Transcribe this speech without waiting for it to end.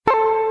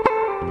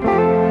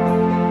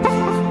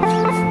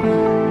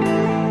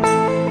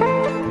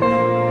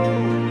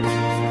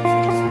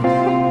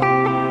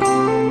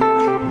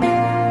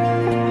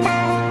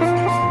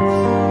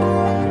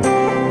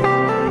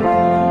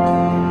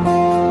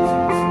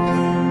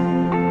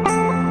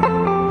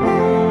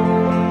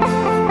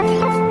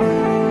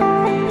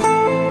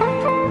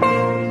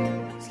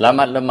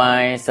Selamat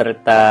lemai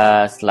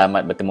serta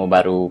selamat bertemu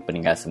baru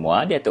pendengar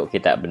semua di atuk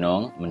kita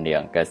benung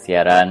mendiang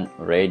kesiaran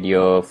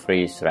Radio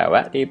Free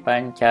Sarawak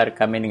dipancar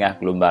kami dengan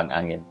gelombang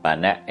angin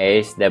panas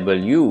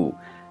SW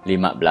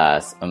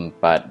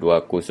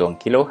 15420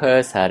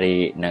 kHz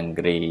hari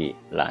negeri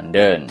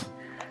London.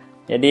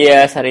 Jadi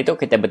hari itu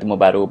kita bertemu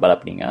baru bala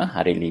pendengar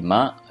hari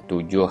 5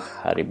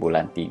 7 hari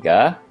bulan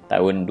 3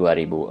 tahun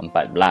 2014.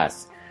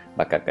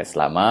 Bakal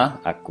keselama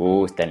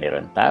aku Stanley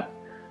Rentap.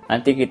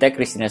 Nanti kita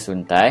Christina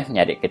Suntai,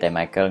 menyadik kita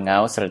Michael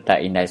Ngau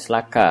serta Indai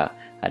Selaka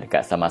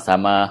dekat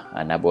sama-sama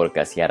nabur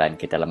ke siaran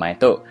kita lemah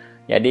itu.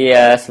 Jadi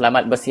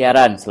selamat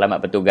bersiaran,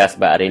 selamat bertugas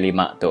hari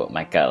 5 tu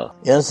Michael.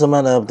 Ya,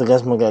 selamat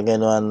bertugas mengagai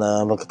nuan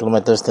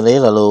kilometer Stanley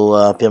lalu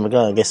pihak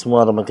mereka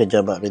semua orang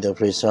kerja bak Radio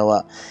Free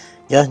Sarawak.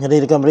 Ya,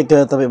 jadi dekat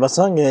mereka tapi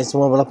basang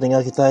semua balap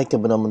pendengar kita ke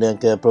benar-benar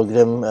ke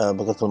program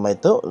bakal lemah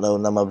itu. Lalu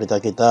nama berita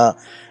kita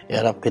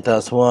harap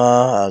kita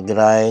semua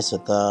gerai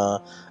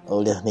serta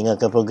boleh dengar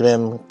ke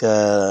program ke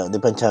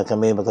dipancar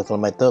kami bakal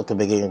lemah itu ke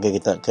bagi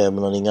kita ke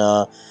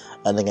mendengar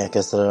dengan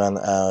keseluruhan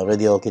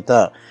radio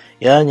kita.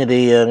 Ya,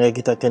 jadi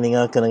kita akan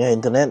dengar ke dengan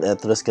internet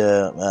terus ke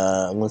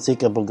ngungsi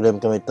ke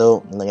program kami itu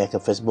dengan ke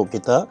Facebook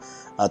kita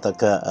atau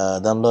ke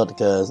download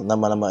ke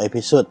nama-nama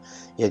episod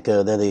ya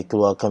ke dari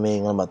keluar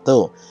kami ngalamat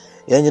tu.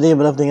 Ya, jadi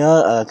benar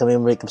pendengar kami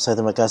memberi kepesan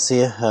terima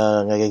kasih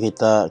dengan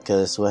kita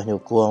ke sebuah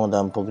nyukung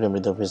dalam program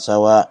Radio Free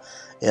Sarawak.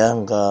 Ya,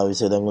 engkau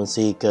bisa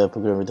ngungsi ke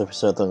program Radio Free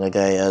Sarawak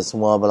dengan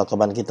semua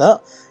balakaban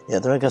kita.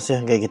 Ya, terima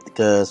kasih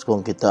ke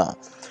sokong kita.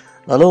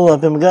 Lalu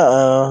apa juga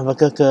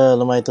bakal ke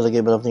lemah itu lagi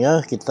benar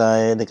pendengar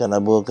kita dekat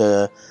nabur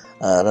ke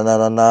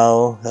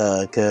ranau-ranau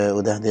ke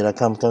udah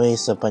direkam kami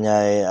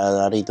sepanjang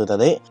hari itu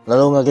tadi.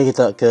 Lalu ngagi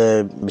kita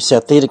ke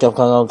Bisiati dekat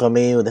kangau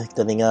kami udah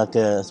kita dengar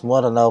ke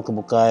semua ranau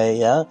kebukai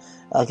ya.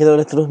 Kita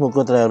boleh terus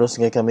mengikut terus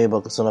dengan kami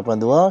bakal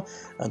 082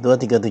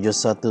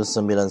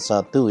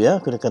 237191 ya.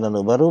 Kedekan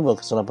anu baru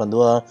bakal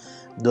 082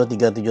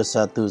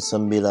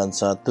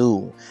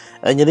 237191.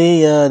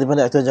 Jadi di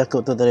mana aku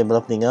jakut tu dari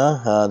belah pendengar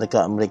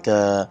dekat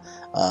mereka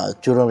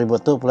curang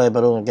ribut tu pulai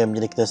baru akan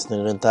menjadi kita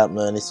sendiri rentap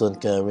nisun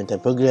ke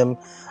rentai program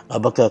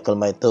bakal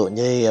kelma itu.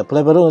 Jadi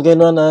pulai baru akan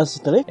nuan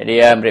sendiri.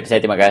 Jadi beri saya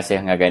terima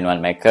kasih ngagai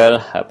nuan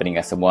Michael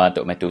pendengar semua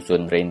untuk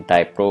metusun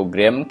rentai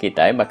program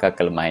kita bakal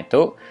kelma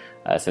itu.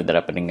 Saudara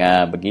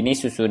pendengar, begini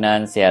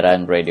susunan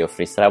siaran Radio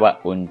Free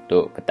Sarawak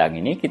untuk petang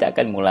ini. Kita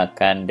akan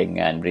mulakan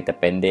dengan berita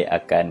pendek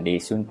akan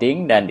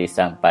disunting dan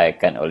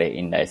disampaikan oleh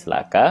Indai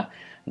Selaka.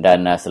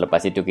 Dan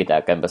selepas itu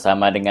kita akan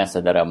bersama dengan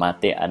saudara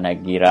Mati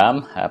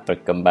Anagiram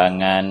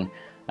perkembangan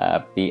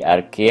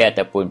PRK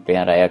ataupun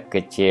Pilihan Raya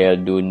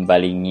Kecil Dun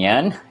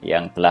Balingian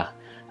yang telah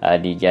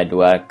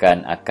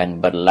dijadualkan akan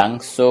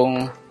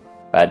berlangsung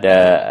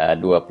pada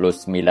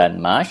 29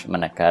 Mac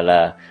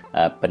manakala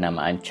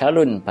penamaan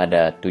calon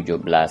pada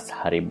 17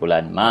 hari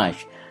bulan Mac.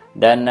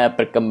 Dan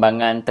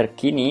perkembangan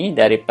terkini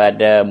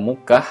daripada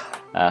Mukah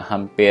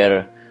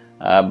hampir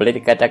boleh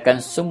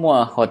dikatakan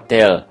semua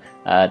hotel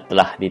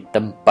telah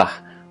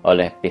ditempah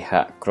oleh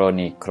pihak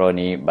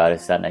kroni-kroni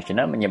Barisan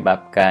Nasional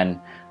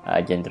menyebabkan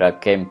Jentera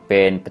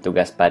Kempen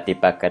Petugas Parti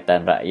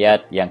Pakatan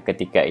Rakyat yang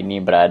ketika ini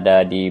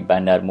berada di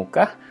Bandar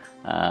Mukah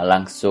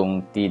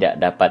langsung tidak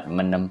dapat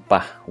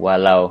menempah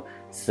walau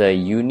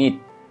seunit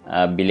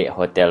bilik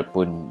hotel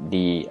pun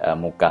di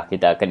Mukah.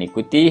 Kita akan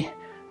ikuti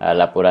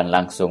laporan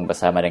langsung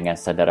bersama dengan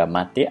saudara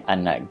Mati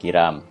Anak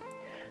Giram.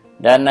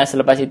 Dan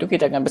selepas itu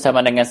kita akan bersama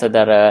dengan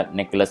saudara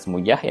Nicholas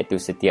Mujah iaitu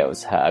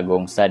Setiausaha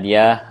Agung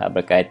Sadia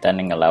berkaitan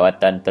dengan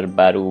lawatan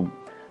terbaru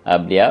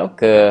beliau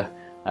ke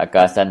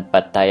kawasan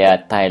Pattaya,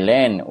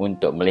 Thailand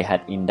untuk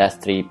melihat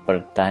industri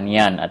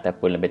pertanian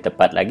ataupun lebih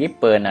tepat lagi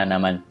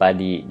penanaman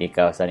padi di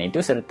kawasan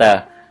itu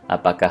serta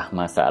apakah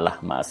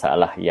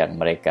masalah-masalah yang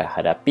mereka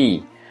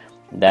hadapi.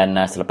 Dan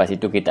selepas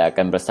itu kita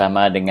akan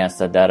bersama dengan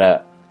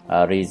saudara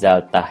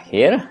Rizal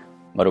Tahir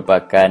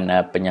merupakan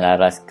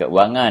penyelaras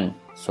keuangan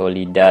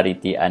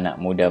Solidariti Anak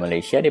Muda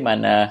Malaysia di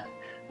mana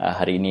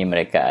hari ini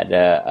mereka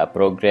ada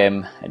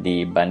program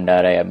di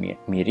Bandaraya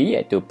Miri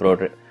iaitu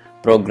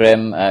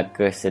program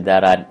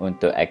kesedaran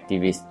untuk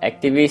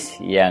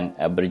aktivis-aktivis yang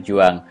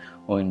berjuang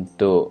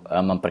untuk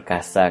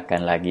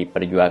memperkasakan lagi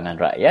perjuangan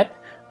rakyat.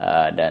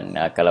 Dan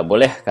kalau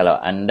boleh, kalau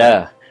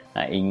anda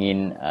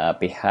ingin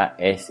pihak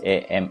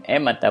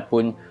SAMM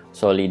ataupun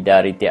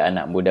Solidariti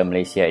Anak Muda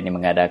Malaysia ini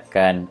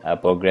mengadakan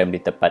program di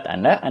tempat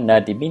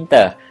anda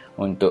diminta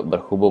untuk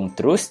berhubung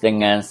terus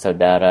dengan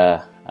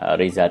saudara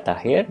Riza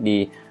Tahir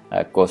di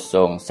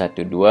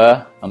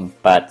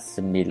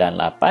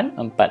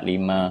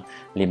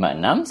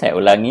 012-498-4556. Saya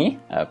ulangi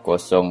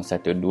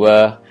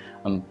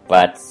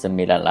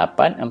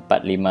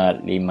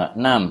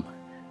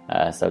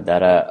 012-498-4556.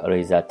 Saudara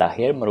Riza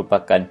Tahir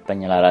merupakan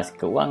penyelaras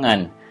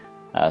keuangan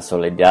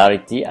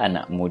Solidariti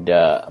Anak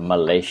Muda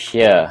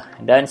Malaysia.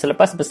 Dan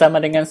selepas bersama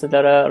dengan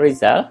saudara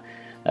Rizal,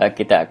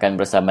 kita akan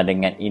bersama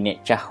dengan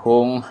Inik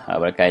Cahung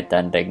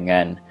berkaitan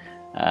dengan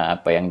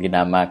apa yang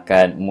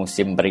dinamakan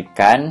musim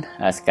berikan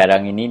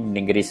sekarang ini di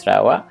negeri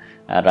Sarawak.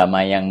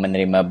 Ramai yang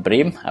menerima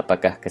BRIM.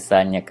 Apakah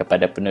kesannya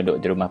kepada penduduk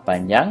di rumah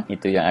panjang?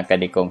 Itu yang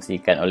akan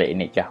dikongsikan oleh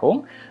Enik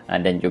Cahung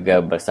dan juga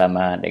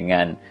bersama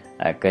dengan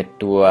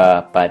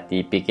Ketua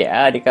Parti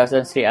PKR di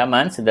kawasan Seri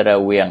Aman,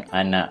 Saudara Wiang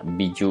Anak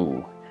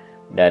Biju.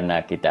 Dan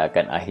kita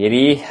akan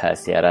akhiri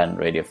siaran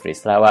Radio Free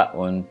Sarawak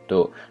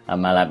untuk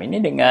malam ini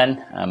dengan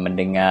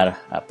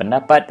mendengar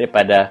pendapat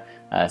daripada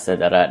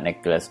Saudara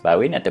Nicholas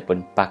Bawin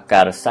ataupun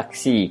pakar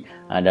saksi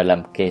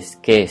dalam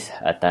kes-kes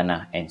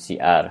tanah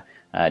NCR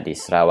di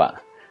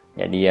Sarawak.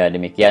 Jadi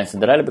demikian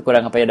saudara, lebih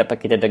kurang apa yang dapat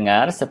kita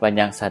dengar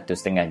sepanjang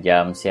 1,5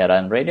 jam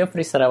siaran Radio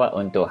Free Sarawak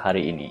untuk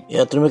hari ini.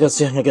 Ya, terima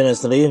kasih Hakan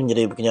Asri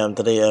menjadi penyampaian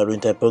tadi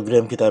rintai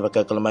program kita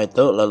bakal ke lemah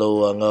itu.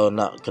 Lalu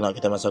nak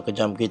kita masuk ke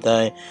jam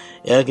kita.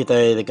 Ya, kita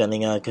akan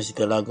dengar ke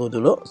situ lagu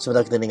dulu.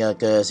 Sebentar kita dengar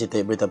ke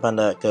situ berita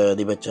panda ke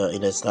dibaca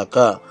Ines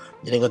Naka.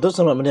 Jadi untuk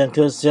selamat mendengar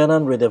ke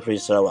siaran Radio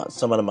Free Sarawak.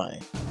 Selamat lemai.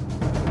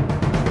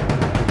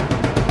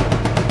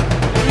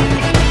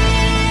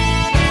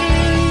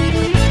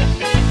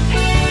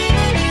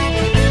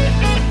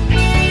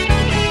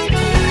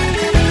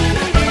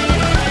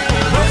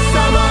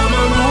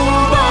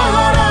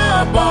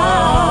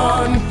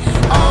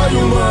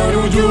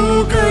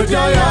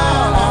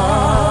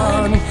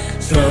 Kejayaan,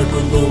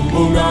 sekuntum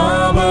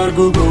bunga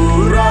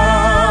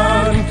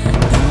berguguran,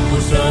 tunggu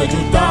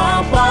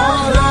sejuta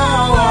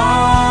pahlawan.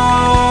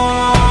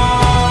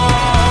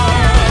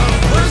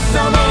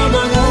 Bersama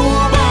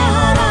mengubah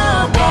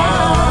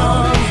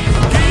harapan,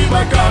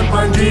 kibarkan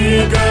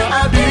panji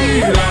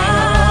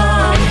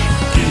keadilan,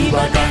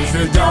 kibarkan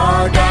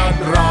sejagat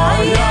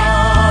raya,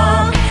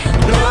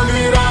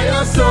 demi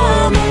rakyat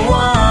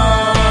semua.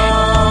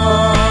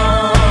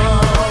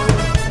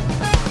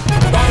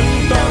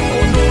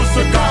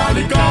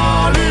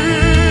 Sekali-kali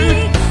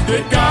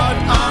dekat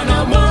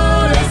anak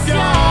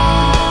Malaysia,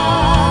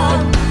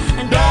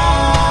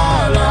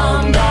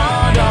 dalam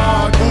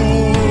dadaku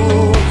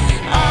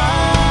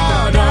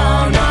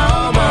ada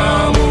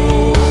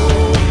namamu.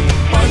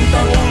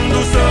 Pantang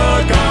undur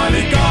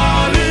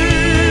sekali-kali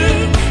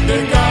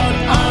dekat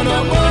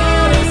anak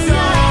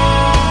Malaysia,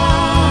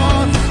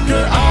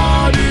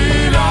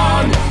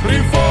 keadilan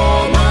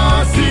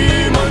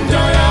reformasi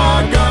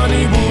menjayakan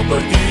Ibu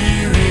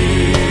Pertiwi.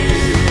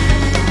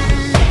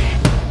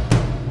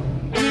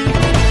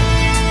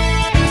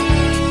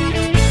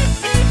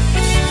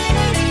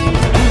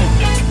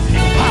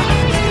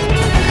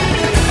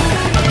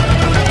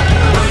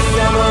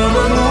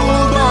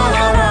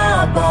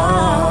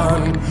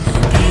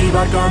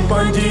 Kibarkan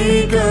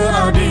panji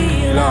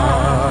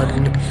keadilan,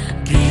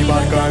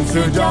 kibarkan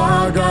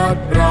sejagat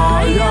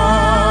raya,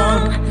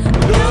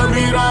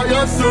 demi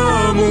rakyat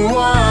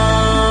semua.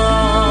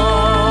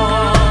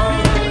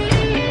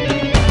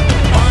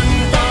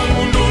 Pantang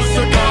undur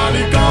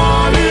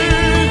sekali-kali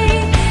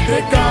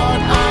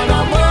dekat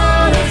anak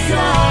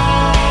Malaysia,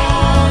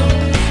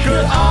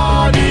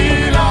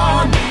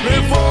 keadilan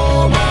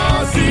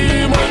reformasi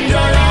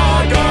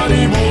menjayakan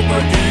Ibu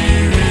Pertiwi.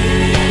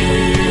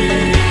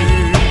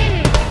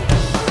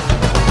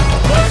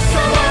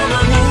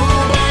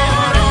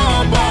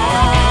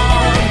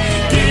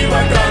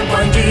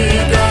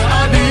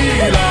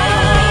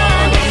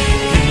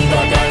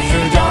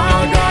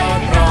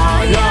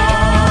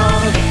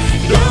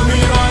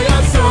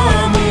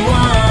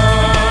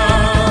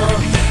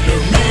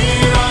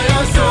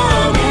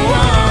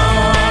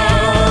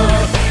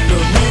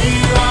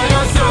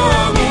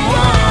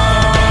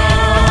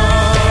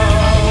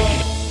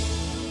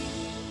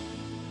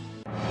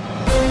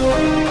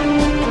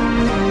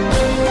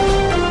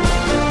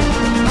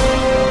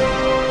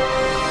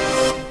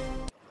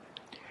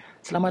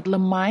 Selamat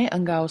lemai,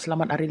 enggau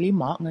selamat hari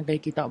lima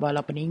ngagai kita bala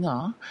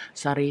peninga.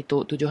 Sari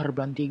tu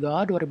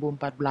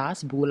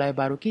 7/3/2014 bulai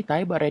baru kita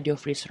Radio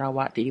Free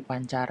Sarawak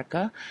dipancar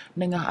ke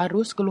nengah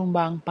arus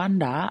gelombang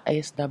panda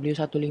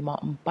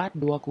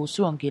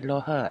SW15420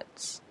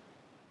 kHz.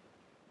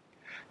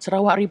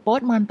 Sarawak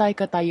Report mantai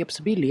ke tayub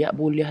sebilik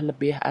boleh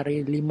lebih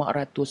dari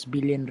 500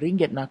 bilion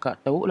ringgit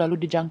nak tu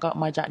lalu dijangka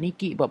majak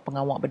niki buat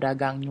pengawak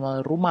berdagang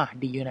nyual rumah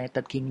di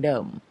United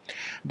Kingdom.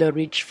 The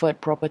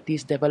Richford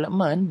Properties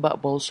Development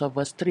bak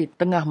Bolsover Street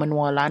tengah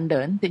menua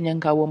London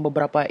tinyang kawam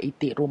beberapa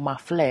itik rumah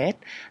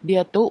flat.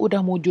 Dia tu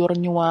udah mujur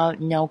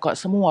nyual nyau kat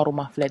semua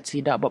rumah flat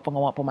sidak buat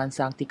pengawak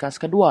pemansang tikas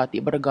kedua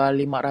ti berga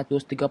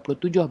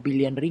 537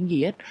 bilion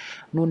ringgit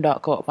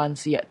nundak kok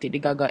pansiak ti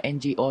digaga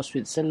NGO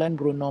Switzerland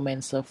Bruno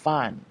Menser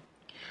Fund.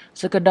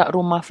 Sekedar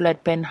rumah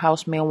flat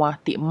penthouse mewah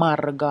ti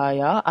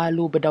Margaya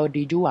alu bedau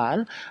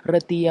dijual,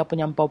 reti ya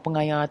penyampau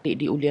pengaya ti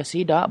di Ulia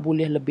Sidak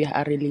boleh lebih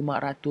dari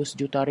 500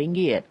 juta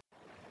ringgit.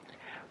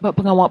 Bak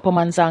pengawak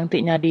pemansang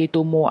ti nyadi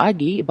tumu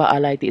agi ba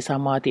alai ti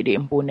sama ti di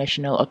Empu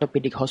National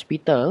Orthopedic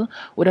Hospital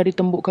udah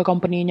ditembuk ke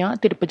company-nya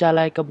ti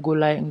dipejalai ke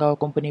begulai engau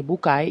company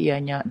bukai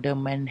ianya The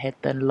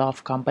Manhattan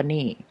Love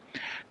Company.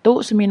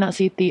 Tok Seminak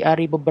City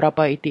hari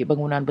beberapa itik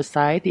bangunan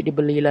besar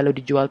dibeli lalu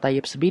dijual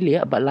tayap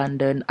sebilik bak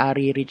London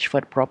hari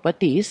Richford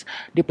Properties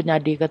di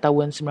penyadi ke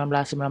tahun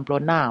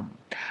 1996.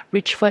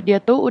 Richford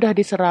dia tu udah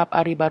diserap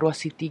hari baru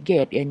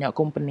Citygate ianya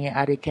company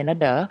hari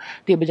Canada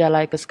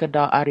berjalai ke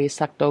sekedar hari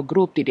Sakto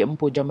Group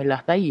empu jamilah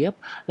tayap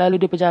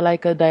lalu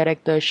diperjalai ke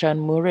Director Sean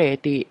Murray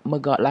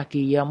megak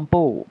laki yang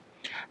empu.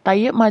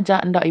 Tayyip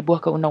majak hendak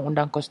ibuh ke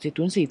Undang-Undang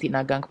Konstitusi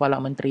nagang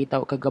Kepala Menteri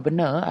tahu ke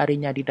Governor,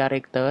 harinya di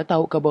Director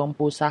tahu ke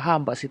berempu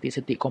saham bak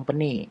siti-siti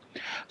company.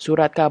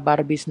 Surat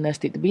kabar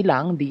bisnes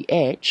bilang The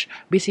Edge,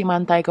 bisi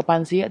mantai ke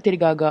pansi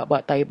tirgagak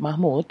bak Tayyip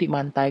Mahmud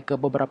mantai ke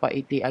beberapa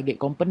iti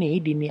agik company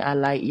dini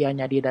alai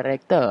ianya di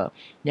Director.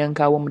 Yang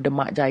kawum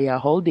Demak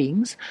Jaya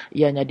Holdings,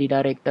 ianya di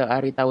Director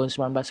hari tahun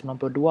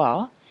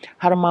 1992.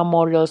 Harma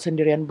Memorial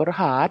Sendirian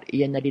Berhad,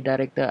 ianya di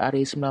Director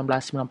hari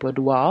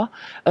 1992.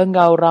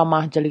 Enggau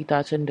Ramah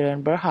Jelita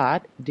Sendirian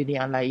Berhad, dini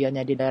alai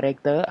ianya di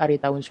Director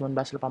hari tahun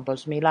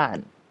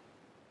 1989.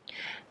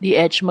 Di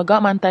Edge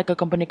megak mantai ke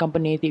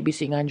company-company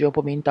bisi nganjur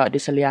peminta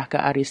diseliah ke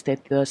hari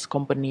status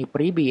company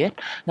peribit,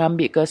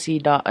 ngambil ke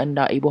sidak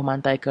enda ibu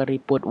mantai ke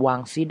report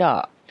wang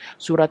sidak.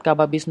 Surat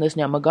khabar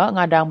bisnesnya megak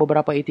ngadang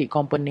beberapa itik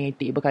company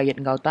berkait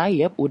ngau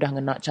Tayyip udah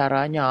ngenak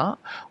caranya,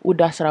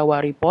 udah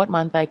Sarawak report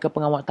mantai ke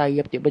pengawak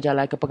Tayyip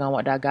berjalan ke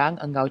pengawak dagang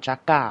engau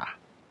cakah.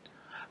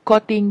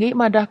 Kod tinggi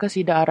madah ke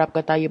sida Arab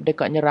ke Tayyip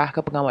dekat nyerah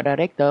ke pengawak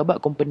director bak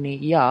company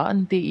ia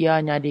enti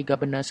ia nyadi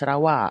Gubernur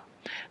Sarawak.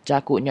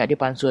 Jakutnya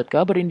dipansut ke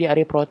berindi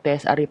hari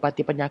protes hari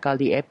parti penyakal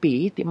di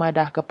AP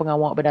madah ke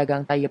pengawak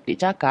berdagang Tayyip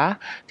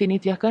cakah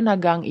tinitiah ke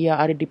nagang ia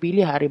hari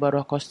dipilih hari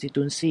baru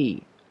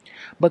konstitusi.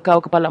 Bekau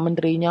Kepala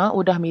Menterinya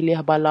udah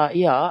milih bala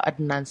ia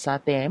Adnan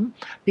Satem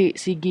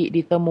sigi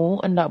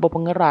ditemu hendak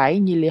berpengerai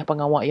nyilih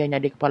pengawak ianya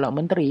di Kepala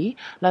Menteri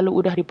lalu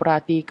udah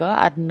diperhati ke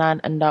Adnan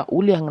hendak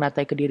ulih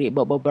ngenatai ke diri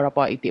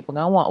beberapa itik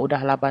pengawak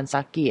udah laban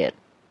sakit.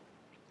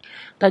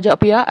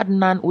 Tajak pihak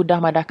Adnan udah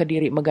madah ke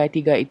diri megai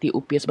 3 itik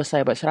upis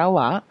besar bat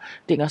Sarawak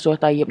ngasuh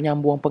Tayyip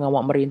nyambung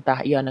pengawak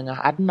merintah ia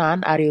nengah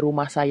Adnan hari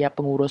rumah saya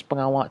pengurus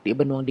pengawak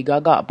benung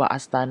digagak bak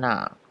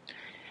Astana.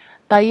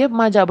 Tayyip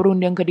majak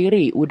berunding ke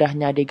diri,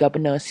 udahnya di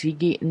Gubernur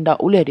sigi ndak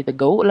boleh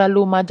diteguk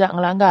lalu majak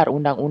ngelanggar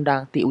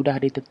undang-undang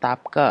udah ditetap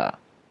ke.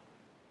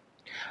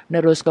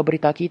 Nerus ke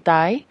berita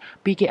kita,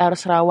 PKR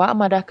Sarawak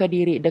madah ke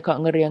diri dekat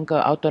ngeriang ke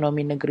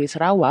Autonomi Negeri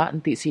Sarawak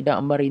enti sidak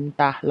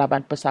merintah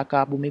Laban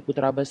Pesaka Bumi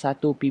Putera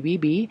Bersatu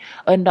PBB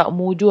hendak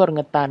mujur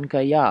ngetan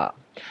ke ya.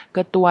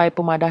 Ketuai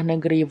Pemadah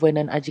Negeri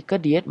Vernon Aji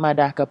Kedit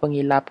madah ke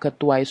pengilap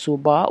Ketuai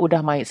Subah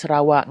udah mai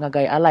Sarawak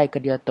ngagai alai ke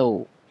dia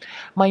tu.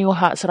 Mayu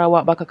hak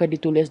Sarawak bakal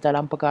ditulis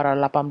dalam perkara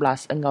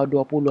 18 engau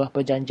 20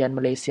 Perjanjian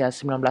Malaysia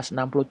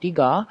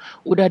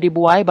 1963 udah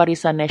dibuai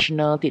Barisan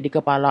Nasional di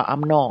kepala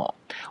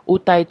UMNO.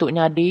 Utai tuk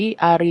nyadi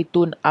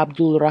Aritun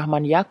Abdul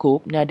Rahman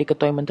Yaakob nyadi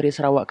Ketua Menteri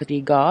Sarawak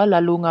ketiga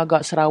lalu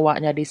ngagak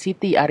Sarawak nyadi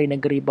Siti Ari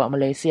Negeri bak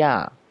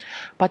Malaysia.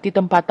 Parti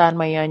tempatan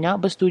mayanya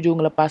bersetuju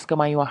ngelepas ke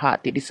mayu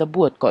hak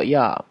disebut kok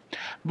ya.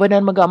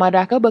 Benan megak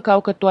madah ke bekau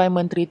Ketua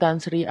Menteri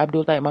Tan Sri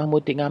Abdul Taib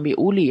Mahmud ngambil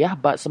uli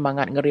bak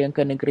semangat ngeriang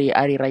ke negeri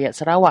Ari Rakyat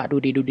Sarawak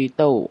dudi-dudi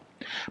tu.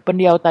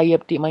 Pendiau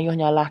Tayyip mayuh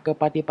nyalah ke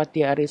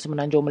parti-parti Ari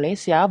Semenanjung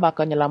Malaysia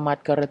bakal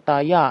nyelamat ke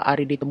retaya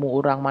Ari ditemu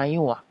orang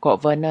mayuh kok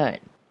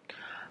Vernon.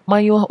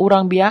 Mayuh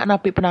orang biak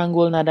napi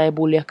penanggul nadai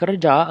boleh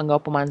kerja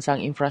engau pemansang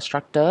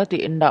infrastruktur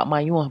endak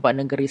mayuh bak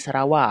negeri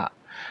Sarawak.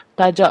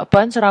 Tajak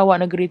pan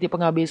Sarawak negeri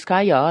penghabis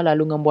kaya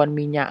lalu ngembuan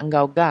minyak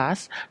enggau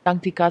gas tang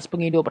tikas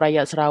penghidup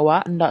rakyat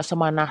Sarawak endak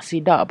semanah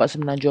sidak bak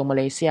Semenanjung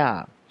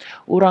Malaysia.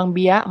 Orang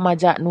biak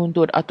majak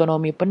nuntut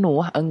autonomi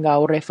penuh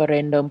enggau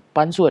referendum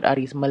pansut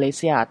Ari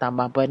Malaysia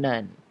tambah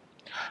Benan.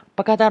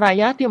 Pakatan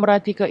Rakyat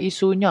merhati ke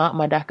isunya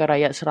madah ke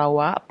rakyat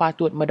Sarawak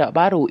patut medak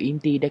baru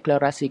inti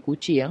deklarasi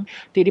Kuching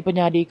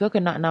dipenyadi ke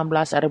kena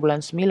 16 hari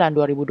bulan 9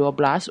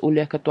 2012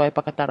 oleh Ketua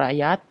Pakatan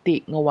Rakyat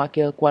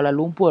ngewakil Kuala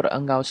Lumpur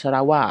enggau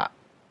Sarawak.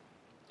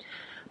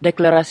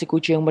 Deklarasi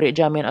Kuching beri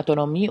jamin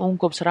autonomi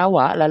ungkup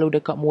Sarawak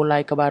lalu dekat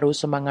mulai ke baru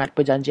semangat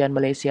Perjanjian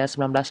Malaysia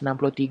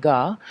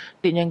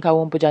 1963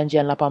 nyengkawung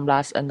Perjanjian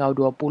 18 enggau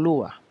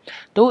 20.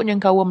 Tu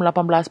nyengkawung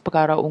 18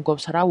 perkara ungkup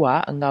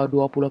Sarawak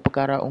enggau 20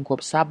 perkara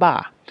ungkup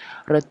Sabah.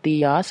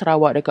 Retia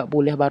Sarawak dekat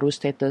boleh baru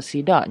status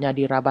sidak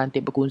nyadi raban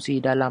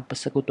berkongsi dalam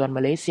Persekutuan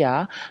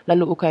Malaysia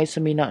lalu ukai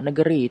seminak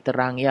negeri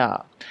terang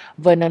ya.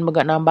 Vernon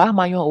megak nambah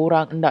mayuh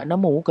orang endak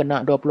nemu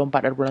kena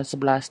 24 bulan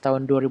 11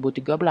 tahun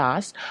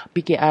 2013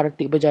 PKR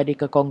berjadi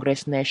ke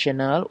Kongres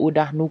Nasional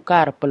udah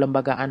nukar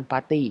perlembagaan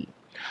parti.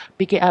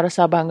 PKR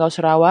Sabah Engau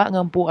Sarawak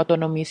ngempu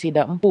autonomi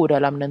sidak empu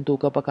dalam nentu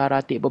ke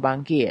perkara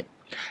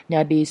berbangkit.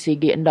 Nyadi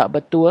sigi endak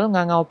betul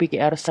ngangau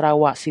PKR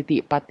Sarawak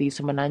Siti Parti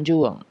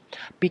Semenanjung.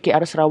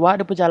 PKR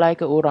Sarawak diperjalai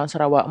ke orang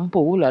Sarawak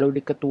empu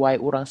lalu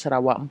diketuai orang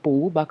Sarawak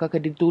empu bakal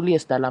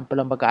ditulis dalam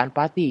perlembagaan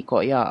parti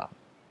kok ya.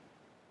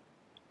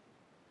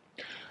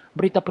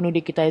 Berita penuh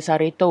di kita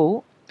hari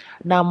itu,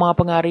 nama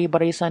pengari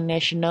Barisan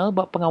Nasional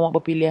bak pengawak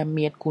berpilihan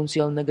Miet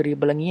Kunsil Negeri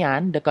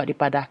Balingian dekat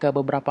dipadah ke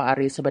beberapa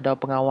hari sebedau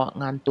pengawak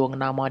ngantung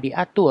nama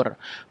diatur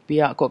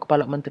pihak Kok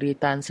Kepala Menteri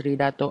Tan Sri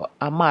Dato'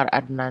 Amar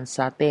Adnan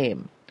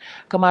Satem.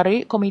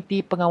 Kemari,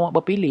 Komiti Pengawal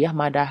berpilih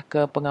madah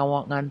ke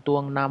pengawal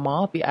ngantung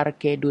nama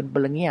PRK Dun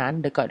Balingian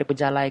dekat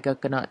diperjalai ke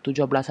kena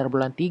 17 hari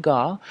bulan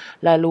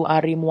 3, lalu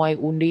hari muai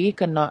undi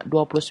kena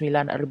 29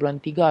 hari bulan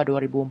 3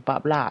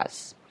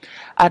 2014.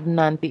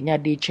 Adnan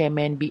tiknya di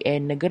Chairman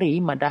BN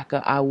Negeri madah ke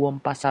awam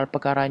pasal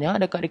perkaranya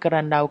dekat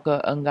dikerandau ke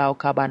enggau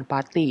Kaban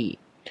Parti.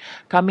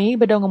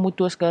 Kami bedang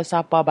memutus ke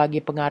siapa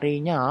bagi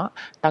pengarinya,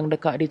 tang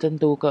dekat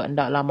ditentu ke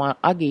endak lama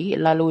lagi,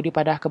 lalu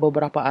dipadah ke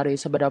beberapa hari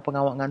sebeda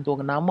pengawal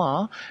ngantung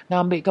nama,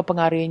 ngambil ke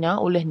pengarinya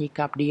oleh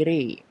nyikap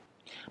diri.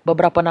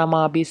 Beberapa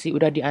nama bisi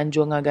udah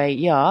dianjur ngagai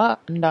ia,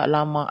 endak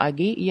lama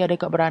lagi ia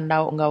dekat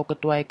berandau engau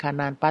ketuai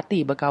kanan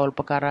parti berkawal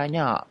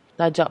perkaranya.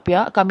 Tajak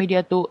pihak kami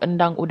dia tu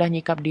endang udah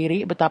nyikap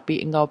diri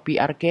betapi engau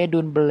PRK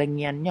Dun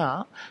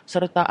Balingiannya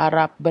serta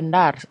Arab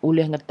bendar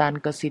ulih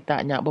ngetan ke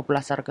sitaknya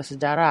berpelasar ke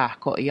sejarah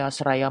kok ia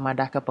seraya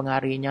madah ke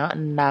pengarinya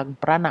endang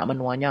peranak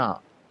menuanya.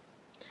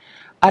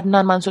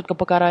 Adnan mansut ke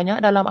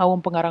perkaranya dalam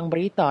awam pengarang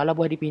berita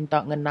labuh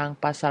dipinta ngenang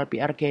pasal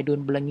PRK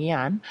Dun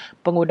Balingian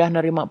pengudah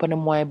nerima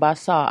penemuai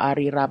bahasa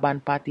Ari Raban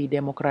Parti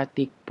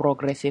Demokratik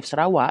Progresif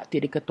Sarawak ti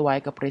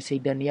diketuai ke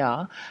Presiden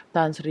ya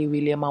Tan Sri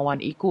William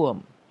Awan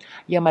Ikum.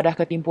 Ia madah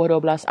ketimpuh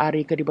 12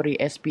 hari ke diberi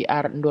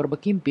SPR endur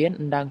berkimpin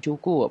endang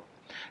cukup.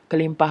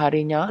 Kelimpah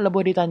harinya,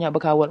 lebuh ditanya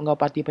berkawal ngau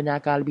parti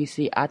penyakal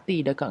bisi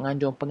ati dekat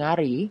nganjung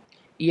pengari.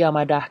 Ia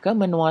madah ke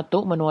menua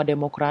tu menua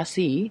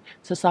demokrasi,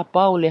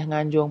 sesapa oleh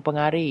nganjung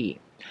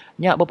pengari.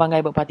 Nyak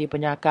berpanggai berparti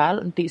penyakal,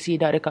 entik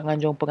sidak dekat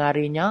nganjung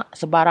pengarinya,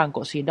 sebarang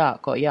kok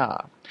sidak kok ya.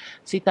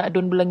 Sitak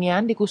Dun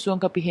Balingian dikusung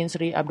ke Pihin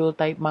Sri Abdul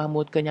Taib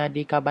Mahmud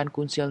kenyadi Kaban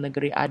Kunsil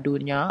Negeri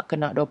Adunya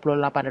kena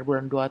 28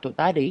 bulan 2 tu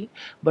tadi,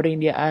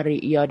 berindia hari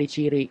ia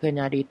diciri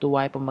kenyadi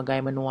tuai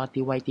pemegai menua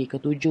TYT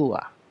ke-7.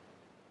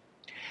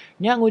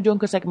 Nyak ngujung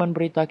ke segmen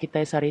berita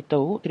kita hari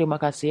itu. Terima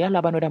kasih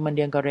laban udah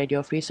mendiang ke Radio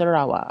Free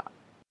Sarawak.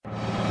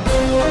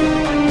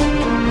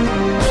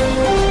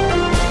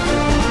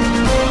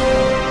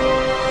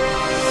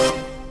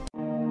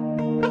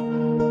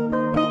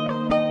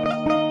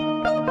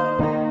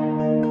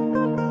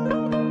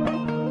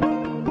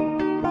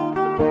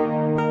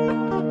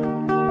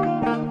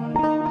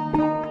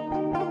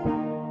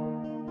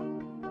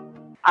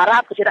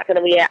 Arab kesidak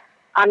kena biak.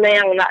 Ana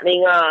yang nak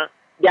dengar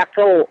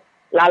jaku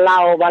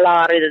lalau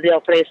bala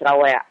Radio Free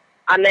Sarawak.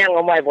 Ana yang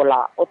ngomai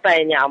bola,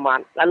 utainya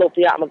aman. Lalu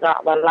pihak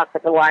megak bala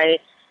ketuai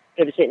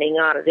ke bisik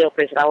dengar Radio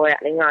Free Sarawak,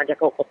 dengar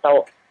jaku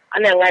kotak.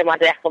 Ana yang ngai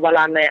madeh ke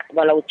bala nek,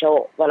 bala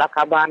ucok, bala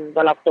kaban,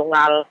 bala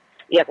tunggal.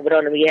 Ia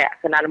keberon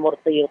biak kena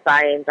murti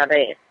utai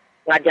tadi.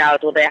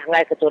 Ngajal tu deh,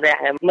 ngai ke tu deh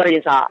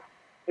merisa.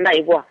 Nai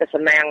buah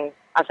kesenang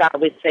asal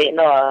bisik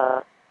no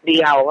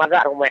diau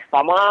ngagak rumah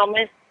pamam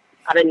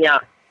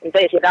adanya.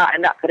 Entah sidak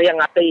hendak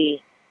keriang hati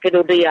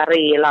kedudi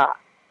hari lah.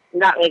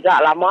 Nak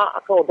ngigak lama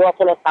aku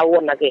 20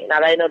 tahun lagi.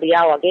 Nak lain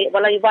dia lagi.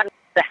 Bala iban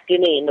dah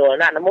kini no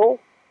nak nemu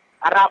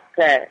Arab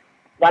ke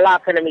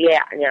bala kena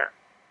miaknya.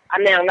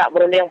 Ane yang nak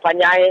berunding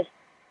panjai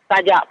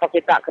sajak pa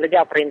kita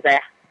kerja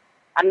perintah.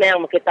 Ane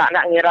yang kita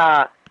nak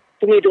ngira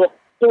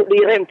tumiduk tu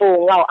dirempu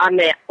ngau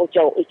ane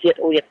ucau icit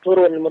uyit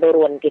turun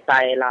menurun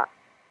kita lah.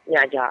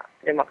 Nyaja.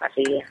 Terima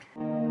kasih.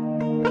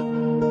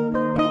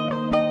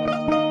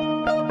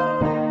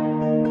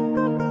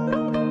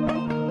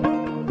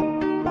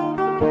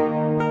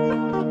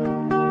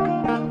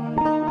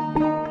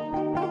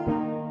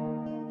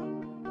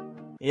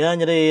 Ya,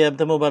 jadi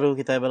bertemu baru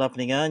kita bala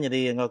peningan.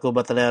 Jadi ngaku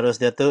batalai harus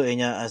dia tu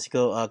inya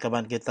asiko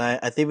kaban kita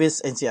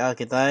aktivis NCR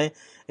kita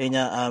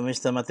inya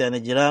Mr. Mati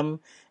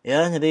Anijiram.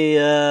 Ya, jadi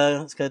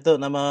sekali tu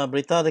nama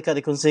berita dekat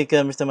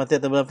dikongsikan Mr.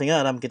 Mati atau bala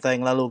peningan aram kita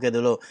yang lalu ke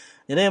dulu.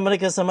 Jadi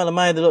mereka selamat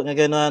lemai dulu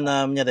ngagainuan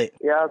menyadai.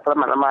 Ya,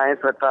 selamat lemai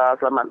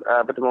serta selamat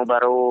bertemu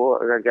baru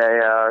ngagai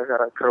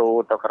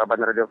kru atau kerabat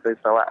Radio Free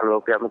Sarawak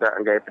lalu pihak juga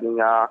ngagai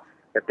peningan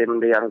ke tim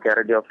yang ke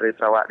Radio Free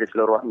Sarawak di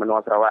seluruh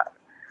benua Sarawak.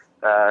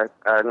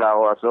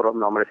 Ngau seluruh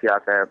benua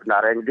Malaysia ke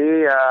benaran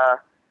di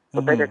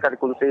kita dekat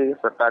dikunci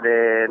serta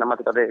de nama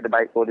kita de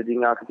baik ko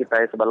dijinga ke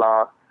kita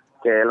sebelah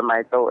ke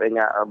lemai tu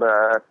nya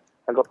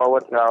anggo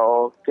pawat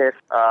ngau kes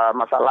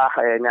masalah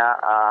nya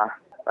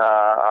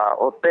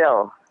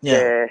hotel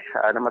ke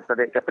nama kita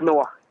de ke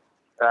penuh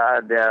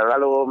dia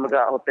lalu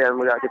mega hotel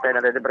mega kita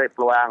ada diberi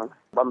peluang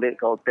ambil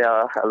ke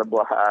hotel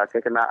lebuh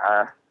ke kena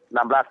 16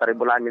 hari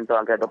bulan itu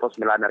angka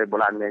 29 hari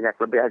bulan nya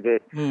lebih lagi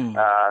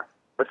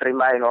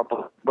berserimai ngau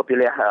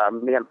berpilih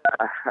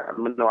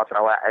menua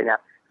Sarawak nya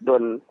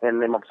Dun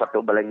 51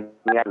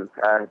 Balingian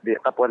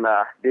ataupun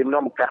di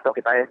menua Mekah tu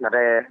kita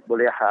ada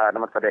boleh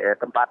nama tadi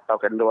tempat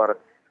atau kendor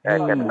ke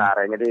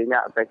benar jadi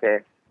nya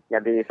ke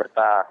jadi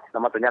serta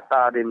nama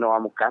ternyata di menua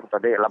Mekah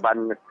tadi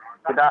laban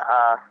tidak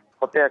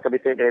hotel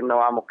kebisi di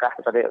menua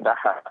Mekah tadi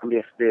dah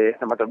ambil di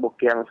nama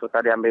terbukti yang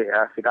sudah diambil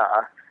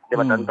tidak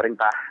jabatan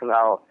perintah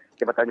ngau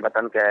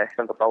jabatan-jabatan ke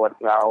Sangkut Pawat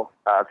ngau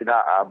tidak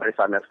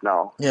Barisan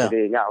Nasional.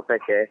 Jadi nya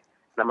ke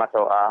nama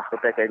tu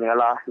ke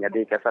ngalah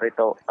jadi kasar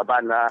itu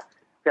aban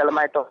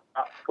selama itu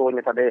aku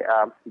nya tadi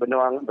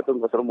benuang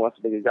betul semua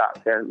sebagai gak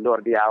ke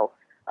luar diau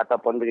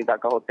ataupun pergi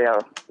ke hotel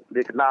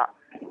dikena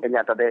nya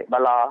tadi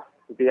bala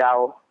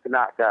diau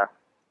kena ke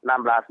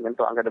 16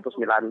 mentok angka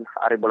 29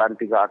 hari bulan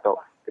 3 tu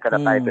dekat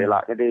datai tu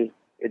lah. Jadi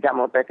ejak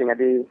mau teh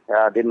jadi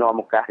di Nuah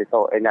Mukah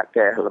itu enak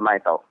ke lemai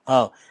tau.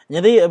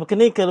 Jadi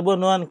begini ke lebih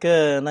nuan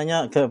ke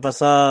nanya ke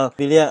pasal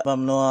bilik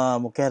Nuah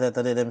Mukah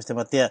tadi dia mesti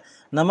mati.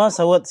 Nama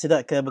sawat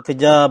sidak ke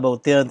bekerja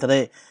bautian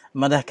tadi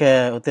madah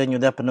ke utian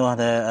sudah penuh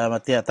dah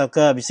mati atau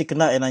ke bisi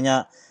kena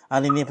nanya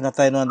ini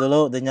penatai nuan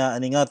dulu denya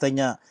ninga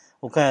tanya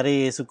bukan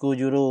hari suku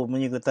juru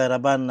mengikuti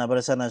raban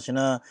Barisan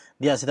Nasional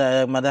dia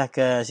sudah madah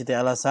ke Siti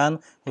Alasan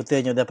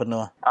hotelnya sudah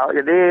penuh.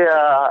 Jadi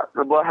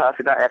sebuah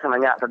sudah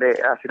nanya tadi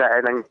sudah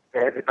nanya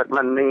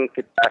department ni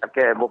kita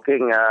ke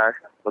booking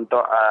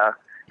untuk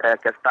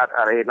ke start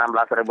hari 16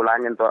 hari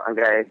bulan untuk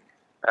anggai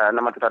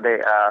nama tu tadi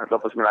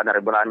 29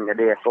 hari bulan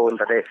jadi aku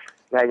tadi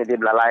ngai jadi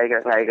belalai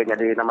ngai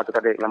jadi nama tu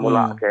tadi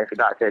ngamula ke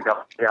sudah ke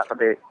job ya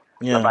tadi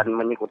laban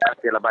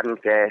mengikuti laban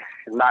ke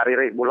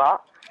nari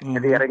bula.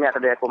 Jadi harinya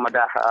tadi aku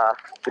madah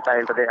kita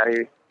yang tadi hari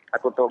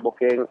aku tu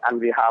booking on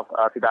behalf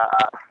tidak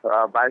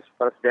Vice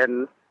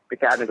President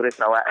PKR Negeri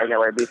Sarawak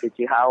NYB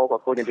Cihau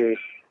aku jadi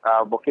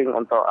booking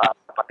untuk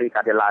parti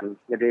keadilan.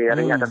 Jadi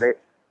harinya tadi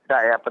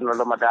saya penuh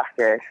madah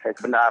ke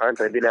kebenaran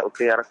tadi bila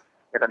ukir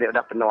kita tadi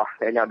sudah penuh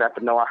kayaknya sudah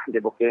penuh di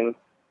booking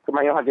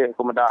kemayu haji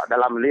aku madah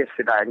dalam list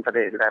sudah yang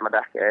tadi sudah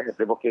madah ke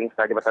di booking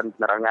sebagai jabatan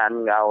penerangan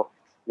ngau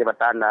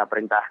jabatan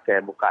perintah ke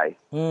bukai.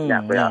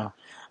 Ya.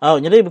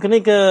 Jadi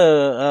begini ke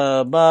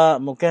ba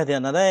mukah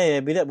dia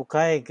nadai bilik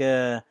bukai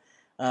ke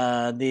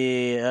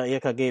di ia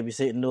kage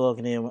bisi Indo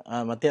kini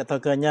mati atau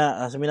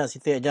kenya semina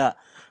siti aja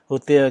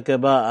hotel ke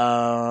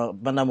ba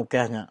bana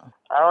mukahnya.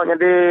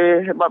 Jadi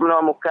bab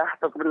Nuah Mukah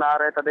tu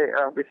kebenaran tadi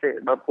bisi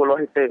berpuluh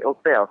hitik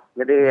hotel.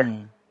 Jadi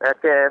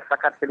ke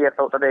sakat dia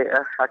tahu tadi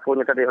aku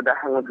ni tadi sudah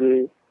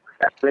nguji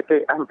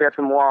hampir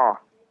semua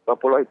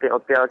berpuluh hitik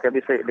hotel ke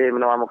bisi di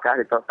Nuah Mukah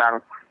itu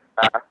tentang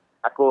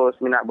aku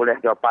seminat boleh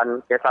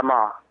jawapan ke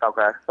sama tau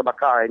ke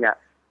sebakarnya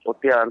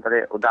hotel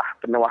tadi sudah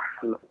penuh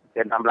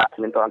ke 16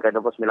 minta angka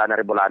 29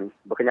 hari bulan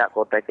bukannya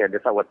aku take dia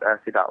sawat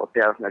tidak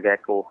hotel negara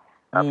aku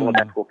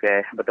pengudah aku ke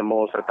bertemu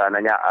serta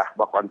nanya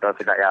berkontor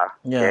tidak ya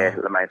ke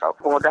lemai tau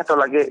pengudah tu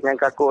lagi yang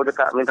aku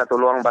dekat minta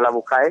tolong bala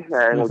bukai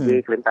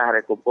nguji kelintah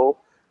hari kupu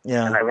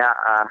nanya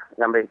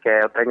ngambil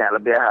ke tanya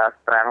lebih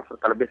terang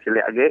serta lebih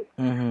silik lagi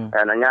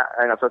nanya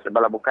ngasos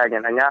bala bukai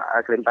nanya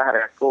kelintah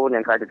hari aku yang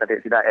kaji tadi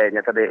tidak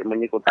tadi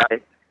mengikuti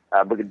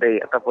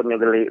begede ataupun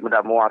nyegeli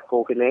mudamu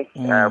aku kini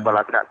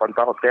bala tidak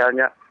kontor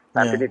hotelnya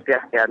nanti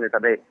dia yang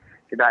tadi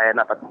tidak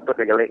enak patut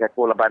kegelik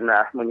aku leban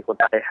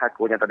mengikuti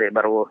aku yang tadi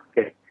baru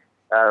ke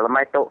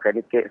lemai tu ke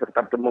dikit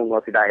serta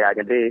bertemu tidak ya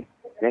jadi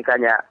yang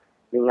kanya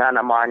ningan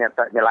namanya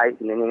tak nyelai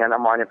ini ningan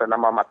namanya tak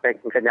nama matek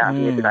kanya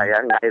ini tidak ya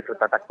ngai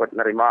serta takut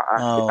nerima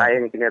kita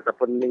ini kini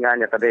ataupun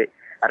ningannya tadi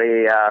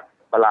hari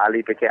bala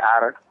ahli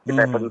PKR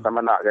kita pun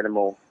sama nak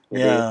ganemu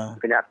jadi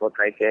kanya aku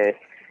try ke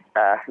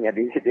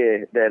jadi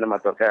dia nama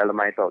tu ke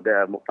lemai tu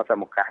dia pasal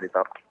Mukah di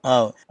tu.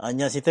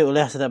 Hanya situ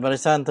oleh sedap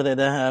barisan tu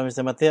dah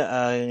Mr. Mati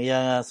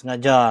yang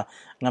sengaja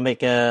ngambil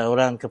ke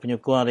orang ke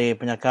penyukung dari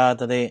penyakar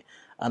tadi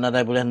anak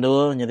dah boleh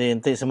ndu jadi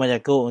nanti semua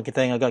jaku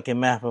kita yang agak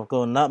kemah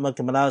aku nak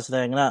mengenal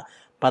sedang nak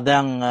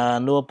padang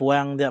dua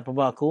puang dia apa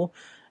aku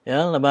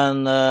ya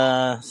leban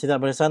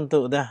sedap barisan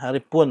tu dah hari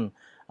pun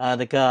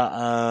dekat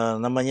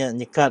namanya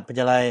nyikat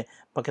pejalai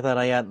Pakatan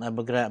Rakyat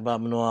bergerak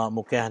bab Nuah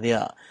Mukah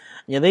dia.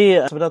 Jadi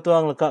sebenarnya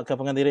tuang lekat ke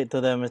pengadiri itu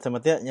dan Mr.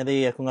 Matiak.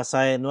 Jadi aku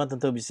ngasai nuan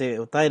tentu bisa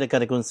utai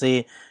dekat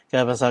dikunci ke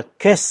pasal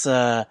kes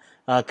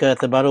ke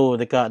terbaru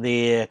dekat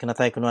di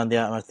kenatai kenuan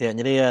dia Matiak.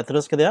 Jadi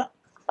terus ke dia.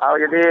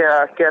 Jadi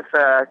kes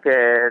ke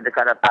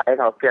dekat datai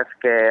kalau kes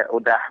ke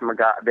udah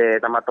megak di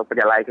nama tu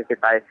pejalai ke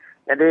kita.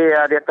 Jadi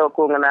dia tu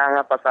aku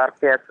ngenang pasal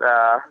kes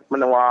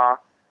menua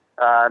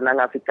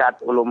nanga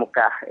fikat ulu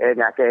Mukah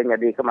ke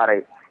jadi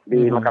kemari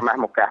di Mahkamah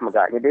Mukah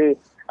megak. Jadi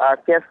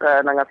kes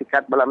nanga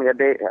fikat belum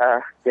menjadi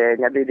ke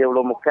jadi di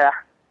ulu Mukah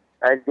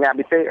nya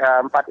bisa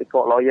 4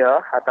 ikut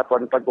lawyer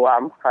ataupun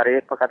peguam hari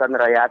Pakatan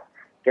Rakyat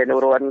ke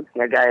nurun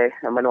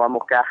ngagai menua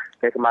Mukah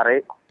ke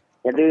kemari.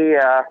 Jadi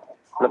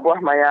lebuh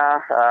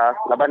maya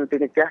laban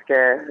tinikah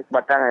ke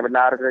batang yang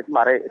benar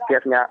kemari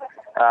kesnya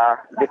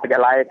di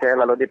pejalai ke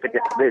lalu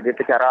di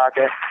bicara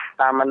ke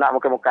mana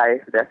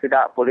muka-mukai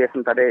tidak polis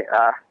tadi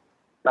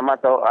nama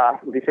tu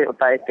bisa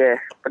utai ke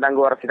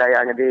penanggur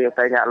sidayanya di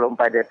utainya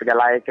lumpai di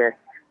pejalai ke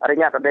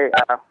harinya tadi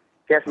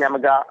kesnya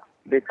mega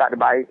di kad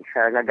baik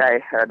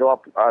ngagai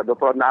 26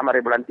 hari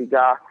bulan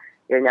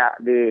 3 ianya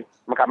di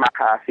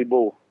Mahkamah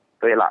Sibu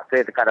tu ialah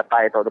ke dekat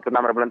datai tu 26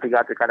 hari bulan 3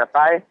 dekat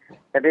datai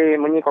jadi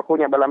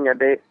menyikokunya balam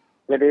jadi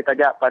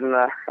tajak pan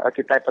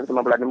kita pan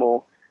semua bulan nemu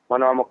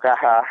Nuah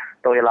Mukah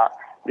tu ialah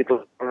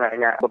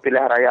ditunganya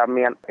berpilih raya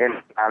mian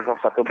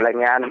satu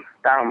belangan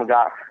tang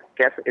mega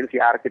kes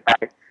NCR kita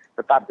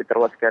tetap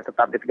diterus ke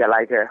tetap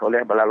dipejalai ke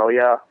oleh bala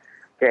lawyer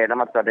ke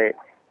nama tadi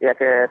ya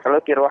ke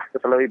selalu kiruah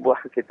ke selalu buah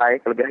kita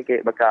lebih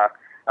ke baka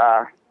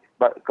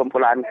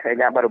kumpulan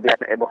nya baru biar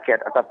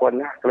advocate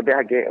ataupun lebih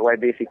lagi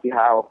YB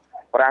Cihau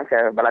orang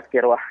ke balat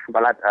kiruah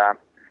balat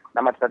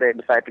nama tadi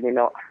besar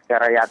penino ke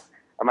rakyat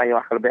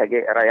mayuh lebih lagi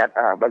rakyat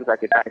bangsa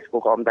kita suku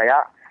kaum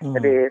Dayak.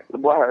 Jadi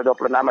sebuah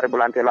 26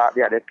 bulan tela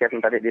dia ada kes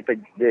tadi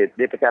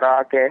di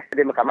perkara ke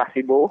di Mahkamah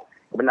Sibu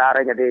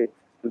kebenaran. Jadi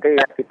nanti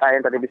kita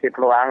yang tadi bisa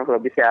peluang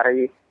bisa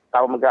hari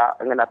tahu mega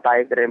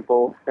ngenatai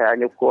kerempu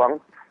nyukung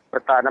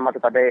pertama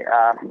tu tadi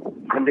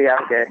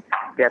mendiang ke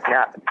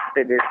kesnya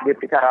di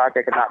perkara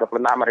ke kena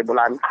 26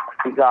 bulan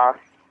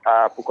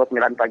 3 pukul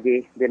 9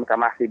 pagi di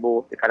Mahkamah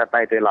Sibu di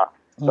Kadatai tela.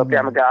 So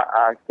pihak mega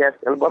kes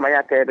lebih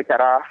banyak ke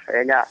bicara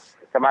nya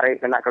kemarin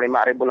kena ke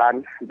 5 bulan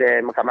di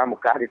Mahkamah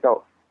Mukah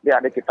itu. Dia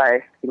ada kita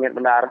ingin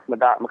benar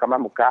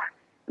Mahkamah Mukah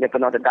dia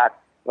penuh dekat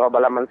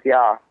bala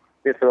manusia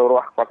di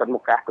seluruh kawasan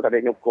Mukah tu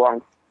tadi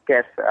nyukung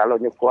kes lo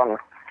nyukung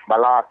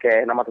bala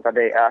ke nama tu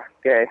tadi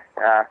ke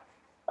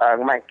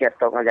ngamai kes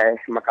tu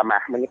ngagai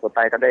Mahkamah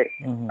menyikutai tadi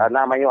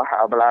namanya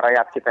bala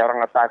rakyat kita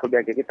orang asal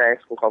keluarga kita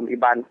suku kaum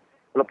Iban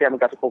lebih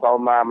yang suku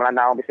kaum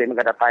Melanau bisa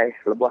mengadatai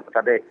lebuh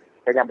tadi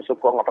kayaknya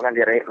bersukung ngapakan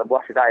diri lebuh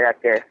saya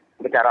ke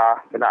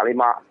bicara kena 5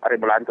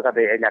 bulan tu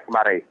tadi nya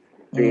kemarin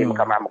di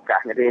Mahkamah Mukah.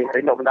 Jadi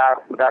rindu benda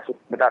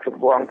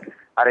sukung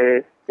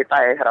hari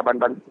kita harapan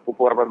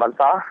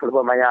bangsa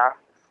lebih banyak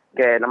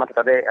ke nama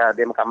tadi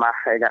di Mahkamah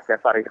nya ke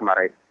hari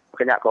kemarin.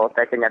 Kenya ko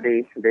teknya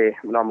di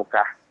Menua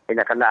Mukah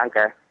nya kena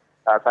angke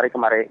hari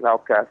kemarin ngau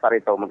ke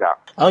hari tu mega.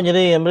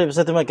 Jadi beri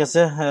besar terima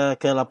kasih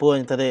ke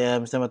laporan tadi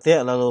Mr.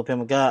 Matiak lalu pihak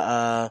mega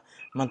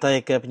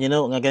mantai ke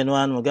penyinuk ngagai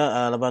nuan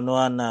mega laban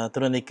nuan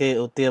turun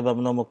ke utia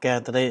Menua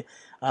Mukah tadi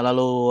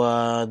lalu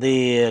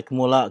di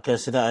kemula ke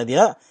sidak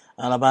dia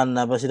laban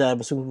bersidak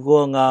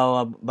bersungguh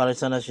ngau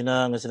Barisan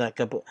Nasional ngasidak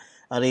ke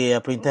hari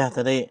perintah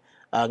tadi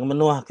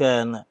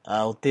menuahkan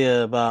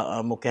utia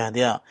Mukah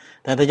dia.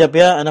 Dan terjap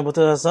ya anak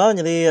putus asa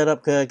jadi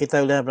harap ke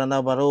kita wilayah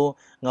Belandau baru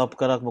ngau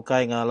perkara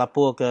bukai ngau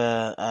lapor ke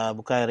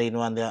bukai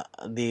rinuan dia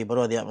di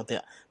baru dia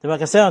Matiak. Terima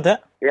kasih Matiak.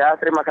 Ya,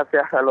 terima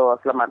kasih. Halo,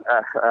 selamat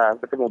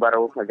bertemu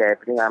baru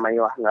sebagai pendengar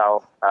mayuh ngau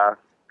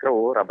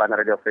kru Raban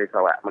Radio Free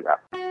Sarawak mega.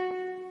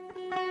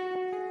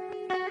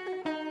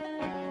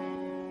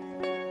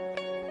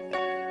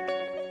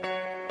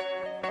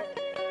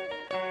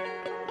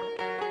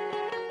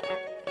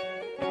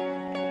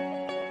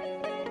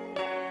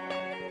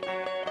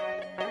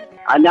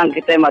 Anang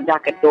kita madah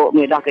ketuk,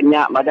 madah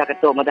kenyak.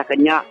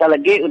 Tak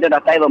lagi, udah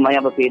datai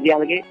bermaya berpilih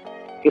lagi.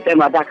 Kita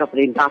madah ke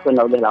perintah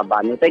kena oleh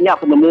laban. Tanya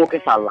penemu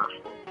ke salah.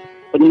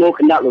 Penemu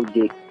kena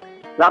logik.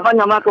 Laban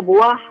nama ke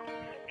buah,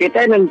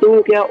 kita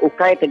nentu ke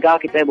ukai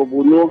tegar kita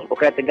berbunuh,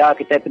 ukai tegar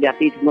kita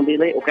pedihati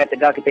sendiri, ukai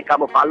tegar kita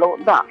kabur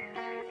paluk. Tak.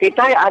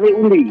 Kita hari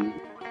undi.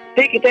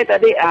 Jadi kita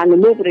tadi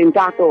nemu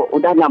perintah tu,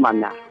 udah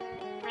namanya.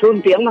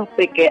 Suntiang mah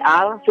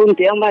PKR,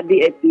 suntiang mah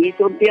DAP,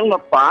 suntiang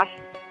mah PAS.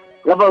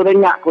 Lepas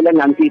renyak kuda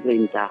nanti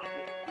perintah.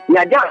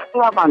 Nyajak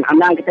laban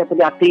anang kita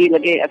pedihati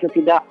lagi atau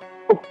tidak.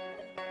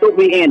 Tu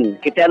BN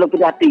kita lu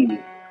pedihati.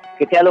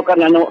 Kita lu kan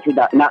anak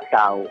sudah nak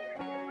tahu.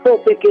 Tu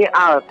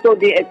PKR, tu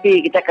DAP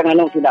kita kan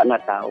anak sudah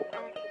nak tahu.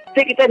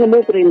 Jadi kita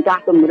nemu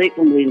perintah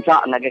pemerintah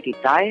negara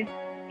kita.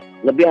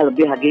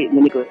 Lebih lagi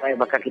mengikuti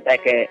bakal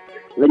kita ke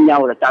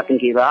lenyau letakkan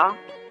kira.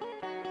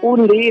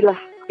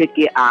 Undilah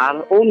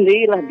PKR,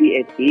 undilah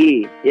DAP.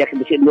 Ya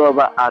kebiasaan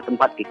dua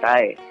tempat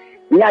kita.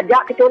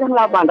 Nyajak kita orang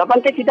laban.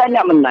 Laban kita tidak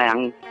nak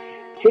menang.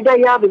 Tidak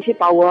ya bisi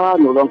power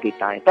nolong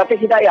kita. Tapi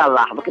tidak ya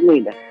Allah.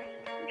 Begini dah.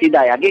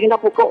 Tidak ya. Kita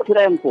pukul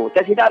sudah empu.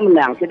 Kita tidak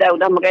menang. Tidak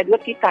sudah mengai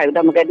duit kita. Sudah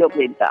mengai duit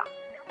perintah.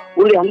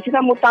 Boleh. Kita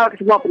mutar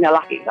ke semua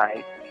penyalah kita.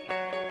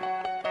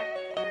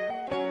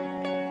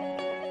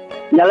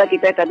 Nyala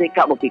kita tadi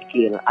kak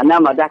berfikir. Anda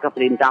madah ke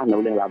perintah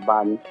nolong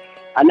laban.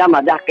 Anda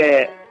madah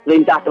ke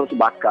perintah tu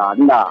sebakar.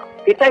 Nah.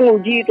 Kita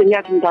nguji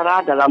ternyata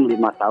sementara dalam 5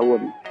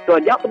 tahun. So,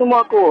 ajak penemu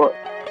aku.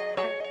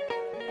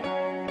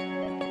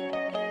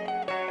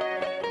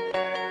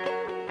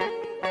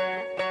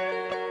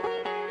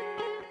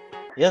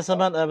 Ya,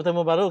 selamat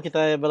bertemu baru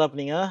kita bala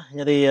peninga.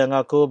 Jadi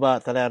ngaku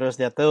bak tali arus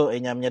dia tu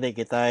inya menjadi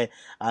kita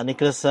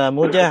Nicholas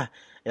Mujah.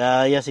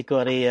 Ya siku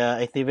hari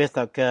aktivis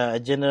tak ke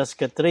General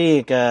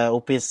Secretary ke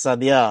UPIS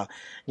Sadia.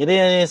 Jadi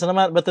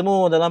selamat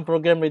bertemu dalam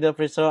program Radio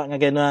Free Sarawak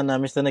ngagenuan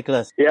Mr.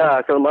 Nicholas.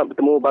 Ya, selamat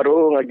bertemu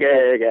baru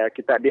ngagai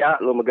kita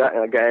dia lu megak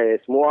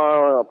ngagai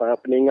semua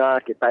peninga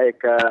kita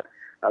ke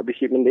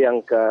bisi mendiang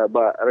ke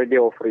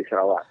Radio Free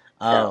Sarawak.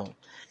 Ya.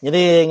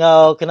 Jadi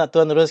ngau kena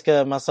tuan terus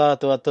ke masa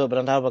tu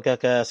berandau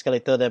pakai ke sekali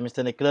tu dan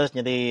Mr. Nicholas.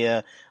 Jadi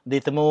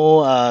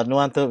ditemu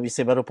nuan tu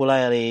bisa baru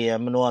pulai dari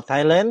menua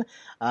Thailand.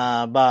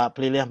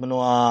 Pelilih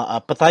menua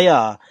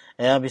Pattaya.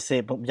 Ya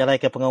bisa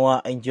berjalan ke pengawal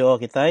NGO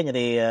kita.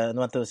 Jadi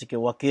nuan tu sikit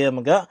wakil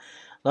megak.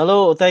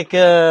 Lalu utai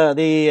ke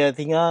di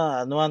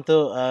tinggal nuan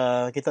tu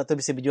kita tu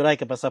bisa berjurai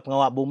ke pasal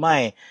pengawal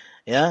Bumai.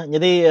 Ya,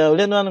 jadi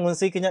boleh nuan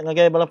ngungsi kenyak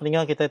ngagai bala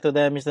pendengar kita itu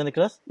dan Mr.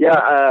 Nicholas? Ya,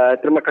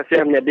 terima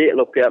kasih menjadi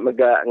lokia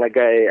mega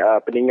ngagai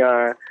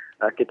pendengar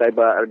kita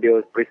iba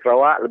Radio Free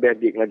Sarawak lebih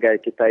lagi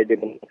ngagai kita di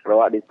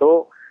Sarawak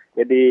itu.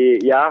 Jadi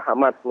ya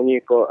amat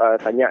bunyi ko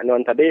tanya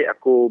nuan tadi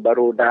aku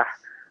baru dah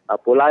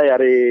pulai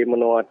dari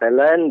menua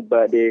Thailand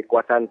di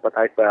kawasan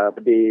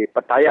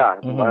Pattaya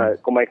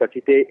Kumai ke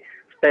City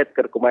State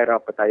ke Kumai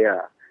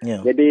Pattaya.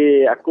 Yeah.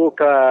 Jadi aku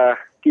ke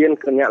kian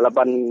kena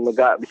laban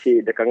megak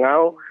bisi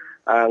dekangau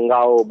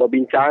ngau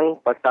berbincang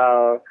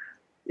pasal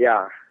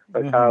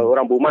pasal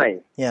orang Bumai.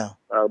 Ya.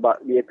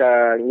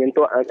 Dia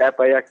nyentuh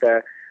apa ya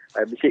ke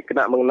bisi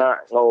kena mengena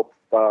ngau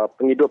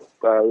penghidup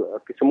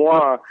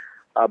semua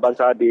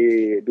bangsa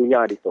di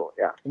dunia itu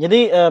ya.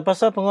 Jadi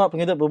pasal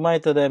penghidup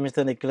Bumai tu dah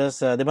Mr. Nicholas,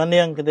 di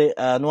mana yang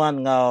kita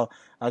nuan ngau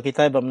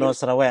kita bermenua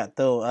Sarawak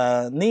tu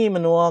ni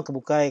menua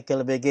kebukai ke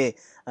lebih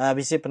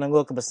bisi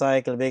penangguh kebesar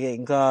ke lebih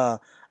engkau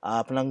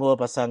penangguh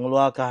pasal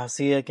ngeluar ke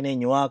hasil kini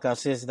nyua ke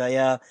hasil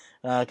sedaya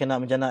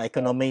kena menjana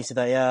ekonomi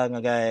sedaya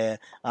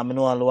ngagai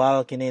menua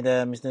luar kini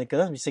dah Mr.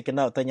 Nicholas bisi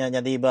kena tanya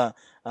jadi ba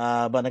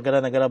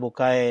negara-negara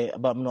bukai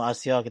ba menua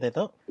Asia kita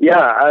tu.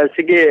 Ya,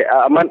 segi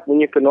amat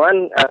punya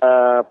kenuan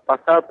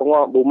pasal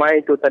penguat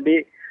Bumai itu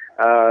tadi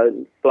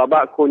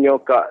pelabak kunyo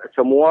ke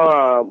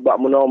semua bak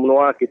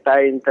menua-menua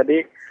kita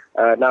tadi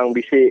nang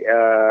bisi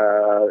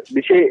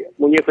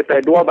punya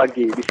kita dua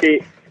bagi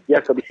bisi ya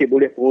ke bisi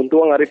boleh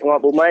penguntung hari penguat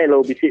Bumai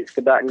lalu bisi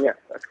sekedarnya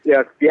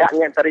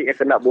pihaknya tadi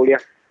kena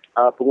boleh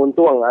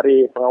penguntung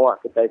hari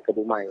pengawak kita ke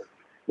Bumai.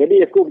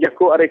 Jadi aku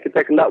berjaku hari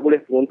kita kena boleh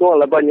penguntung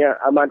labanya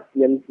amat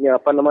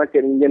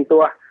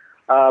nyentuh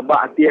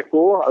bak hati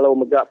aku kalau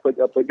megak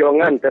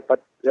perjuangan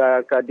dapat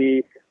di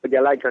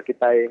perjalanan ke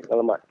kita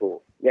alamat tu.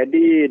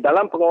 Jadi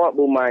dalam pengawak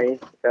Bumai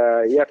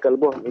ya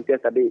kelebih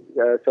mungkin tadi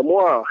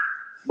semua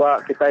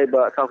bak kita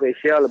bak South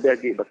Asia lebih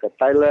lagi ke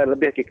Thailand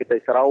lebih lagi kita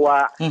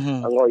Sarawak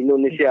ngau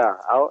Indonesia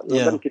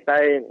dan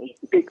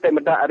kita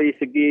medak dari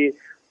segi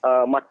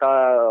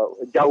mata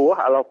jauh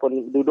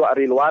ataupun duduk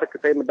dari luar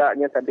kita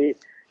medaknya tadi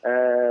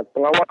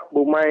pengawak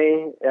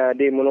Bumai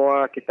di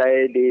menua kita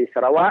di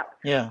Sarawak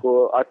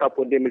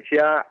ataupun di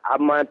Malaysia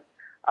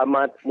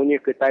amat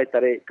munyi kita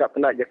tarik kat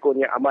penat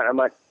jakunya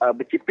amat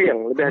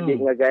berciping lebih lagi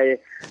ngagai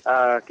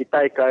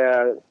kita ke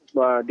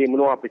di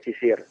menua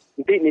pesisir.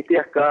 Nanti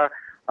ke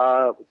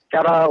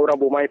cara orang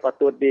Bumai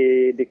patut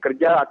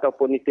dikerja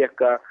ataupun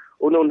ke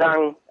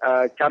undang-undang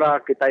cara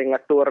kita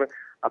ngatur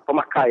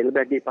pemakai lebih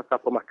lagi pasal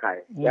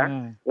pemakai ya.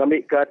 Ngambil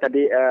ke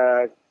tadi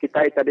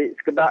kita tadi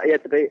sekedar ya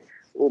tadi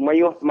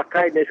mayuh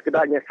pemakai dan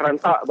sekedarnya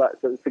serentak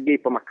segi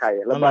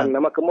pemakai. Leban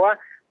nama kemua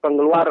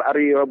pengeluar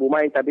hari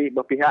Bumai tadi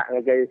berpihak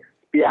ngagai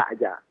pihak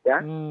aja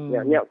ya.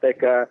 Nyak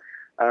ke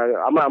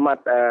amat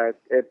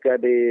ke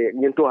di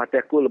nyentuh hati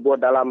aku lebih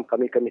dalam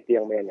komiti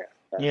yang mainnya.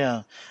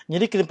 Ya.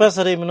 Jadi kelepas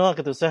hari menua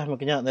ketusah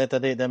makanya dari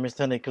tadi dan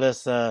Mr.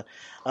 Nicholas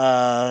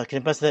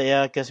kelepas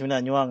ya ke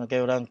seminar nyuang ke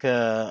orang ke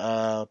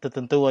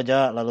tertentu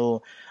aja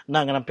lalu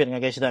nak ngerampit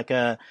ngagai sudah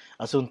ke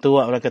suntu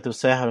orang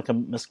ketusah orang ke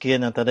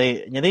miskin yang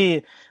tadi.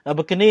 Jadi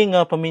begini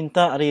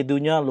peminta dari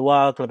dunia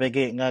luar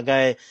kelebih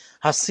ngagai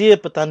hasil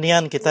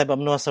pertanian kita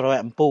benua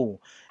Sarawak empu.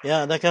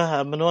 Ya,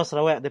 adakah benua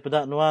Sarawak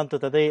daripada nuan tu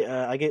tadi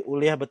agak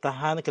uliah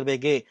bertahan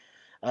kelebih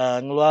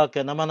ngeluar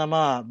ke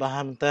nama-nama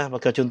bahan teh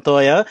baka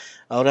contoh ya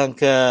orang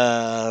ke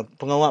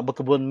pengawak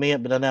berkebun minyak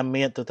berdanam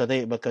minyak tu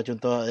tadi baka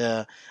contoh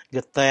ya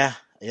getah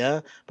ya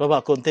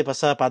pelabak konti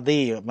pasal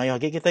padi mayuh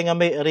lagi kita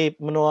ngambil dari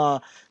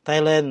menua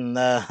Thailand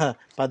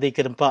padi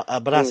ke tempat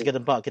beras ke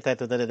tempat kita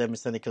tu tadi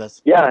Mr. Nicholas.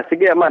 Ya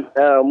segi amat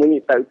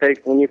munyi tak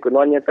munyi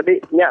kunonya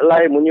tadi nyak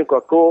lai munyi ku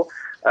aku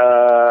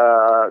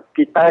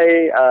kita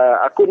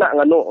aku nak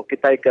nganu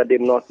kita ke di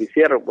menua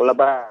pesisir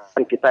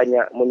laban kita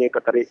nyak munyi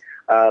ke tadi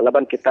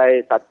laban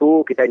kita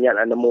satu kita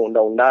nyak nemu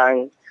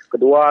undang-undang,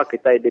 kedua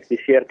kita di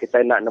pesisir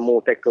kita nak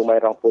nemu tekel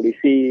mairang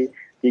polisi,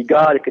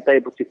 tiga kita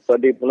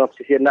di menua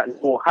pesisir nak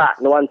nemu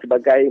hak nuan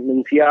sebagai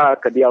manusia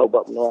ke dia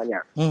buat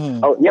menuanya.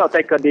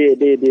 Nyak ke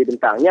di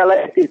bentangnya lah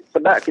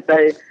sedak kita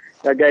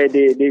sebagai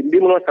di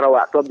menua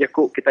Sarawak tu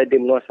objekku kita di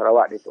menua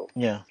Sarawak itu.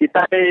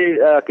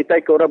 Kita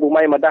ke orang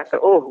Bumai madah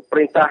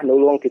perintah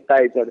nolong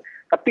kita itu.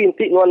 Tapi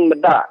inti nuan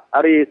medak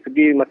dari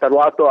segi masa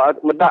luar tu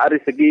medak dari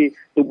segi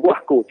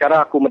tubuhku,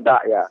 cara aku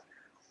medak ya.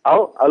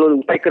 Alun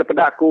taker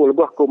pedak aku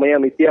lebih aku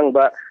maya mitiang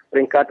ba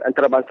peringkat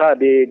antarabangsa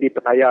di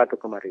petaya tu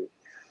kemari.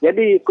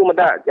 Jadi aku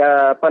medak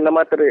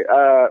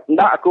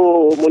ndak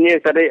aku munyi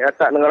tadi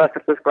tak negara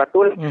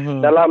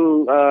 100%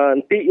 dalam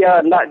nanti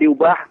ya ndak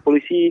diubah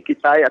polisi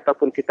kita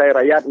ataupun kita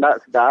rakyat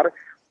ndak sedar.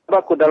 Sebab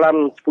aku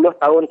dalam 10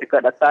 tahun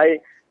dekat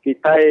datai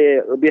kita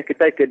lebih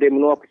kita ke di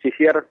menua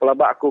pesisir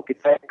pelabak aku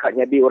kita kat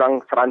jadi orang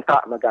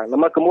serantak magang.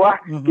 Nama kemuah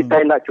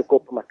kita ndak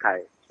cukup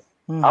pemakai.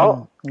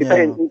 Kita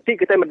nanti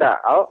kita medak.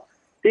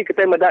 Nanti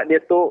kita medak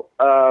dia tu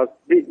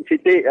di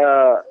siti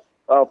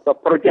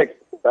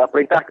projek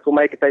perintah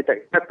kumai kita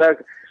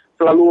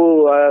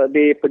selalu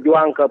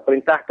diperjuang ke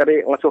perintah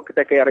tarik masuk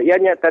kita ke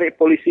rakyatnya tarik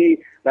polisi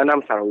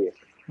nanam sawit.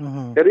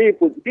 Jadi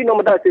di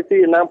nomor dah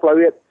sisi nanam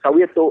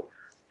sawit tu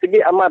segi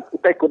amat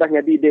utai kudah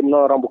jadi di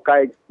menua orang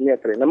bukai ni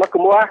tarik. Nama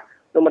kemuah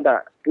nomor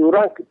dah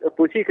orang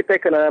polisi kita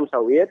ke nanam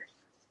sawit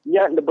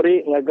nya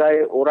diberi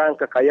ngagai orang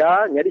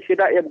kekaya jadi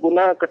sidak ia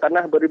berguna ke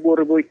tanah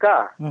beribu-ribu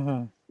ika.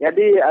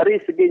 Jadi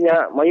hari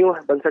seginya mayuh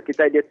bangsa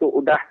kita dia tu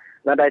udah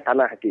nadai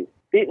tanah lagi.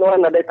 Ti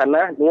nuan nadai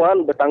tanah,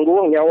 nuan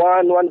bertanggung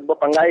nyawa, nuan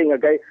berpanggai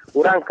ngagai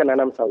orang ke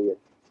nanam sawit.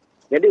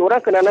 Jadi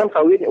orang ke nanam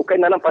sawit, ukai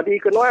nanam padi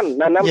ke nuan,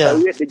 nanam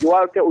sawit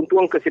dijual ke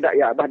untung ke sidak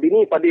ya. Bah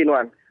dini padi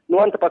nuan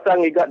nuan terpaksa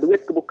ngigak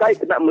duit ke bukai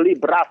kena beli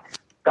beras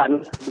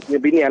kan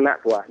bini anak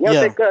tua.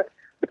 Yang ke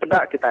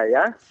pedak kita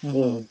ya.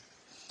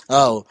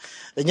 Oh,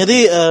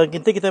 jadi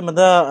kita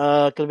menda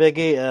kelebih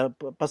lagi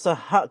pasal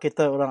hak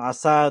kita orang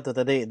asal tu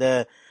tadi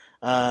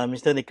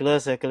Mr.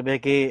 Nicholas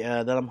kelebih lagi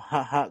dalam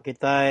hak-hak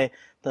kita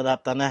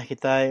terhadap tanah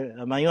kita.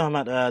 Mayu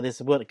Ahmad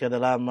disebut ke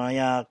dalam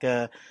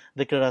ke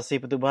deklarasi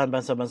pertubuhan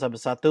bangsa-bangsa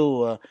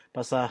bersatu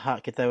pasal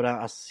hak kita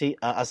orang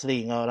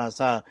asli dengan orang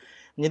asal.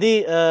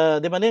 Jadi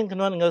dibanding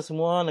kenuan dengan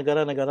semua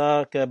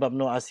negara-negara ke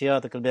benua Asia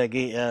atau kelebih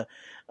lagi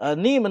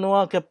ni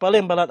menua ke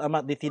paling balat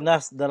amat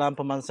ditindas dalam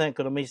pemansang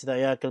ekonomi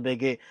sedaya kelebih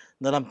lagi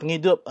dalam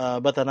penghidup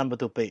bertanam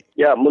bertupik.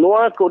 Ya,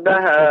 menua aku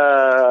dah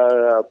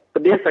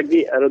pedih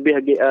lagi lebih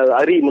lagi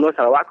hari menua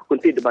Sarawak aku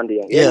kunti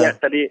dibanding. Ya,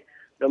 tadi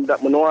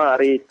menua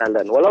hari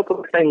Thailand.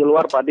 Walaupun kita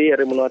ngeluar padi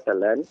hari menua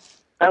Thailand,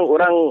 kan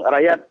orang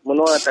rakyat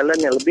menua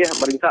Thailand yang lebih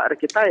meringsak hari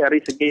kita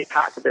hari segi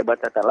hak kita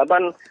baca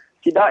Thailand.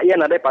 Tidak ia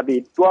ada padi.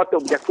 Tua tu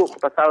berjaku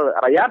ke pasal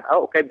rakyat,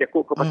 atau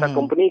berjaku ke pasal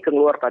company ke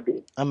ngeluar padi.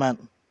 Aman.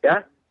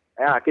 Ya,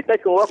 kita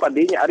keluar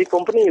padinya hari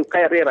company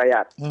ukai hari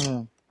rakyat.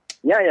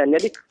 Ya,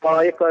 jadi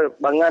kalau ke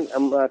bangan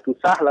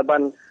susah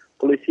laban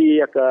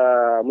polisi ke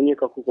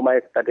menyuka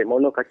hukumai tadi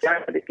mono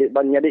kaca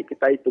jadi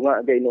kita hitung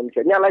agak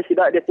Indonesia. Nyalai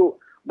tidak dia tu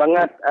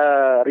banget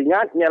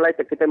ringan, nyalai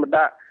kita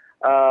medak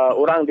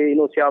orang di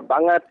Indonesia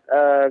banget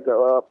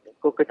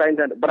kita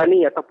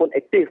berani ataupun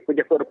aktif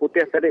pejabat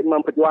putih tadi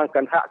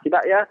memperjuangkan hak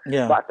tidak ya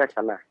bangsa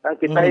sana. Dan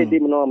kita di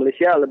menua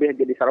Malaysia lebih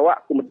di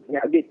Sarawak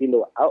kemudian lagi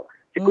Indo.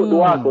 Cukup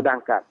dua aku dah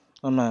angkat.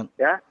 Aman.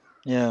 Ya.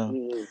 Ya.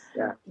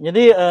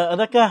 Jadi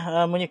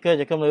adakah menyuka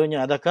jaka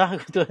Melayunya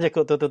adakah tu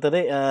jaka tu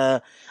tadi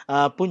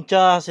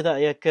punca sidak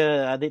ya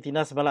ke adik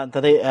Tina sebalan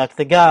tadi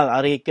Tegal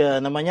hari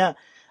ke namanya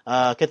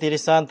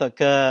ketirisan tak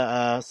ke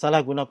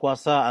salah guna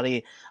kuasa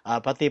hari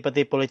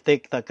parti-parti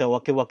politik tak ke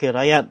wakil-wakil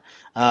rakyat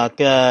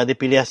ke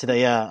dipilih sidak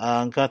ya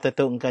angka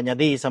tentu angka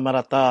jadi sama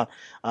rata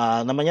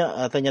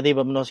namanya terjadi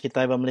bermenua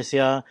kita di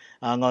Malaysia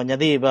ngau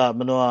jadi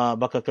bermenua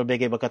bakal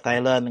kelebih bakal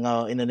Thailand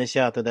ngau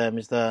Indonesia tu dah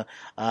Mr.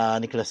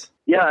 Nicholas.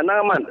 Ya,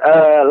 naman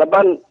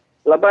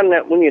laban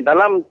bunyi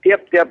dalam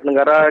tiap-tiap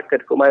negara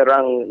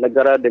orang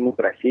negara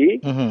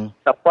demokrasi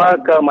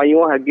siapa ke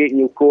mayu hagi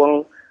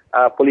nyukung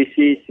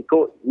polisi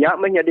siku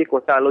nyak menjadi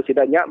kuasa lo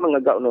tidak nyak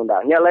mengegak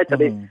undang-undang nyak lai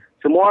tadi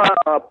semua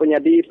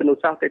penyadi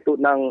penusah itu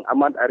nang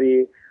amat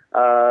hari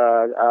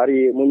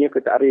munyi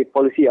kita hari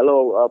polisi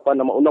alo apa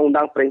nama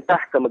undang-undang perintah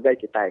ke megai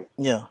kita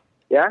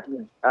ya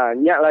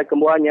nyak lai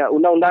kemuanya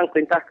undang-undang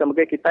perintah ke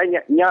megai kita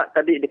nyak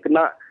tadi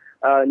dikena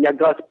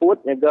nyaga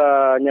seput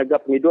nyaga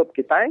penghidup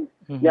kita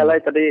nyak lai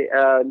tadi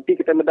nanti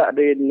kita medak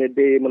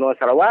di menua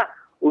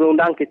Sarawak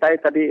undang-undang kita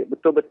tadi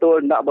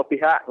betul-betul nak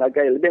berpihak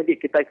ngagai lebih lagi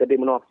kita ke di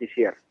menua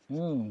pesisir.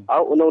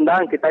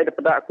 Undang-undang kita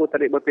daripada aku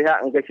tadi berpihak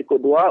ngagai sikut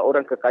dua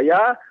orang ke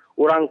kaya,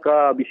 orang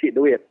ke bisik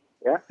duit.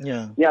 Ya.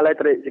 Ni alai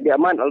tadi segi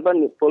aman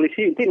alban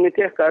polisi inti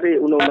nitih ke hari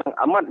undang-undang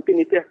aman inti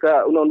nitih ke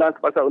undang-undang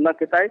pasal undang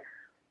kita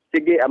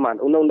segi aman.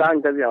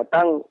 Undang-undang tadi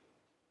tang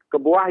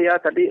kebuah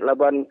ya tadi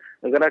laban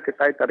negara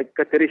kita tadi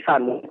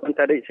ketirisan mungkin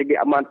tadi segi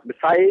aman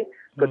besar.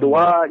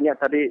 Kedua nya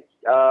tadi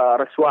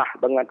rasuah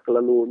banget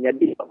kelalu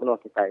nyadi menua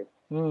kita.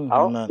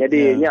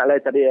 Jadi nya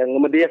lai tadi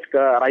ngemedias ke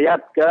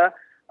rakyat ke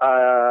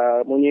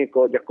munyi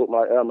ko jakuk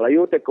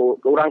Melayu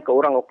ke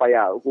orang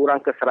upaya,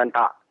 orang ke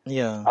serentak.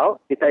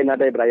 Kita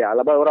inadai beraya.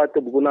 Laba orang tu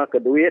berguna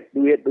ke duit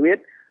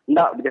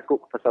ndak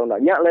berjakuk pasal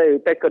undang. Nya lai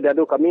ke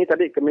dadu kami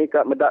tadi kami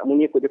ka medak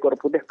munyi ko jakuk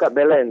putih ka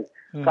balance.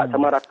 Ka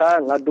sama rata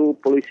ngadu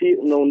polisi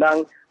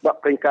undang-undang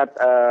bak peringkat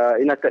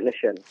United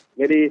Nation.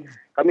 Jadi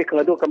kami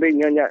ngadu kami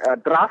nyanyi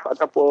draft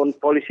ataupun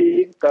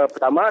polisi ke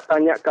pertama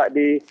tanya kak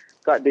di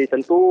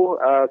tentu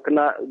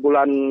kena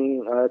bulan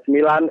 9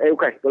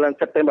 bulan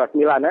September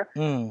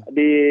 9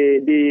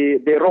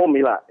 di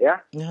Rome lah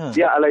ya.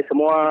 Dia alai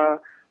semua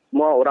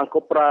orang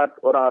korporat,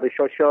 orang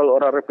sosial,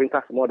 orang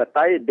pemerintah semua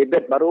datai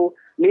debat baru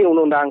ni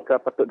undang-undang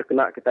ke patut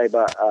dikena kita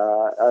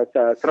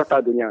serta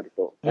dunia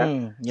itu.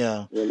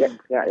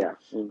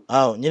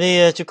 Jadi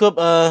cukup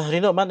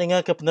Rino mat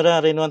ingat ke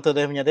penerangan Rinuan tu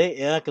dah menyadi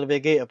ya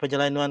kelebih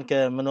perjalanan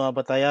ke menua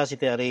Pattaya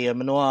siti hari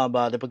menua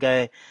ba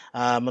dipegai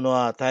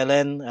menua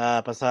Thailand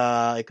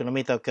pasal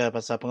ekonomi atau ke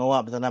pasal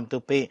pengawak bertanam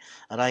tupi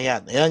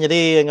rakyat ya.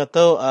 Jadi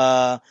ngatu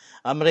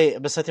Amri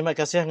besar terima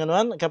kasih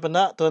nganuan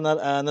kapan tu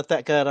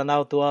netak ke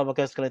ranau tua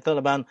pakai sekali tu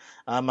leban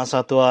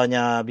masa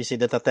tuanya bisi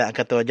detatek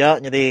angkat tu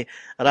aja. Jadi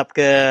harap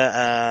ke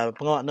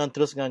pengawak non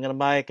terus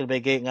ngeremai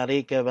kelebih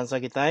ngari ke bangsa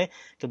kita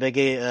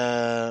kelebih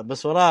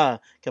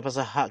bersuara ke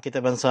pasal hak kita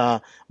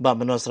bangsa bab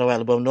menua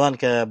Sarawak lebih menuan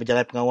ke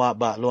berjalan pengawak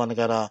bab luar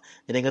negara.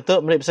 Jadi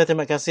ngatu Amri besar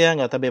terima kasih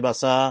ngah tabi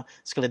bahasa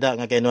sekali dak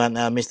ngakainuan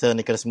Mr.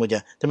 Nicholas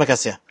Muja. Terima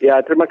kasih. Ya,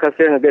 terima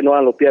kasih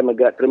ngakainuan Lupia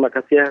Megat. Terima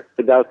kasih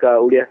segala ke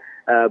uliah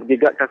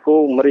bergigat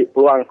aku meri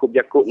peluang aku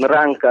berjaku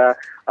nerang ke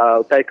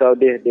utai kau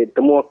di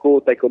temu aku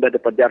utai kau dah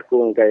dapat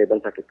jarku ngai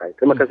bangsa kita.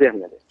 Terima kasih.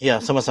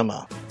 Ya,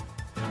 sama-sama.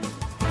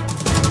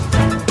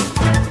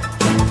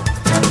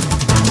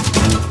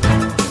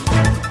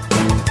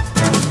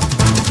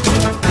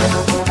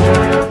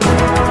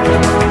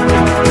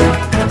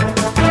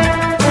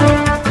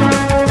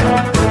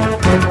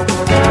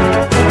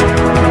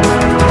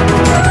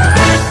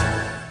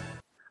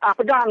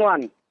 pegang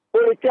tuan.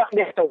 Politik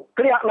dia tu.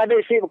 Keliak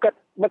madisi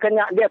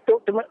berkenyak dia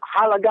tu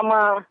hal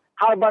agama,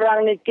 hal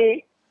barang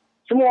niki.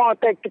 Semua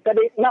kita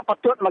nak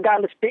patut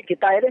magang speak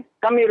kita ni.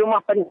 Kami rumah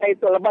penjai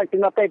tu lepas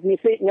kena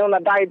misi nyona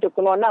dai tu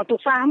kena nang tu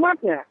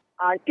sahmatnya.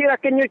 Kira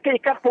kenyu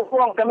ikat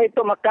puang kami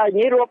tu makai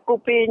ngirup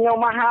kopi nyo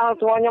mahal,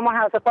 semuanya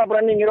mahal siapa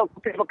berani ngirup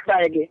kopi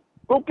kedai lagi.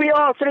 Kopi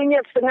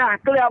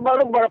RM1.50, keliak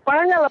baru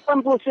berapanya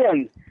 80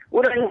 sen.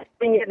 Udah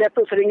RM1 dia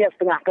tu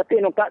RM1.50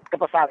 ketinu ke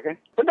pasar kan.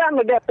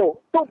 Sedang dia tu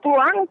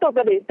peluang tu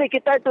tadi.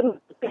 Kita itu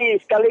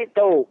sekali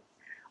tahu.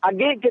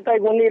 Agi kita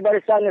guni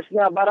Barisan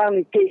Nasional barang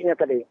nikihnya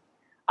tadi.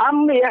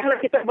 Ambil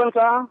kita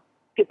bangsa,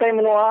 kita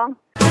menua.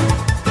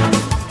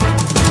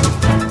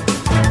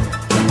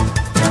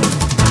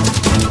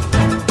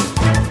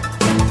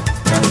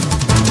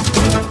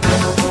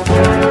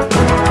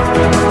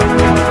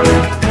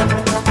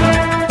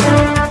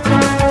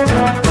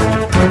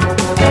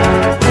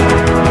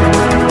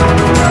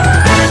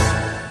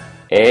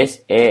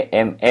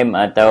 SAMM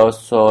atau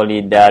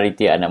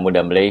Solidariti Anak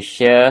Muda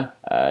Malaysia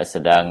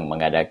sedang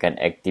mengadakan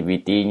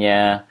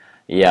aktivitinya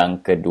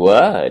yang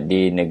kedua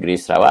di negeri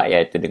Sarawak,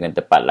 iaitu dengan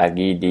tepat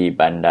lagi di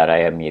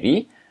Bandaraya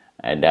Miri,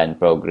 dan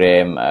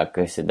program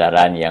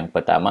kesedaran yang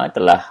pertama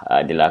telah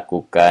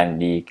dilakukan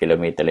di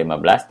kilometer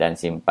 15 dan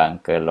simpang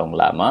Kelong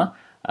Lama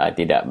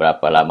tidak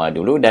berapa lama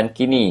dulu, dan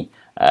kini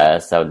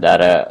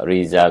saudara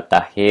Rizal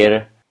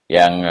Tahir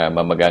yang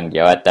memegang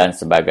jawatan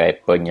sebagai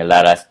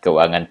penyelaras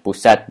kewangan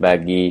pusat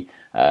bagi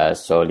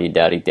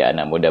Solidariti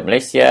Anak Muda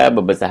Malaysia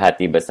berbesar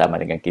hati bersama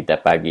dengan kita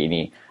pagi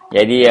ini.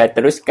 Jadi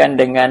teruskan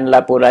dengan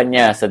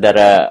laporannya,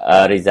 saudara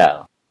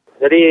Rizal.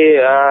 Jadi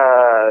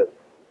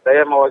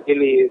saya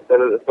mewakili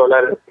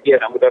Solidariti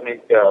Anak Muda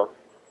Malaysia.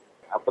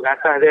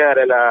 Pengasas dia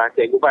adalah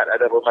Cikgu Bat,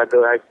 ada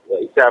pembantu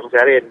Isyam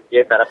Syarin.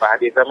 Dia tak dapat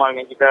hadir sama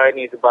dengan kita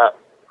ini sebab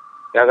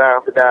sekarang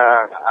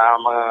sedang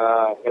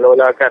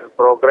mengelolakan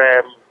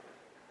program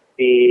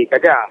di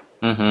Kajang.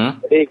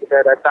 Jadi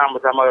kita datang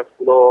bersama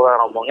 10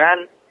 orang rombongan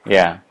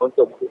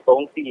untuk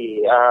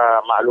berkongsi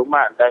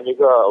maklumat dan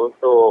juga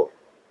untuk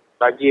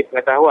bagi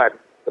pengetahuan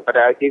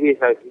kepada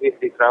aktivis-aktivis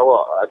di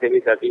Sarawak,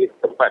 aktivis-aktivis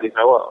tempat di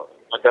Sarawak,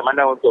 macam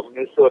mana untuk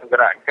menyusun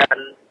gerakan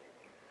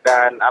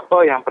dan apa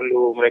yang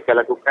perlu mereka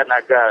lakukan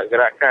agar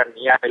gerakan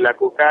yang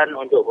dilakukan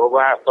untuk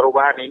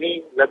perubahan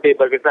ini lebih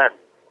berkesan.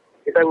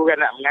 Kita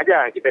bukan nak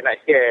mengajar, kita nak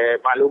share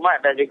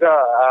maklumat dan juga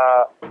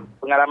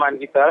pengalaman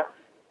kita.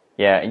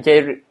 Ya,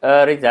 Encik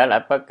Rizal,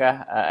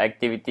 apakah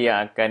aktiviti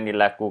yang akan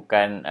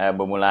dilakukan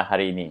bermula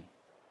hari ini?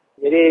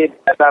 Jadi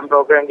dalam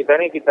program kita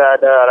ni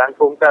kita ada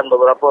rangkumkan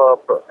beberapa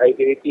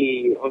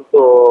aktiviti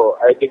untuk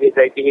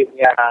aktivis-aktivis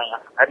yang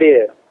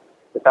hadir.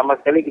 Pertama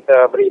sekali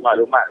kita beri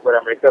maklumat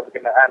kepada mereka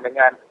berkenaan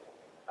dengan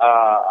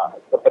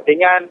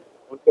kepentingan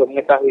untuk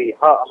mengetahui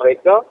hak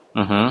mereka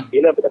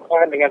bila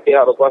berdepan dengan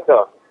pihak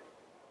berkuasa.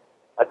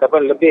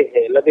 Ataupun lebih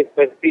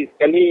spesifik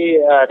sekali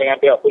dengan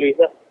pihak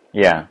polis.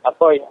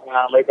 Apa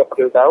yang mereka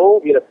perlu tahu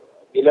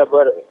bila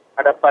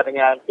berhadapan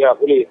dengan pihak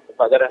polis.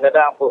 Sebab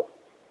kadang-kadang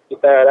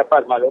kita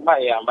dapat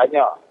maklumat yang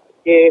banyak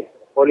kes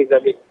polis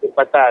ambil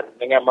kesempatan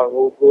dengan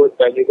mengugut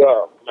dan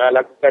juga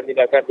melakukan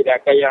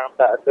tindakan-tindakan yang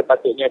tak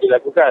sepatutnya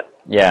dilakukan.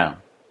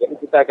 Jadi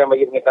kita akan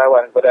bagi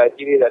pengetahuan kepada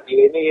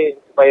aktivis-aktivis ini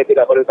supaya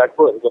tidak perlu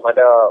takut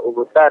kepada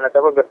ugutan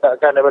ataupun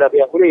gertakan daripada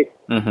pihak polis.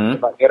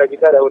 Sebab kira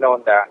kita ada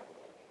undang-undang.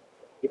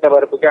 Kita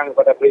berpegang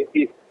kepada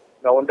prinsip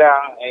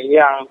undang-undang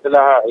yang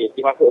telah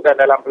dimasukkan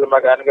dalam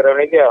Perlembagaan Negara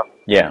Malaysia.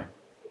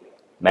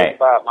 Baik.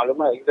 Sebab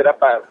maklumat kita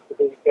dapat,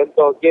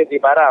 contoh kes di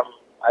Baram.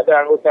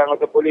 Ada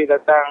anggota-anggota polis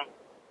datang,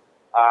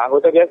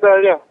 anggota biasa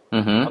saja,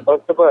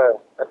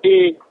 constable.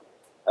 Tapi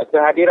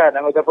kehadiran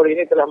anggota polis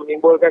ini telah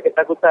menimbulkan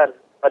ketakutan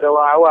pada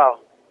orang awam.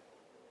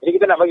 Jadi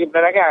kita nak bagi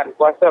penerangan,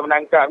 kuasa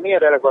menangkap ni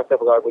adalah kuasa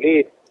pegawai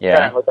polis,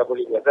 dan anggota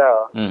polis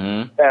biasa.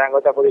 Dan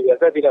anggota polis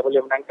biasa tidak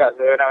boleh menangkap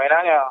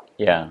sewenang-wenangnya.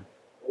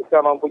 Mereka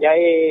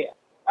mempunyai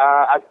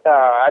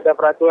akta, ada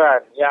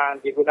peraturan yang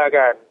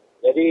digunakan.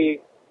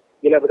 Jadi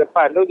bila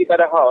berdepan tu kita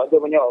ada hak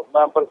untuk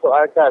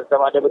mempersoalkan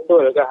sama ada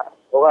betulkah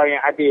orang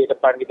yang hadir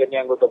depan kita ni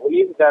anggota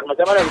polis, dan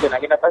macam mana kita nak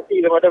kena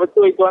pasti sama ada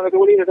betul itu anggota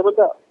polis atau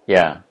tak.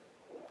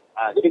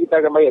 Jadi kita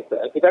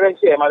akan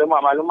share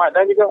maklumat-maklumat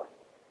dan juga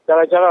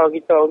cara-cara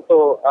kita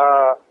untuk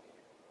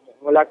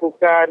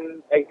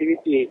melakukan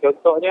aktiviti.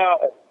 Contohnya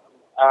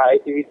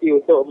aktiviti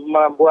untuk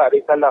membuat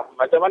risalah.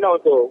 Macam mana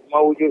untuk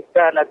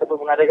mewujudkan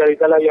ataupun mengadakan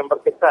risalah yang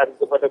berkesan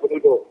kepada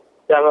penduduk.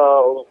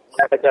 Cara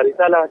mengadakan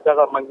risalah,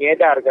 cara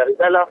mengedarkan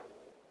risalah.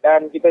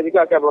 Dan kita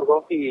juga akan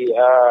berkongsi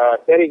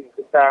sharing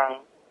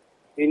tentang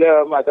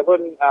filem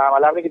ataupun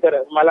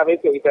malam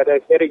itu kita ada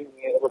sharing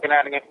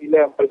berkenaan dengan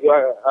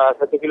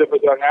satu filem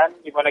perjuangan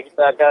di mana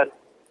kita akan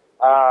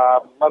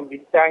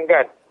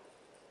membincangkan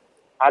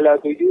hala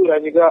tuju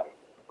dan juga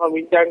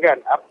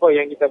membincangkan apa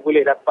yang kita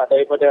boleh dapat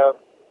daripada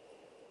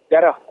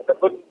sejarah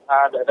ataupun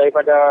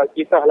daripada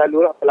kisah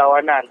lalu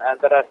perlawanan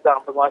antara sang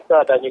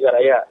penguasa dan juga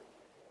rakyat.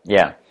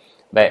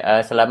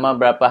 Baik, selama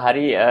berapa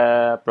hari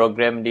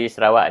program di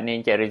Sarawak ni,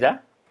 Encik Rizal?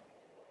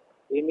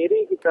 Di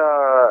Miri kita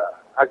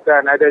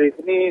akan ada di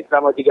sini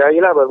selama 3 hari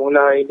lah.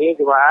 Bermula hari ini,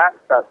 Jumaat,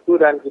 Sabtu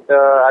dan kita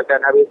akan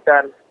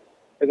habiskan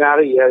tengah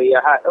hari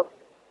Ahad tu.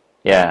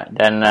 Ya,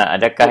 dan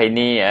adakah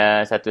ini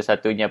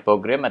satu-satunya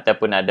program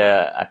ataupun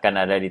akan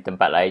ada di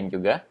tempat lain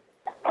juga?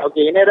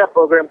 Okey, ini adalah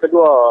program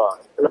kedua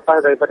selepas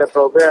daripada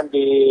program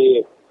di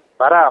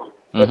Baram.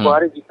 Setiap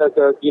hari kita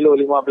ke Kilo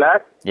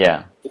 15.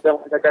 Ya. Kita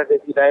mengadakan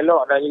sesi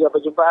dialog dan juga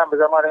perjumpaan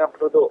bersama dengan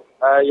penduduk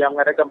yang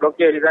mengadakan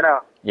blokir di sana.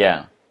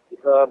 Ya.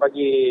 Kita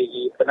bagi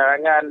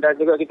penerangan dan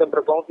juga kita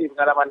berkongsi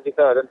pengalaman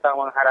kita tentang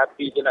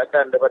menghadapi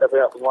tindakan daripada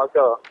pihak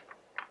penguasa.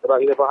 Sebab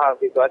kita faham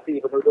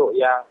situasi penduduk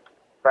yang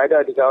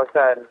berada di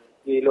kawasan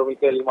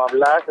kilometer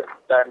 15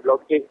 dan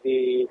blokir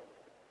di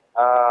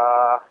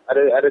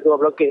ada 2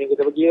 blokir yang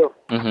kita pergi tu.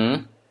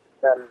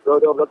 Dan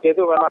dua blokir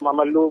tu memang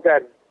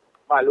memerlukan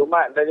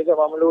maklumat dan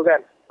juga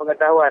memerlukan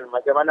pengetahuan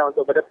macam mana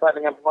untuk berdepan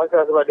dengan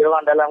penguasa sebab dia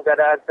orang dalam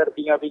keadaan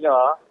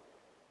terpinga-pinga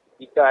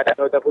jika ada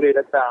anggota polis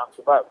datang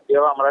sebab dia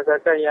orang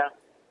merasakan yang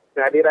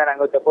kehadiran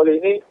anggota polis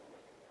ni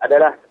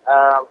adalah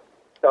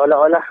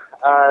seolah-olah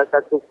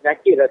satu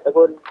penyakit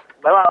ataupun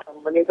memang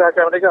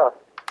menyusahkan mereka.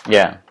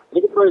 Ya.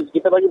 Jadi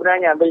kita bagi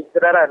penerangan, bagi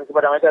kesedaran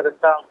kepada mereka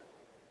tentang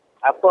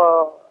apa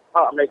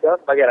hak mereka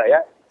sebagai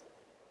rakyat.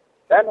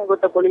 Dan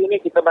anggota polis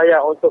ini kita bayar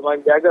untuk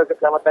menjaga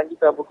keselamatan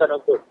kita, bukan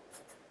untuk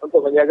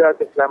menjaga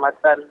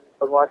keselamatan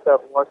penguasa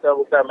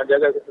bukan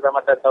menjaga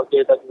keselamatan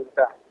taukir-taukir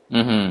kita.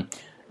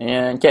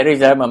 Encik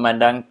Rizal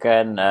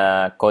memandangkan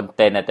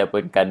konten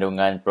ataupun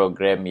kandungan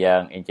program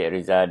yang Encik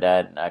Rizal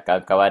dan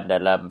kawan-kawan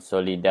dalam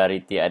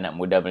Solidariti Anak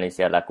Muda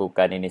Malaysia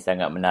lakukan ini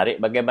sangat menarik.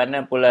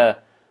 Bagaimana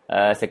pula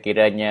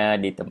sekiranya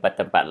di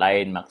tempat-tempat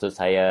lain, maksud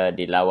saya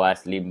di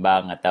Lawas,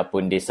 Limbang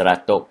ataupun di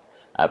Seratuk,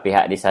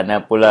 pihak di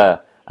sana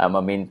pula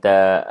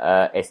meminta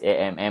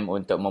SAMM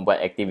untuk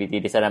membuat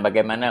aktiviti di sana,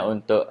 bagaimana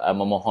untuk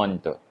memohon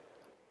tu?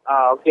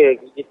 Okey,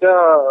 kita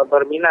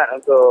berminat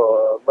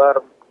untuk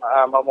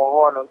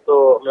memohon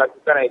untuk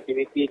melakukan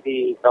aktiviti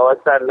di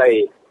kawasan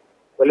lain.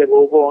 Boleh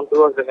berhubung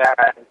terus dengan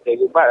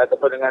Cikgu Bat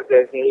ataupun dengan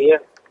saya sendiri ya.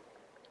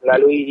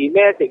 Melalui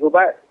email Cikgu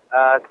Bat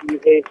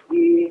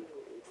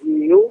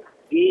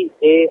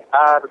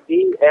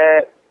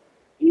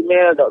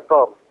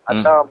chgubat@gmail.com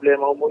atau boleh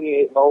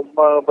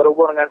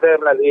berhubung dengan saya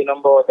melalui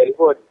nombor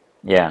telefon.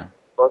 Ya.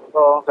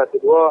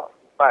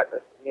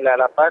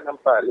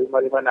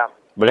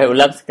 012-498-4556. Boleh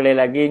ulang sekali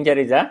lagi Encik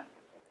Rizal?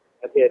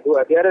 Okey,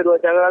 ada 2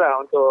 cara lah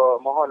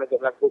untuk mohon untuk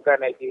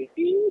melakukan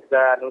aktiviti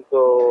dan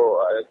untuk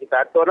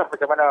kita aturlah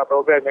macam mana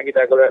program yang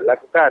kita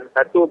lakukan.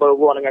 Satu,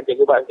 berhubung dengan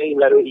Cikgu Bat sendiri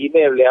melalui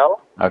email beliau.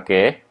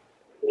 Okey.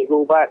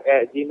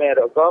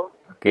 chgubat@gmail.com.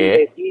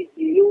 Okey.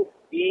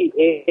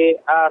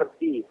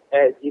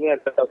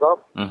 chgubat@gmail.com.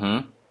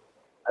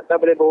 Atau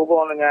boleh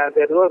berhubung dengan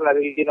saya terus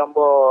melalui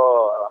nombor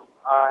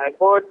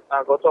handphone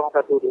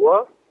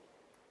 012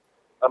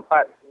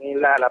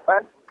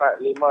 498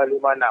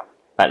 4556.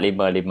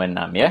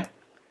 4556 ya.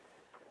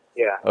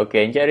 Ya.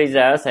 Okey, Encik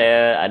Rizal,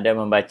 saya ada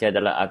membaca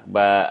dalam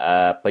akhbar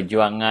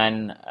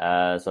perjuangan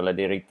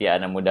Solidariti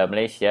Anak Muda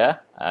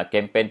Malaysia,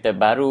 kempen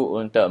terbaru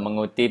untuk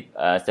mengutip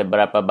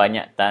seberapa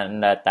banyak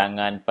tanda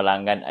tangan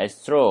pelanggan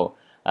Astro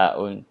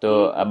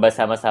untuk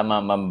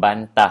bersama-sama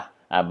membantah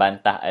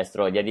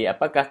Astro. Jadi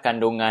apakah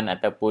kandungan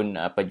ataupun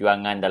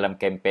perjuangan dalam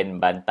kempen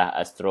bantah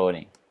Astro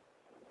ni?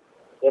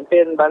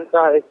 Kempen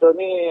bantah Astro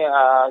ni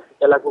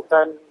kita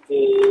lakukan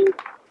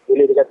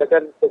boleh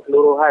dikatakan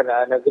keseluruhan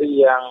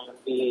negeri yang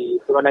di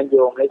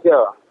Semenanjung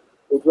Malaysia.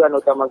 Tujuan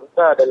utama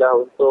kita adalah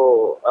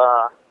untuk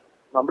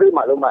memberi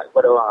maklumat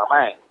kepada orang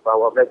ramai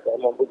bahawa mereka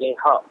mempunyai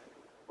hak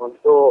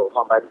untuk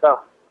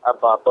membantah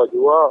apa-apa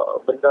juga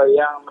benda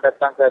yang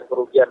mendatangkan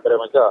kerugian kepada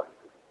mereka.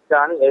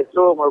 Sekarang ni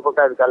Astro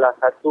merupakan salah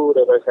satu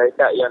daripada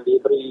syarikat yang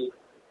diberi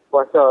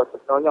kuasa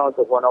sepenuhnya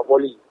untuk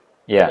monopoli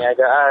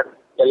peniagaan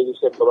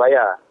televisyen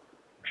berbayar.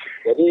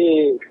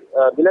 Jadi,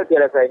 bila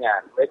tiada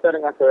saingan, mereka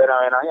dengan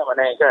sewenang-wenangnya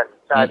menaikkan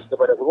charge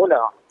kepada pengguna.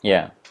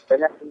 Ya.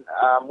 Dengan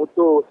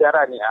mutu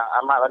siaran ni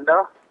amat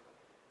rendah,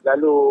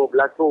 lalu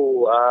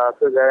berlaku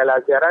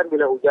kegagalan siaran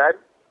bila hujan,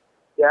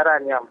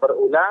 siaran yang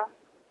berulang,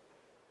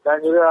 dan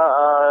juga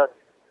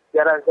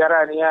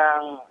siaran-siaran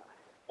yang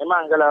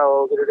memang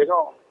kalau kita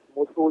tengok,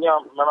 mutunya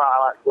memang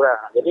amat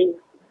kurang. Jadi,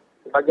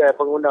 sebagai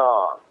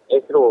pengguna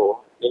Astro,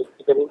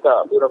 kita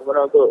minta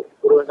pengguna untuk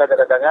turunkan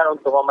tanda tangan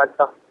untuk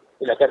membantah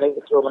tindakan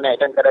Astro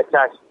menaikkan kadar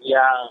charge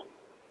yang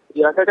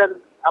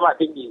dirasakan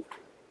amat tinggi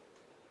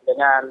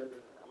dengan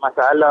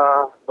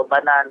masalah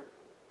bebanan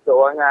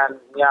keuangan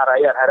yang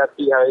rakyat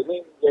hadapi hari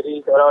ini.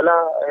 Jadi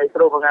seolah-olah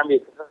Astro mengambil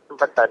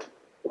kesempatan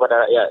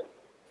kepada rakyat.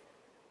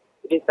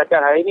 Jadi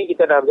setakat hari ini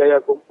kita dah berjaya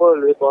kumpul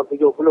lebih kurang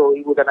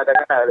 70,000 tanda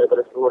tangan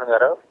daripada seluruh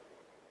negara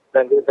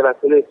dan kita telah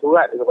tulis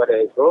surat kepada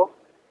Astro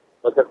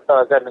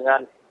bersertakan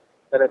dengan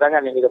tanda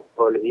tangan yang kita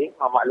peroleh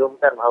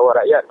memaklumkan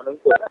bahawa rakyat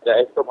menuntut agar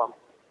Astro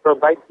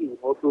memperbaiki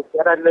mutu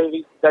siaran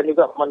dan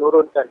juga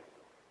menurunkan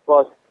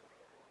kos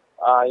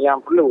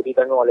yang perlu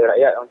ditanggung oleh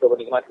rakyat untuk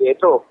menikmati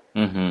Astro.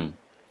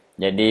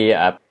 Jadi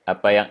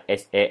apa yang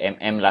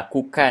SAMM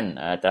lakukan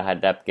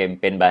terhadap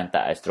kempen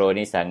bantah Astro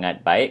ni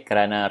sangat baik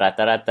kerana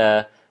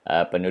rata-rata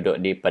penduduk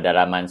di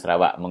pedalaman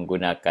Sarawak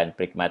menggunakan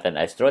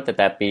perkhidmatan Astro,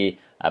 tetapi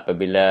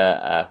apabila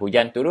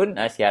hujan turun,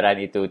 siaran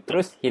itu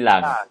terus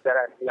hilang.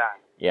 Siaran hilang.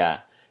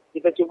 Ya.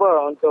 Kita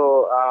cuba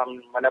untuk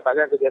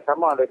mendapatkan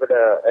kerjasama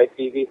daripada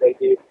aktivis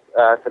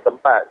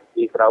setempat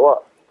di Sarawak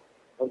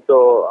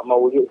untuk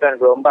mewujudkan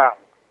gelombang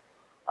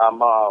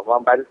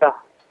membantah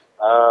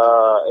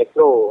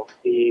Astro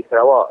di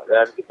Sarawak,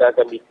 dan kita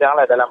akan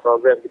bincanglah dalam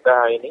program kita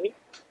hari ini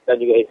dan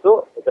juga esok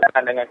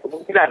berkenaan dengan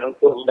kemungkinan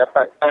untuk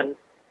mendapatkan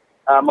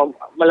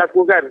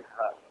melakukan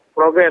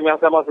program yang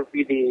sama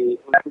seperti di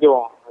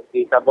Semenanjung,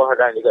 di Sabah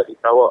dan juga di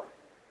Sarawak.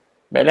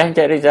 Baiklah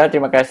Encik Rizal,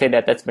 terima kasih di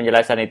atas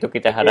penjelasan itu.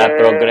 Kita harap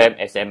program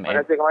SMM.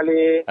 Terima kasih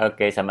kembali.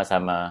 Okey,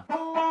 sama-sama.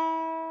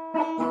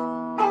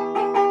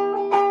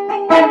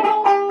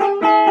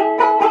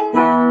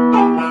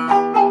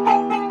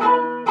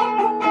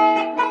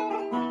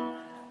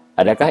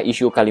 Adakah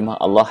isu kalimah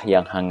Allah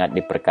yang hangat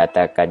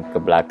diperkatakan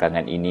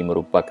kebelakangan ini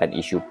merupakan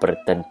isu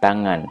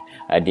pertentangan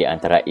di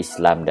antara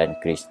Islam dan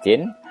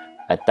Kristian,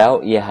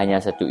 atau ia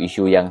hanya satu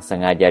isu yang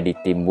sengaja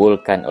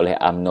ditimbulkan oleh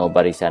UMNO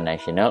Barisan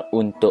Nasional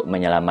untuk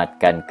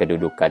menyelamatkan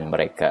kedudukan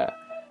mereka?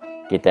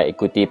 Kita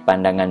ikuti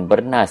pandangan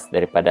bernas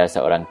daripada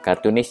seorang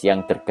kartunis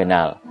yang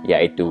terkenal,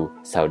 iaitu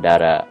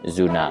Saudara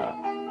Zunal.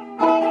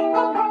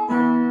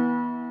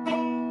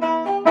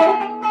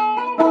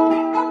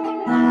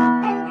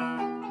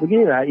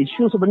 Beginilah,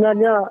 isu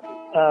sebenarnya,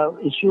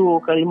 isu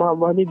kalimah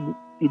Allah ni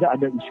tidak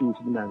ada isu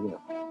sebenarnya.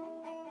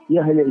 Ia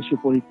hanya isu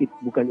politik,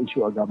 bukan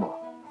isu agama.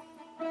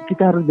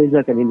 Kita harus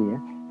bezakan ini ya.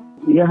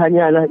 Ia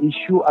hanya adalah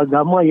isu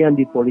agama yang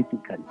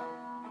dipolitikkan.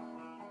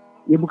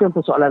 Ia bukan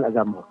persoalan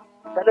agama.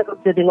 Karena kalau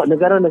kita tengok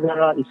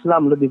negara-negara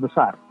Islam lebih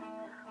besar,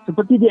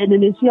 seperti di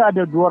Indonesia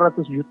ada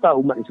 200 juta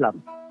umat Islam.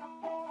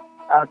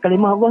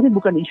 Kalimah Allah ni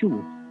bukan isu.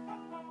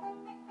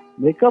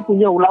 Mereka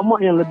punya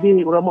ulama yang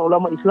lebih,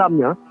 ulama-ulama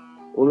Islamnya,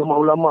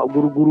 ulama-ulama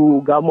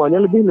guru-guru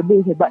agamanya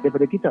lebih hebat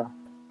daripada kita,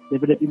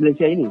 daripada di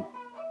Malaysia ini.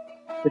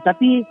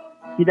 Tetapi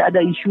tidak ada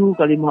isu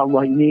kalimah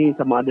Allah ini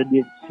sama ada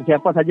dia,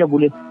 siapa saja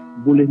boleh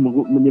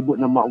menyebut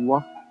nama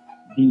Allah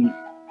di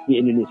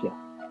Indonesia.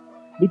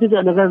 Itu juga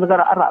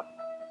negara-negara Arab.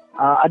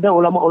 Ada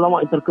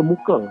ulama-ulama yang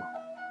terkemuka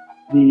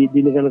di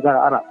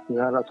negara-negara Arab,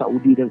 negara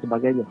Saudi dan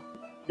sebagainya.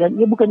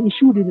 Dan ia bukan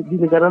isu di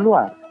negara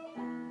luar.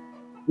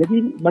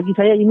 Jadi bagi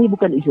saya ini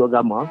bukan isu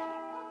agama.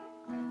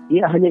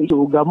 Ia hanya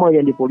isu agama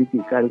yang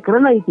dipolitikkan.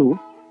 Kerana itu,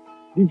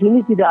 di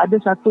sini tidak ada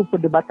satu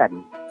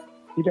perdebatan.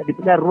 Tidak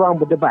diberikan ruang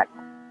berdebat.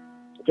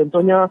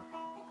 Contohnya,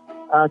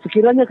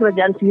 sekiranya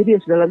kerajaan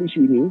serius dalam isu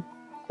ini,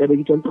 saya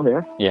bagi contoh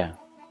ya. Yeah.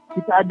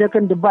 Kita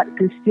adakan debat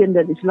Kristian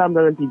dan Islam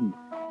dalam TV.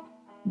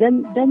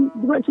 Dan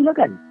debat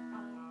silakan.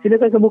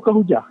 Silakan kemuka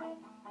hujah.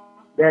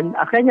 Dan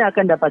akhirnya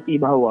akan dapati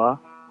bahawa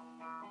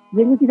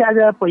ini tidak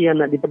ada apa yang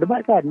nak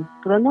diperdebatkan.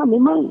 Kerana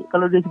memang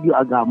kalau dari segi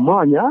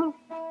agamanya,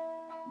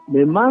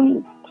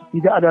 memang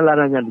tidak ada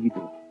larangan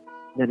begitu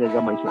dari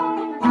agama Islam.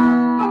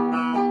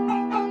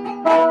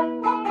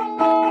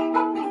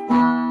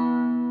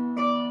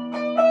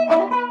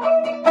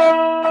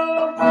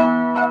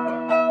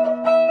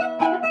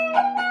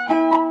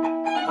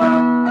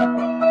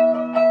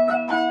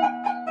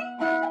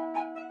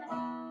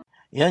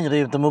 Ya,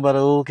 jadi bertemu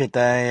baru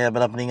kita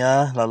pada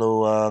pendengar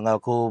lalu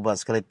ngaku buat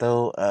sekali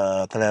tu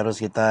terus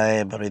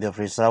kita Radio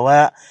Free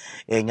Sarawak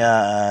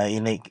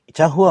ini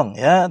Cahuang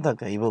ya atau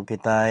ke ibu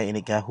kita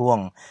ini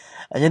Cahuang.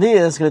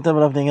 Jadi sekali tu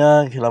pada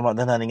pendengar selamat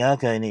datang dengar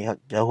ke ini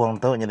Cahuang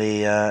tu jadi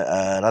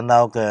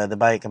randau ke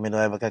debai kami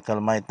doai bakal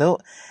kelmai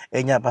tu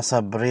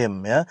pasal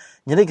Brim ya.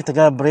 Jadi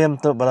ketika Brim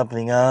tu pada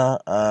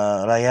pendengar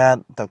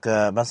rakyat atau ke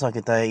bangsa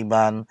kita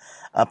iban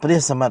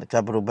pedih semat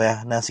ke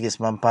berubah dan sikit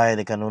semampai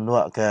dengan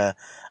unduak ke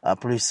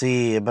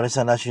polisi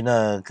Barisan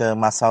Nasional ke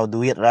masau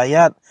duit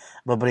rakyat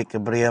memberi ke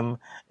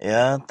Brim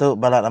ya tu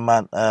balat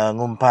amat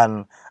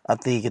ngumpan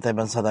hati kita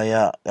bangsa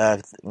Dayak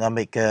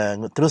ngambil ke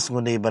terus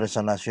ngundi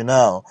Barisan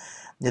Nasional.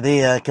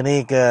 Jadi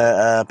kini ke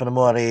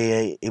penemu hari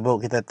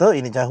ibu kita tu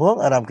ini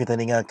Cahuang aram kita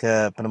dengar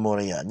ke penemu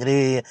ria.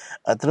 Jadi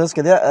terus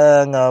kita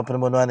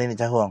penemuan ini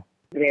Cahuang.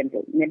 Brand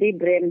tu. Jadi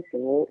brand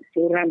tu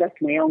curang dah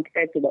semayang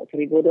kita tu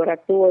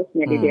 1,200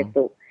 jadi dia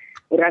tu.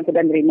 Orang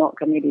sudah nerima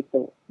kami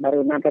itu.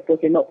 Baru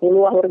 650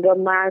 harga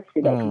emas,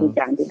 tidak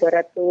kebujang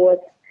 300.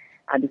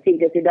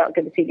 Besi tidak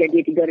jadi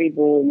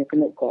 3,000 nya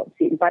kena kok.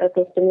 Si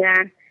 400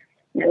 setengah.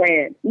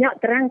 Nyak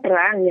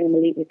terang-terang yang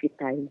beli ke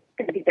kita.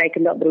 Kita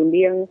kena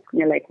berunding,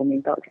 nyalai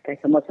komentar kita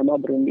sama-sama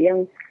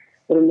berunding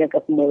ke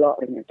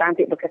pemulak.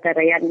 Cantik berkata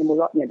rakyat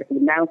pemulaknya.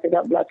 Sebenarnya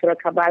tidak belah surat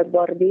khabar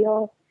bor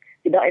dia.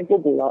 Tidak empu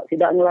bulak.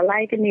 Tidak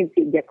ngelalai ke ni.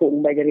 Si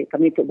jakung bajari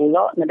kami tu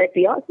bulak. Nadai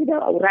pihak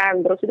tidak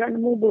orang. Terus sudah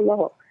nemu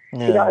bulak.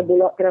 Tidak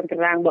bulak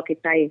terang-terang buat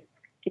kita.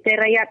 Kita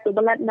rakyat tu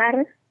belat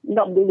nar.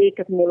 Nak beli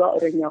ke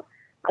pemulak orangnya.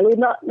 Kalau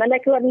nak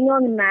keluar ni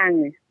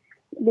ngenang.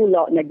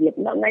 Bulak nak dia.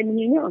 Nak ngai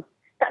minyak.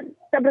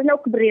 Tak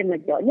berenau keberin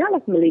aja. Nyalah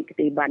beli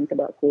ketiban ke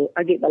aku.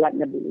 Agak balat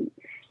nak beli.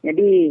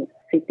 Jadi,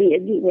 Siti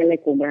lagi nyalai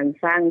ku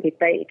merangsang.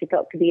 Kita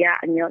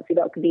kediaknya.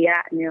 Tidak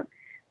kediaknya.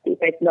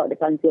 Kita tidak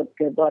depan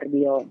ke bor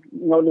dia.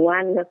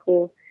 Ngoluan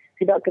aku.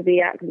 Tidak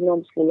kediak ke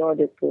minum sekolah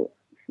dia tu.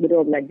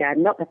 Berdua belajar.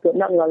 Nak patut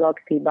nak kalau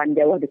ketiban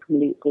jauh di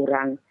kembali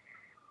kurang.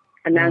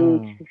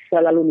 Anang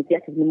selalu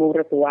mesti sebelum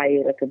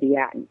ratuai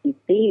kebiak.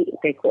 Itu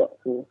tekok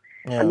tu.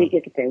 Kami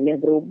kita boleh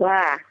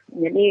berubah.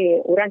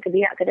 Jadi orang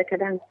kebiak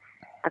kadang-kadang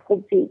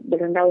aku mesti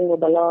berendau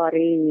ngobalo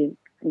hari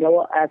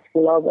gawa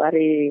 10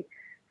 hari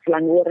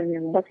Selangor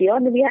yang masih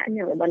ada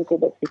biaknya ban ku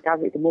bercerita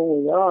itu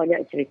mu ya nya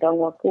cerita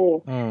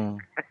aku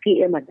aki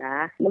ya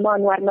mada nama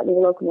anwar nak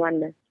ngulo kuan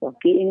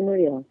aki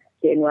ini ya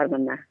si anwar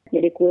mana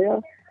jadi ku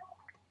ya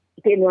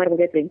si anwar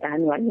begitu perintah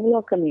anwar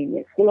ngulo kami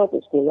ni sekolah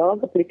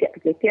ke pelik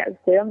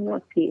ku yang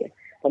aki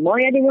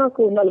pemoy ada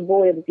ngaku nak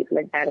lebo ya begitu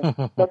lancar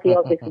tapi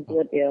aku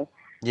sebut ya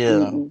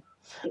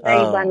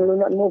ban lu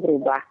nak mau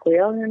berubah ku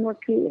ya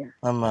aki ya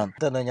aman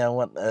tananya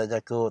wat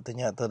jaku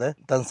tanya tu deh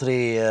Tan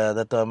Sri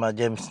Dato' Ahmad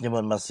James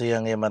nyebut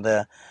masih yang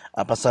ada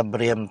pasal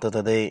brem tu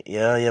tadi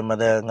ya yang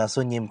ada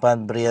ngasuh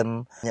nyimpan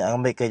brem yang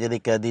ambil ke jadi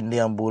ke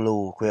dinding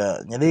bulu ku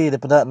ya jadi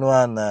daripada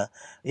nuan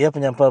ia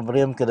penyampai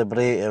brem ke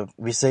diberi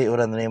bisa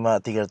orang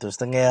nerima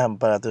 300.5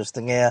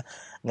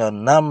 400.5 ngau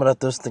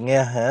 600.5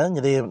 ya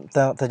jadi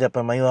tajap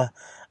pemayuh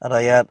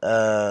rakyat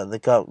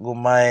dekat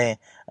gumai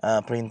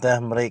perintah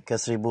mereka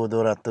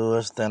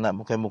 1,200 dan nak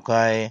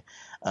mukai-mukai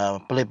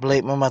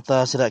pelik-pelik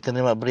memata silat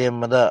kena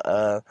beriam ada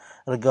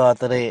rega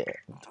tadi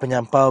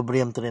penyampau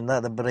beriam tadi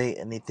nak beri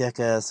nitiah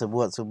ke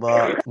sebuat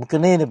bukan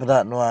ni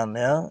daripada nuan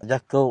ya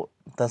jakau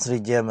Tan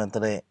Sri Jem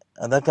tadi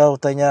adakah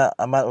tanya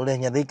amat oleh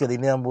nyadi ke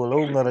dini yang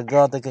bulu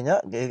ngerega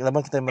teknya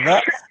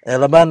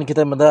laban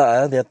kita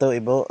menda dia tahu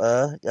ibu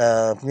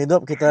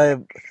penyidup kita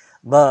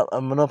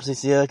menop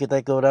sisia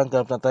kita ke orang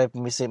ke penatai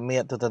pemisik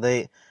miat tu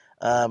tadi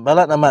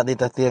balat amat di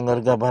tati yang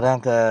harga barang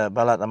ke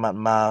balat amat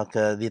mal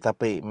ke di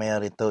tapi mayar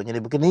itu jadi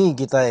begini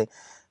kita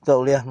ke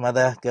uliah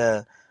madah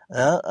ke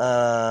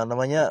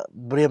namanya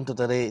brem tu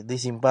tadi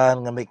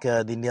disimpan ngambil ke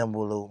dinding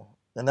bulu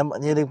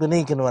jadi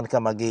begini kenuan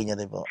kamaginya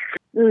tu po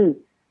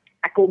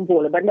aku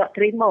kumpul banyak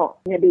terima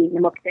jadi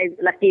nama kita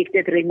laki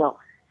kita terima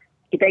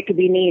kita ke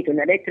bini tu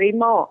nak ada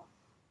terima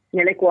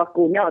nyalai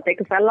aku nya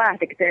tak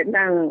kesalah kita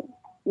nang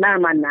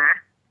mana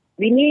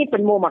bini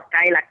pun mau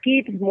makai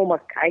laki pun mau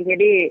makai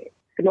jadi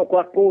kena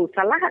aku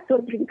salah tu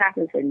perintah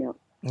misalnya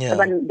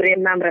ban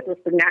brem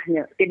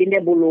 600.5-nya ke dia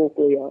bulu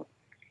ku ya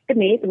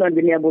kini teman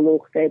dia bulu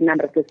ke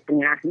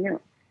 600.5-nya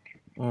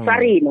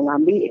sari mau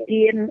ngambil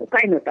ikin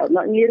kai no tahu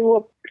nak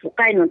ngirup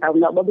kai no tahu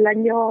nak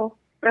berbelanja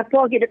berapa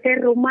kita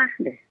ke rumah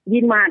deh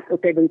jimat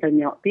utai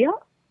bentanya pio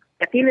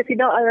katile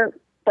sidak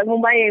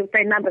pengumbai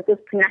utai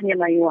 600.5-nya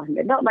mayuah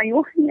dak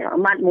mayuahnya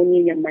amat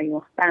muni yang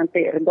mayuah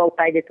tante rego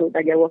utai dia tu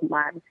dah jauh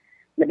mar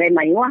lebih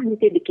mayuah ni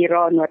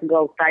dikira warga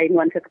utai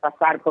nuan ke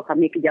pasar ko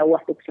kami ke jauh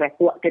tu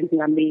sesuatu kan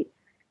ngambil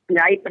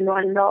ngai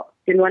penuan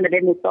penuan ada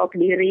motor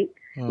sendiri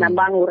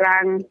nambang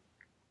orang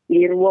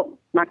dirup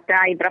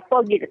makai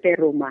berapa gitu ke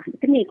rumah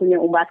ini punya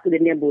ubas ku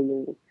dia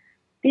bulu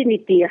ini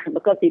tiah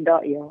bekal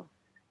tidak ya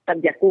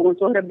terjaku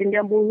unsur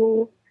dia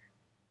bulu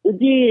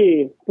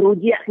uji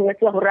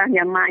ngasuh orang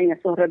yang main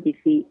ngasuh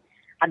bisi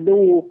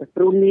aduh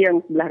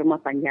peruniang sebelah rumah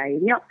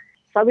panjainya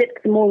sawit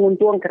semua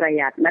nguntuang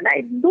kerayat. Nada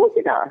itu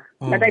tidak.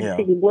 Nada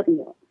itu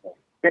dibuatnya.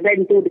 Nada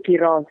itu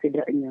dikira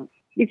tidaknya.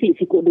 Di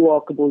siku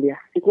dua kebuliah.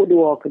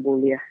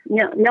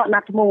 Nyak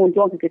nak semua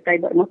nguntuang ke kita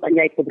bermah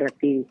panjai itu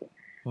berarti.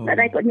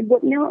 Nada itu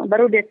nyebutnya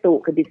baru dia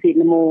tu ke disi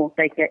nemu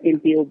kayak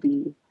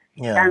MPOB.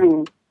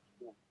 Yang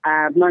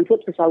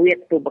mansut ke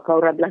sawit tu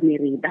bakal belah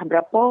miri. Dah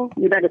berapa?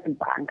 Sudah ada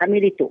tempang.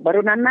 Kami itu baru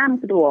nanam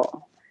kedua.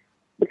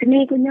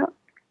 Begini kunya.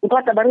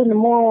 Engkau tak baru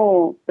nemu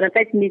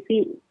berantai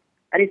sendiri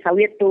hari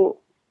sawit tu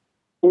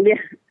boleh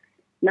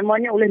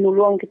namanya oleh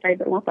nulung kita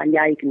berumah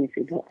panjai kini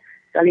sudah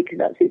kali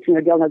kita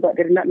sengaja agak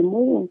dari nak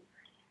nemu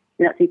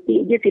nak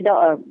siti dia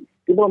tidak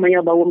ibu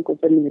maya bawang ku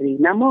sendiri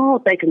nama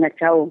tai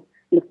kengacau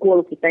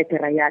lekul kita ke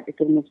rakyat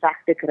itu musah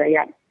ke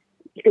rakyat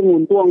itu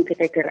nguntung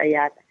kita ke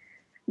rakyat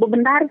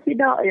benar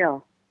tidak ya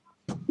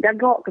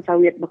gagok ke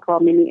sawit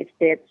bakal mini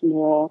estate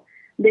semua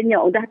dia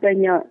udah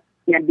tanya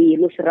nyadi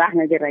lu serah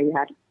ngajar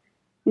rakyat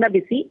na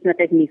bisi na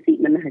teknisi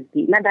mana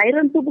haji na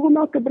daerah tu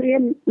guna ke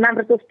berian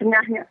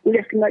 600.5-nya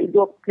udah kena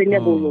hidup kena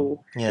bulu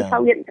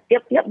sawit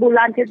tiap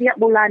bulan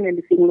yang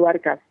di luar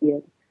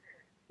kasir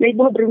na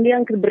ibu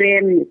berunding ke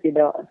brand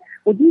tidak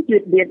uji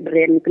duit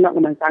brand kena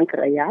ngemansang ke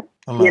rakyat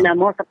dia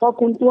nama siapa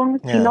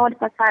kuntuang kino di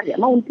pasar ya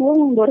mau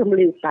untung dorang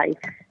beli usai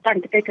kan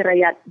kita ke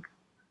rakyat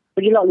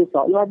pergi lo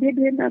lusa lo dia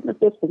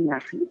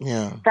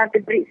 600.5 kan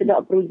beri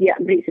sedap perujiak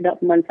beri sedap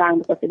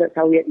pemansang bekas sedap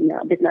sawitnya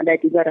habis nak ada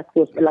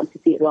 300 dalam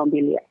titik ruang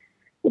bilik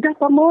udah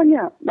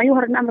pamonya mayu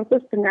har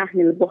 600.5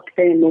 lebih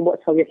kita nombor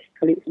sawit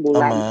sekali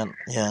sebulan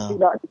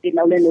tidak kita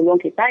boleh nolong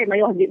kita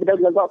mayu di bedak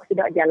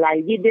tidak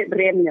jalan jadi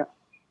brandnya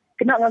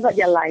kena ngagak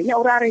jalannya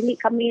orang ini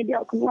kami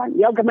dia kemuan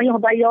ya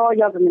mayu bayar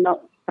ya kena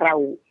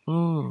perahu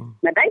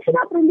nah dai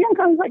sudah perunding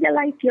kalau ngagak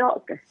jalan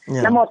kiok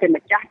nama te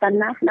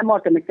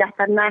mecah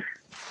tanah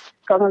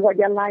kalau ngagak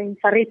jalan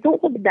sari itu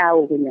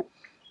bedau punya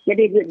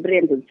jadi duit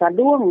brand tu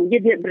sadung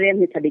jadi duit brand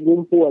ni tadi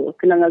gumpul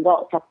kena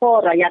ngagak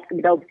siapa rakyat ke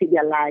bedau si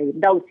jalan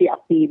bedau si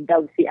api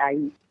bedau si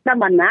air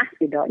nama nah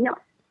tidaknya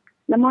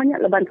namanya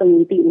leban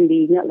pengunti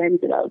undinya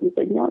lain tidak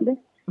misalnya deh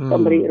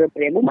Pemberi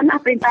repre. Mana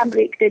perintah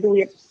beri kita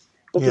duit.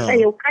 Kita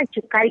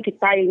cukai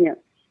kitanya.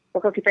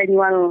 Pokok kita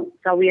jual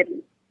sawit,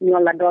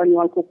 jual lado,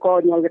 jual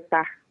kuko, jual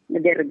getah.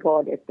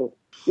 Nedergo itu.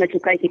 Nah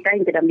cukai kita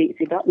yang kita ambil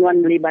sidak. Jual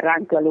beli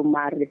barang ke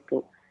lumar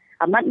itu.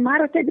 Amat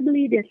marah saya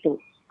beli dia tu.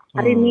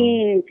 Hari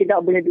ni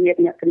tidak boleh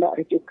duitnya kena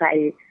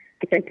cukai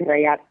kita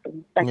kerayat tu.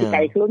 Tak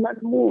cukai keluar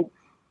semua.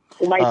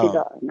 Umai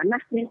tidak. Mana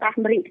minta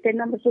beri kita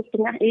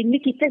 600 ini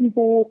kita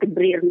mampu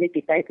keberi ni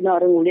kita kena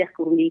orang uliah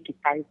kurungi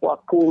kita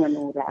aku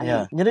dengan orang. Ya.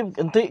 Jadi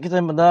nanti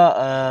kita benda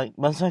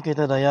bangsa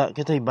kita Dayak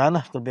kita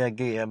ibanah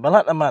kebiagi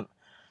balat amat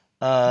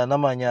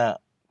namanya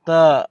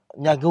tak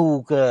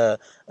nyagu ke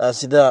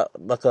sida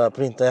baka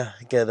perintah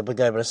ke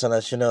berbagai Barisan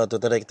Nasional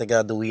tu tadi kita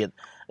ga duit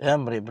ya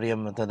beri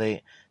tadi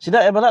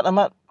sida balat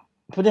amat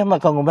punya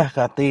mak ngubah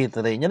kati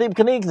tadi. Jadi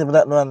kini kita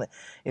balat nuan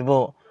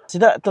ibu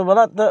sida tu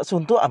balat tak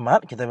suntuk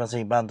amat kita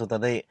masih bantu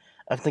tadi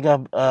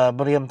ketika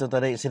beriam tu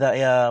tadi sida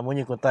ya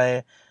munyi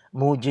kutai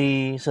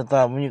muji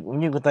serta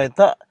munyi kutai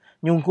tak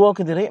nyungku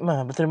ke diri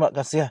mah berterima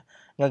kasih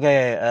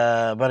ngagai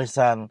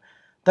barisan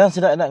dan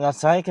sida nak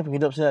ngasai ke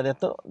penghidup sida dia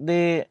tu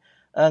di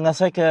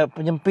ngasai ke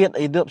penyempit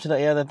hidup sida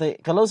ya nanti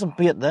kalau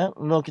sempit dah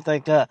lo kita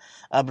ke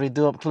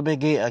berhidup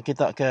lebih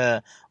kita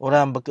ke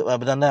orang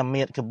berdanam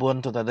miat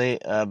kebun tu tadi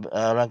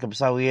orang ke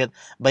bersawit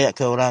banyak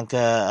ke orang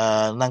ke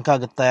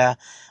nangka getah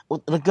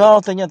regau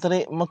tanya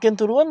tadi makin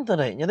turun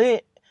tadi. Jadi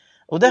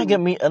udah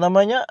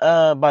namanya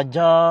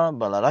baja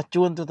bala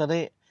racun tu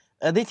tadi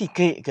di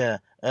tikik ke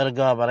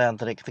harga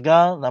barang tadi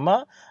ketegal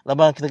nama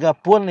labang ketegal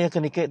pun ya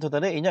kenikik tu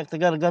tadi inyak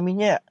ketegal harga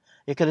minyak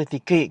ya kena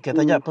tikik ke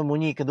tajak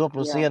pemunyi ke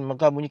 20 sen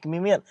maka bunyi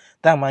kemimiat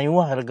tang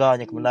mayuah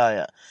harganya ke benda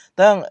ya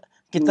tang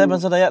kita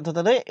bangsa Dayak tu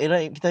tadi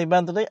kita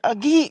iban tu tadi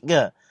agi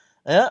ke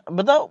ya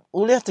benda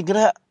uliah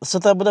tergerak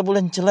serta benda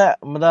boleh celak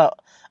benda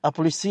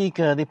polisi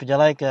ke di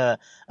pejalai ke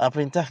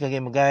perintah ke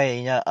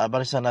megainya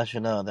Barisan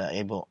Nasional dah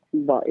ibu.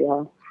 Ba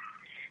ya.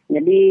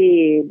 Jadi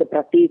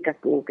berarti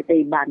kaku kita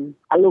iban.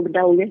 Alu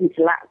bedau ni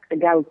celak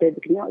tegal te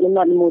kena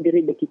lelon mau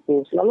diri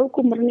begitu. Selalu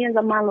ku mernia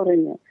sama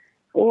lorenya.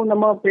 Oh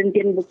nama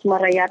perintian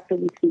bersemarayat tu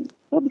bisi.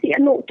 Oh bisi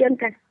anu kian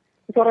kan.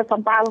 Suara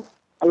sampal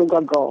alu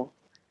gagal.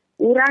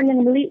 Orang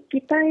yang beli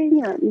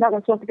kitanya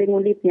ndak suah kita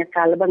ngulipnya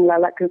kalau bang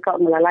lalak ke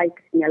kau melalai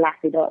nyalah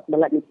tidak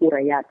balat ni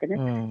rakyat kan.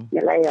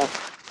 Nyalah ya.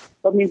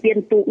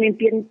 Pemimpin tu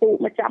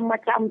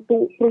macam-macam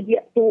tu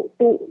projek tu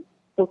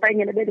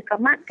tanya lebih dekat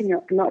mak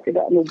kena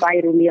tidak nubai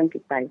rumi yang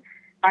kita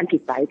pan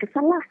kita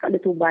kesalah kalau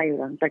tu bayar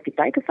orang tak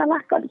kita kesalah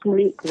kalau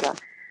semuli kurang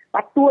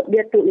patut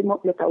dia tu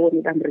 50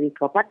 tahun dah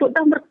mereka patut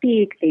dah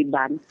berti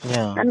ketiban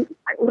dan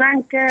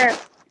orang ke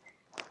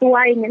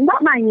tuainya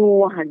tak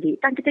mayuh lagi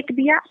kan kita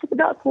kebiak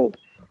sepedak aku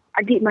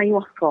adik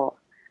mayuh kau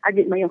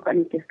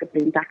ni ke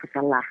perintah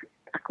kesalah.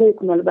 Aku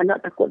kena leban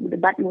nak takut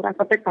berdebat murah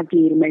sampai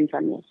pagi main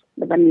sana.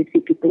 Leban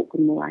misi kita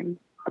kemuai.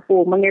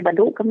 Aku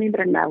mengebaduk kami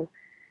berandau.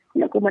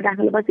 Nak aku madah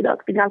lepas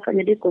tidak tinggalkan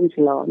jadi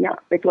konselor.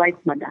 Nak petuai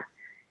madah.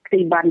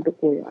 Ketiban tu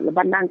ku ya.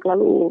 Leban nang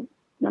lalu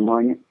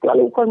namanya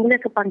lalu kau mulai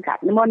ke pangkat.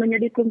 Namanya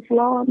jadi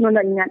konselor.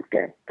 Nona ingat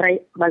ke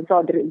trai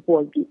bangsa dari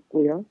puagi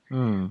ku ya.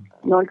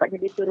 Non kat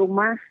jadi tu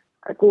rumah.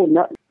 Aku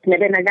nak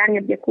ada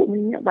nagangnya dia ku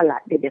minyak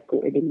balat dia ku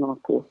dengan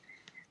aku.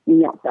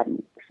 Minyak kan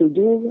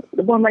setuju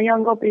lebih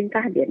mayang kau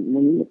perintah dia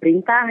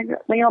perintah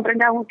mayang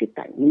berandang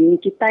kita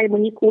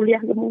bunyi kuliah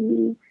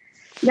gemuni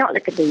nyok le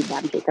kedai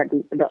ban kita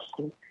di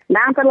pedokku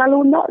nah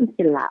terlalu nak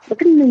celak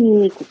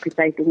begini ku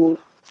kita itu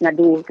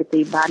ngadu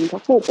kedai ban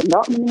aku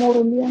pedok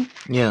menurun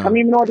dia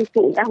kami menurut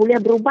itu dah kuliah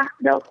berubah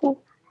pedokku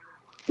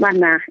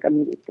mana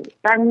kami itu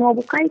tang mau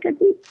bukai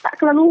tadi tak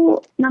selalu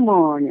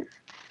namanya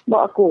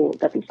bawa aku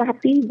tapi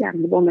sapi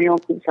jangan bawa mayang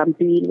aku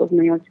sampai bawa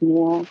mayang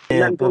semua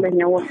dan boleh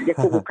nyawa dia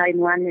aku bukai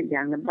nuannya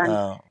jangan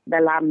ban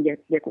dalam dia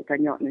aku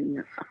tanya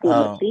nanya aku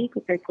mesti aku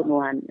kai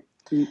nuan.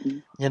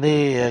 Jadi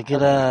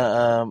kira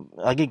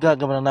agak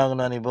kemenangan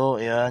dengan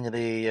ibu ya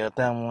jadi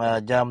tang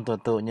jam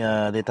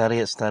tutupnya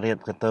ditarik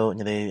ketuk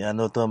jadi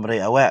anu tu beri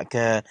awak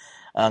ke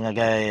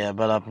ngagai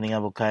bala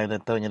peningan bukai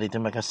tu jadi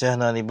terima kasih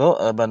dengan ibu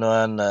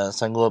bantuan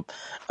sanggup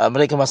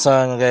mereka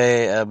masa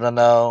ngagai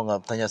berandau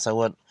ngap tanya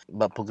sawat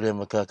bab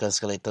program ke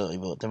sekali itu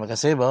ibu. Terima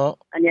kasih ibu.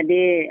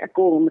 Jadi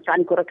aku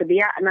mesan kurang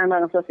kedia nang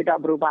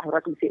sudah berubah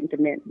orang ke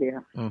internet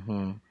dia.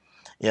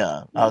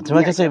 Ya.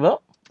 Terima kasih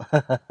ibu.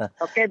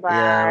 Okay,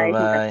 bye.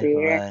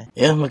 Bye.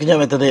 Ya,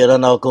 makanya metode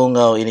ranau ko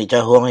ngau ini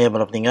cahuang ya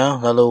berapa tinggal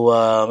lalu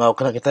ngau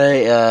kena kita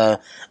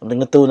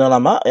mengetu na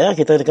lama ya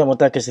kita dekat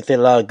muta ke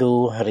setel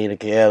lagu hari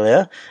KL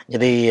ya.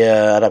 Jadi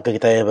harap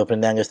kita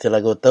berpendang ke setel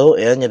lagu tu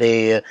ya.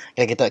 Jadi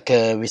kita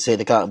ke bisa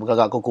dekat buka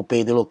aku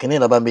kupi dulu kini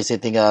laban bisa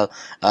tinggal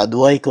 2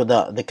 ikut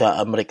dak dekat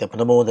mereka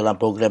penemu dalam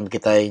program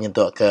kita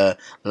nyentuk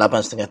ke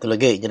 8.30 tu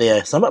lagi.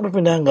 Jadi selamat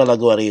berpendang ke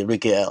lagu hari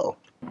KL.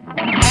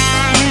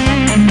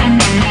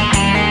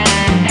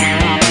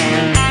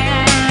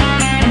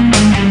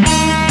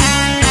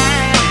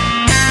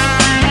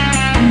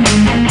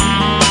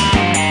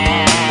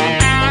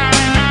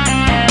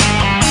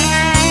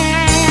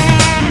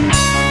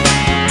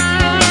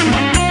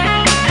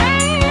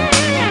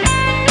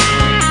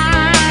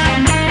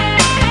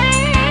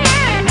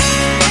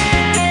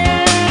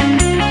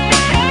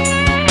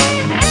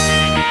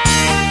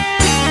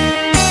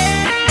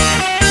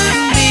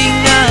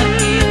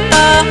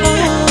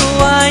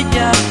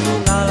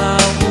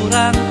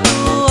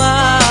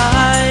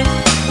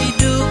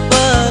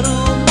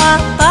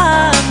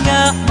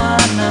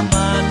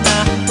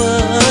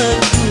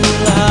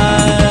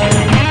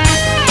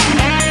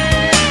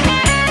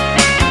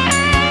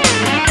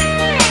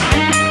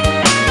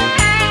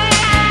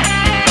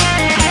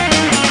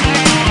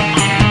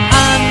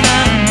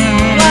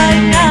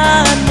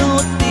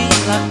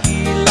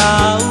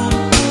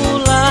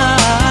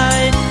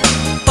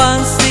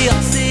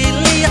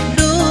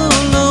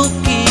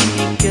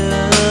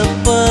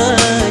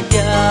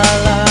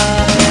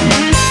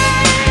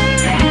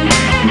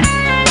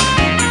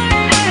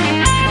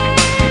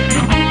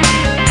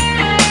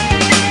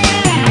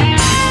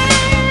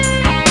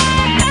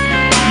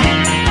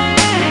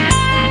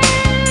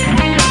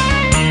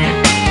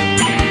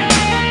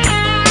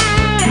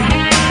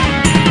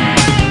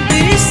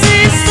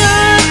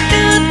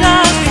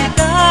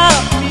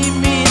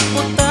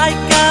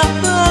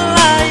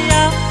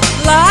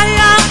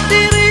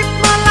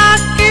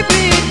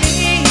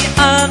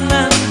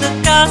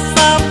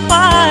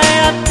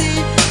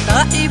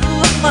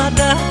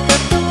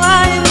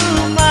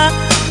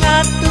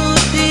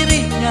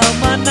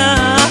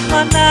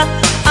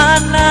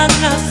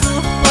 anak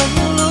asuh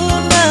penghulu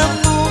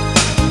nemu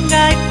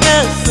ngai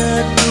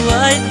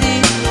keseduai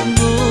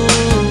ditunggu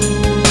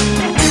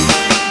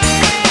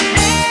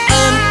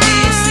enti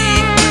si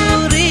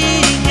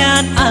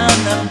kuringan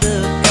anak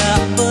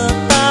dekat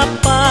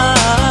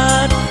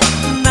betapan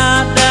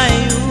nadai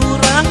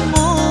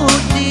urangmu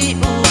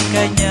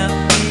diukanya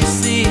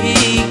isi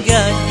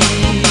gaji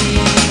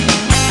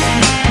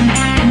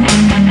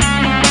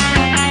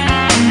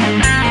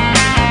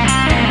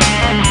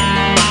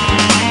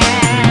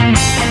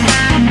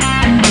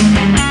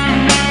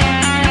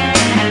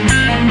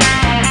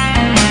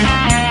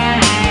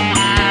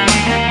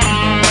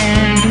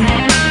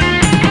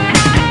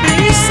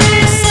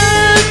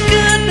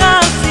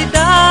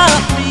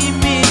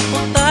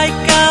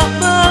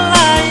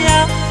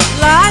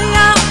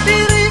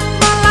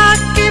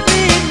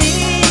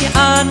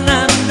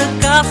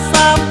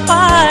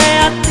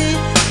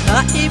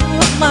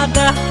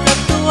madah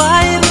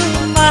ketuai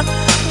rumah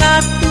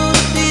ngatur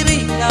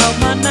diri kau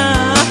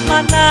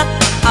mana-mana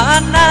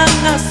anak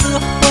ngasuh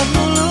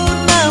penghulu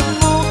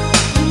nemu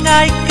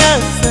ngai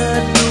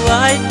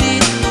keseduai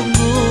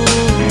ditunggu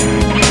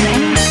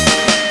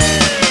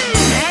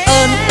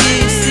enti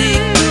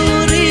si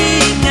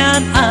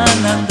kuringan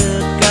anak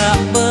dekat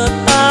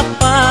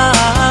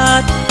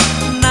betapat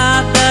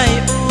nadai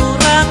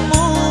urang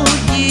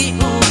muji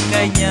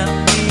ukainya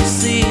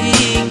isi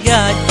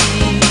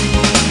gaji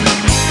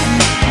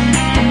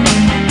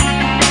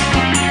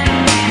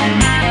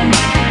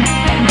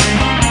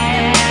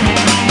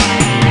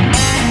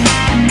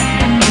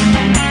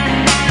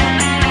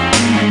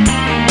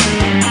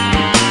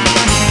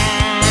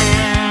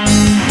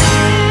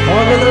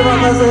Terima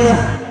kasih.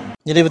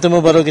 Jadi bertemu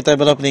baru kita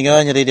bala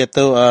peningan. Jadi dia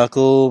tu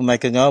aku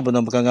Michael Ngau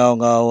benam pekangau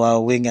ngau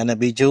wing anak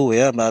biju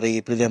ya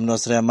mari Pilihan Menua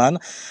Seriaman.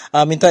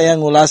 Minta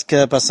yang ngulas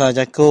ke pasal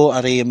jako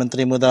hari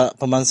Menteri Muda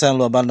Pemansang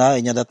Luar Bandar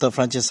ianya Datuk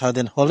Francis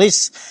Hardin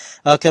Hollis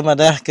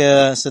kemadah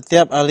ke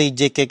setiap ahli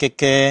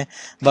JKKK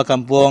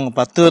bakampung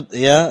patut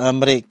ya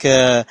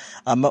mereka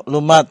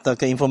maklumat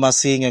ke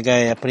informasi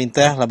ngagai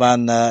perintah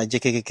laban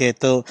JKKK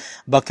itu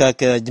bakal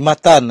ke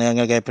jematan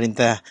ngagai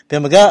perintah.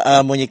 Pian mega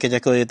munyi ke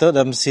jako itu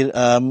dalam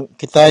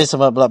kita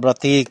sama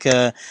berarti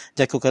ke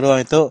jako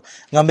keruang itu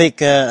ngambil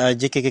ke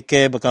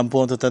JKKK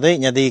bakampung tu tadi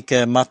jadi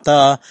ke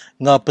mata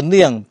ngau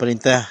pendiang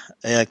perintah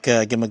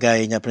ke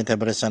gemagainya perintah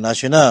Barisan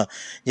Nasional.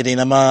 Jadi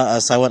nama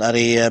sawat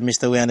hari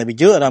Mr. Wian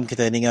Biju dalam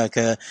kita dengar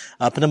ke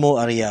penemu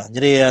area.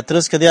 Jadi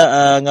terus ke dia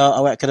ngau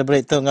awak kena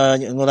break tu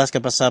ngulas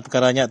ke pasal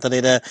perkaranya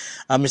tadi ada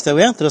Mr.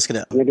 Wian terus ke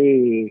dia.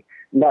 Jadi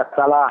tidak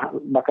salah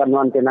bahkan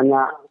nanti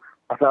nanya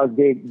pasal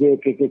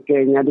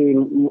JKKK jadi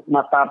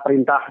mata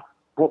perintah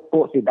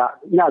pokok tidak.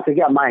 Ya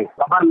segi amai.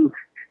 Laban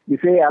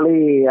bisa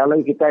ahli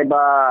kita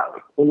ba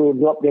ulu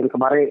drop yang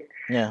kemarin.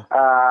 Ya.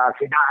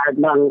 Tidak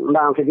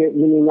nang segi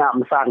minyak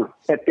mesan.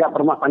 Setiap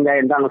rumah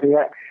panjai nang segi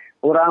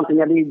orang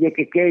terjadi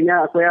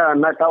JKK-nya saya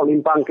nak tahu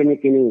limpang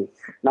kini-kini.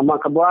 Nama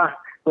kebuah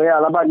saya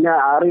labannya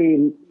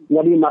hari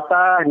jadi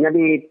mata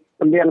jadi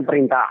pendian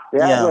perintah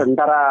ya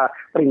antara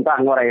perintah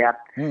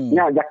ngorayat.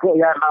 Nya jako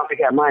ya nang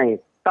segi amai.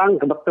 Tang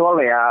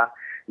kebetul ya.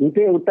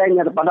 Nanti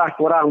utainya pada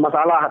kurang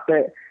masalah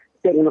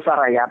cek nusa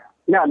rakyat.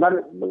 Ya,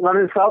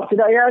 dari sahabat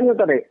sidayanya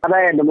tadi. Ada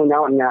yang demu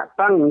nyawanya.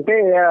 Tang, nanti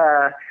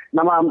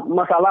nama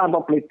masalah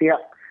apa politik.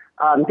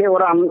 Nanti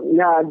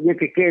orangnya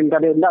JKK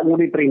tadi tidak mau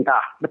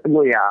diperintah.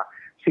 Bertemu ya.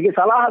 Segi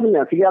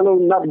salahnya, segi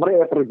lalu nak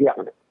beri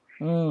perjuangan.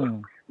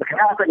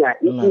 Berkenanya,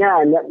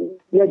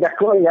 ya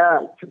jako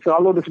ya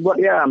selalu disebut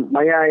ya,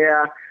 maya ya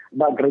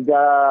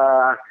gereja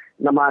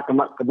nama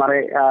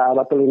kemarin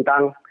Batu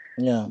Lintang.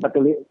 Ya.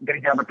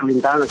 Gereja Batu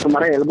Lintang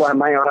kemarin lebih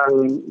ramai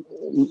orang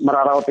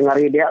merarau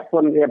tengari dia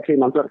pun dia bisa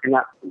masuk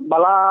kena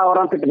bala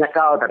orang tu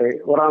penyakau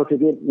tadi orang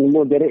sedikit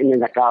nemu diri ini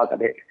nyakau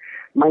tadi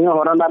maya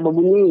orang tak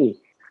berbunyi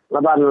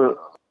laban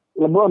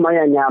lebih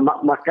mayanya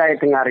makai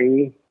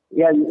tengari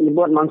ya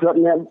buat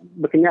maksudnya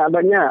berkenyak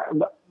banyak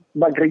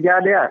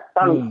bekerja dia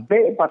tang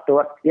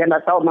patut dia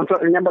nak tahu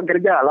maksudnya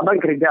bekerja laban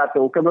kerja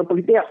tu ke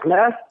politik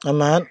lah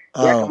amat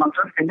ya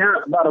maksudnya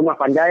rumah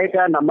panjai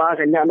kan nama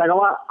kena nak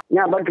awak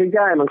nya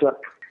bekerja maksud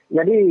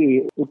jadi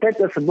utai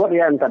tersebut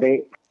yang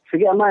tadi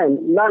segi amai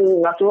nang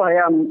ngasuh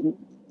yang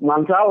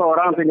mansal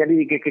orang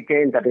terjadi KKK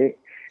tadi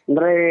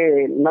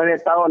nere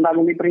tahu nak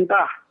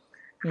diperintah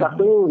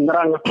satu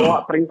nerang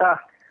bawa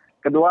perintah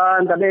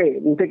kedua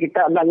tadi nanti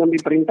kita nak ngambil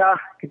perintah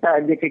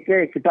kita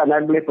JKK kita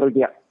nak boleh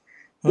projek.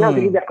 Ya,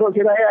 segi jako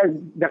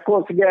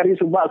segi hari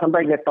subak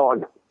sampai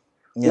getol.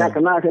 Ya,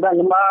 kena sudah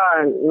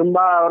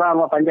ngembang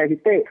orang panjai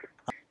kita.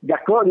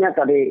 Jakonya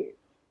tadi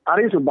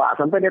hari subak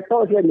sampai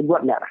getol dia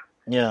dibuatnya.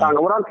 Ya. Tang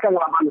orang kan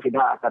laman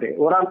sudah tadi.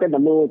 Orang tu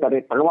nemu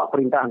tadi penguat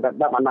perintah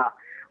tak mana.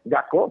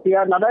 Jako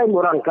dia nada yang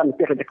orang kan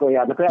pihak jako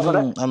ya.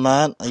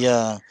 Aman,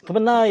 ya.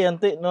 Kebenar yang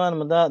tik nuan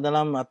menda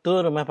dalam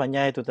atur rumah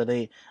panjai itu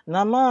tadi.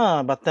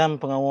 Nama batam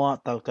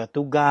pengawal atau ke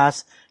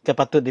tugas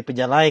kepatut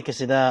dipejalai ke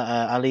sida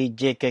ahli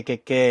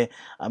JKKK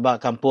abak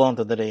kampung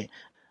tu tadi.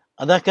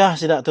 Adakah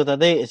sida tu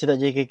tadi, sida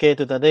JKK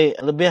tu tadi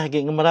lebih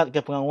lagi ngemerat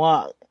ke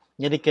pengawal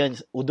jadi ke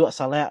uduk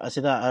salak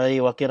sida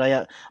dari wakil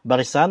rakyat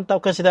barisan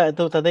tau ke sida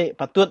itu tadi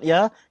patut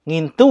ya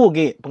ngintu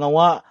gi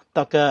pengawak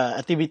tau ke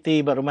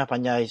aktiviti berumah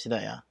panjai sida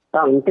ya.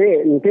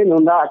 Nanti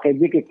nunda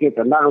kerja kita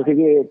tentang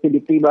segi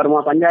aktiviti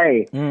berumah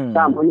panjai.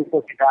 Punya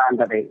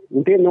posisian tadi.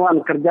 Nanti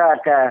nuan kerja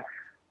ke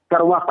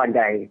rumah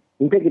panjai.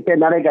 Nanti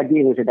kita narik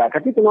gaji ni sudah.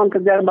 Tapi nuan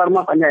kerja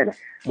berumah panjai.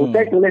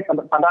 Utai tulis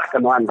pada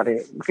kenuan tadi.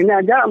 Kini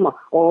aja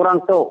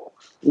orang tu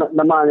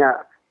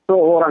namanya tu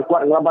orang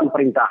kuat ngelaban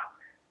perintah.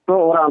 Tu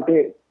orang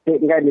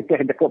tinggal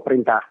nikah dekat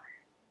perintah.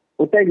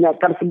 Utainya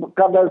kan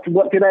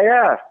sebut tidak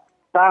ya.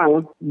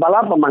 Tang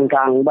bala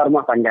pemangkang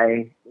berumah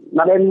panjai.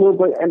 Nadenmu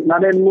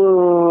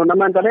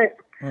nama tadi.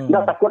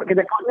 Dah takut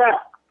kejakutnya.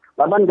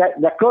 Laban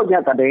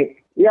jakutnya tadi.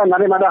 Ya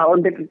nade madah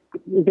untuk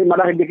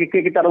madah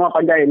kita rumah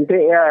panjai.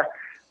 Nanti ya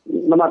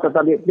nama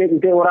tadi.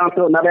 Nanti orang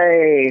tu nade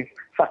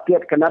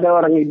sakit ke nade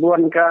orang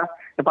ibuan ke.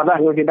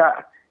 Padahal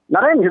tidak.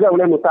 Nade juga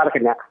boleh mutar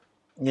kena.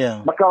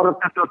 Ya. Maka orang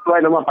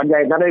tuai rumah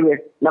panjai. Nade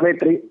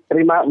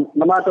terima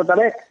nama tu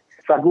tadi.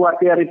 Sagua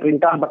tiari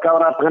perintah bakal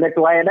orang pengadai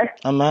tuai deh.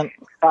 Aman.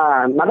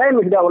 Nada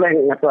yang tidak boleh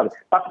ngatur.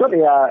 Patut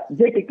ya,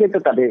 JKK itu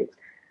tadi.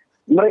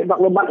 Mereka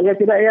maklumatnya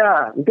tidak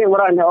ya. Nanti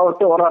orangnya,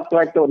 tu orang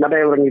tua itu, nada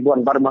yang orang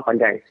ibuan baru rumah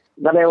panjai.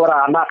 Nada yang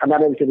orang anak,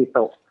 nada yang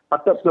itu.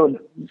 Patut tu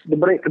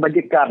diberi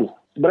kebajikan,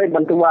 diberi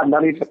bantuan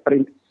dari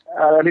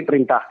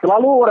perintah.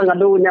 Selalu orang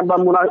ngadu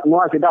nyambang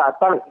mua tidak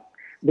datang.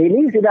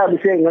 Ini tidak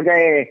bisa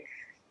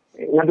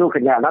ngadu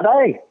kenya. Nada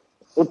yang.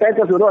 Utai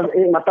itu suruh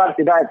matar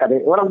tidak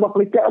tadi. Orang buat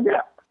pelicak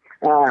aja.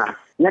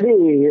 Jadi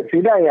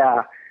sudah ya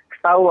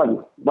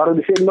setahun baru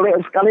bisa mulai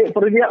sekali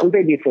pergi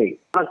untuk bisa.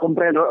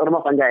 Komplain rumah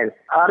panjai.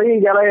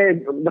 Hari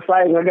jalan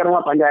besar ngajar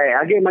rumah panjai.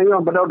 Agi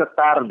memang benar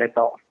daftar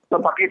detok.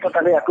 So pakai itu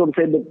tadi aku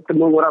bisa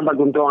temu orang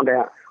baguntung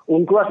dia.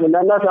 Ungkuas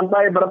menanda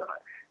sampai berapa?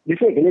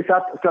 Bisa ini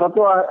 100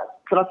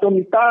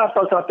 juta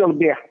atau 100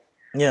 lebih.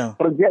 Ya.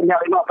 Perginya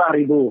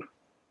 15,000.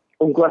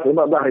 Ungkuas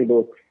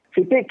 15,000.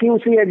 Siti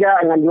QC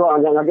aja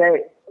nganjual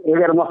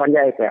ngajar rumah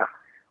panjai saya.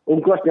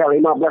 Ungkuasnya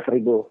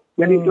 15,000.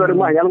 Jadi itu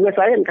rumah yang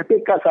saya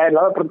ketika saya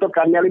lalu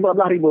peruntukannya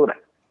 15,000 dah.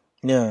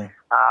 Ya.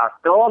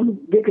 So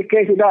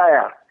DKK sudah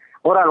ya.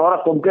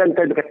 Orang-orang komplain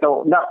saya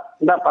kata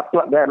nak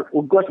patut dan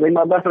ungkus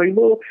 15,000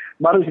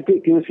 baru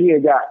sedikit QC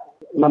aja.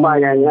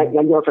 Namanya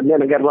yang jual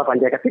sendiri negara rumah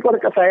panjai. Tapi kalau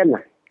dekat saya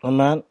nah.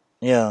 Aman.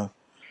 Ya.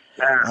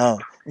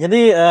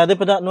 Jadi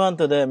daripada nuan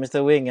tu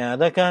Mr. Wing,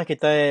 adakah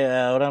kita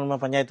orang rumah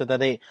panjai tu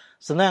tadi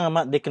senang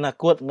amat dikena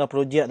kuat dengan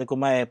projek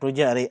dikumai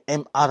projek dari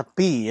MRP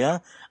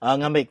ya,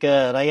 ngambil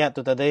ke rakyat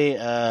tu tadi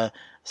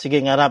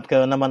segi ngarap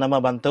ke nama-nama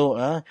bantu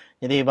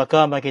jadi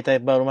bakal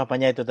kita rumah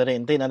panjai tu tadi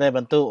nanti ada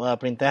bantu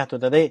perintah tu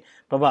tadi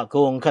babak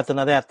ku ngkat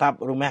ada atap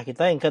rumah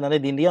kita ingkan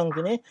ada dinding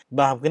kini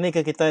bah kini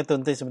ke kita tu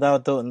nanti sebentar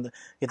tu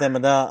kita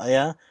meda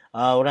ya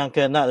orang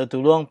ke nak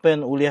tolong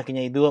pen uliah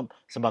kena hidup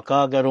sebab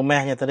ke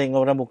rumahnya tadi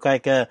orang bukai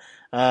ke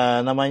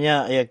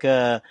namanya ya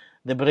ke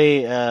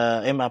diberi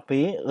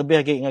MRP lebih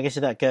lagi ngagai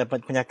sedak ke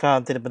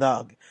penyakam tidak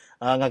pada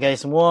ngagai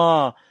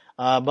semua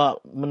bak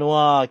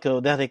menua ke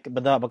dah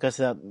bedak bakal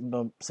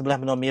sebelah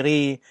menua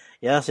miri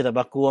ya sudah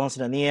bakuang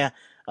sudah ni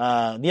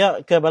dia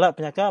ke balak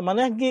penyakam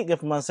mana lagi ke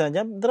pemangsa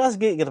jam deras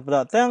lagi ke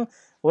datang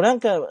orang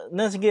ke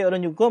nan segi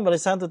orang juga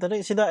barisan tu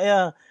tadi sudah ya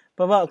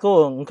babak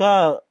ko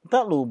engkau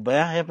tak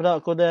lubah ya pada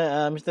ko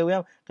dah Mr.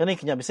 William kini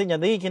kena bisa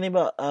jadi kini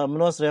bak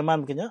menua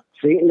Seriaman kena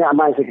si nya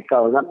mai si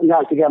kau nya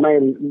si mai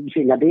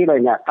si jadi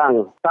lah nya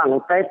tang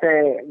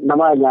tete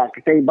namanya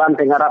kita iban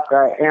tengarap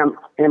ke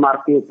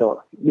MRT itu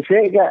bisa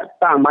ke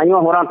tang mayo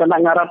orang kena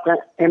ngarap ke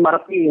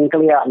MRT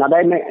kelia nada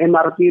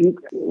MRT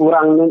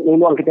orang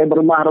nulung kita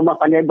berumah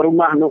panjai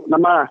berumah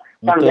nama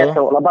tang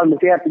itu labal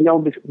mesti tinggal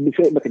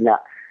bisa berkenya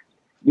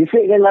bisa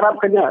ke ngarap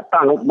kenya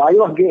tang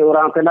mayo ge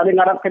orang kena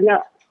ngarap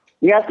kenya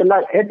ya kena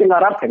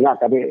ngarap kenya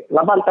tapi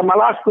laban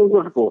temalas ku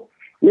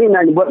ni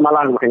nak buat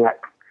malah kenya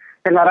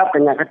tengarap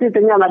kenya kasi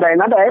tenya nada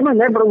emang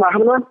berumah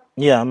kan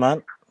ya man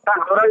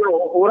tang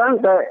orang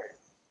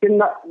ke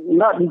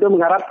nak untuk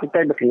mengharap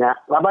kita berkenya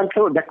laban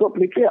tu jakup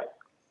pelikir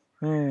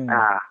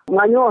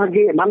manyo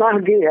lagi mana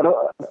lagi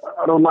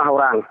rumah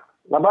orang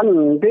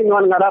laban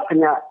tinuan ngarap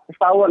kenya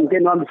setahun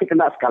tinuan bisa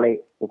kena sekali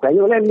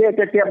bukannya oleh dia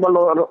setiap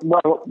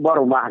buat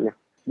rumahnya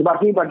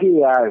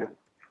dibagi-bagi ya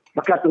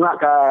maka tengah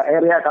ke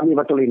area kami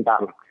Batu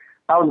Lintang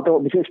tahun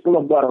tu bisa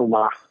 10 buah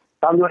rumah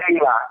tahun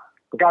ini lah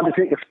maka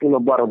bisa ke 10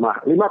 buah rumah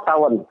 5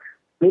 tahun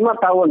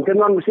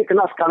tinuan bisa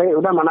kena sekali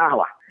udah mana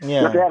lah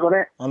ngerti aku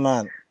deh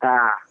aman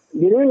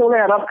jadi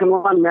oleh harap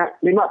kenuannya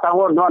 5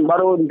 tahun non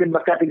baru mungkin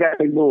berkat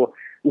 3,000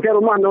 mungkin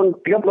rumah non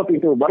 30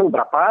 pintu baru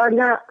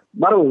berapanya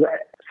baru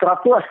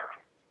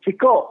 100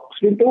 siko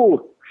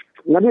pintu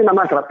jadi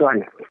nama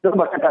 100-nya itu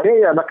bakal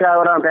tadi ya bakal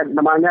orang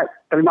namanya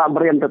terima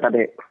berian tu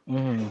tadi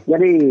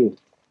jadi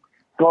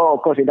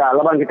kok sudah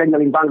leban kita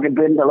nyelimpang ke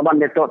brim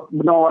leban itu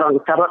benar orang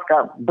carot ke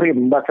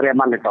brim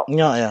Seriaman itu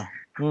ya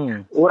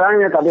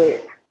orangnya tadi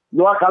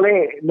dua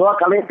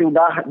kali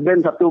sudah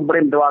brim satu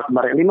brim dua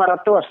kemarin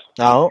 500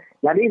 tahu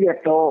jadi dia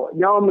tu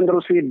nyawa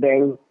menerusi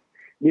bank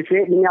di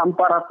sini 400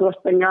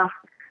 tengah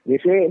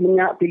Bisi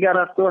minyak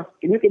 300.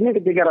 Ini ke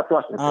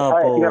 300.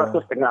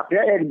 300 setengah.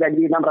 Dia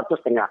jadi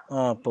 600 setengah.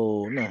 Apa?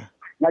 Nah.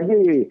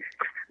 Jadi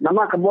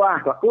nama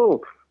kebuah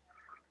aku.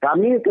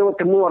 Kami tu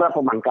temu orang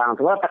pemangkang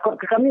tu takut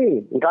ke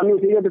kami.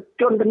 Kami sini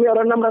becun demi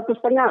orang 600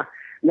 setengah.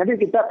 Jadi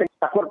kita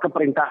takut ke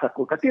perintah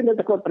aku. Kata dia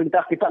takut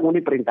perintah kita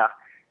ngundi perintah.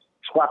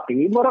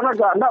 Suati, orang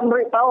agak nak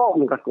beritahu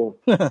mukaku.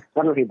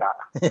 Kalau tidak.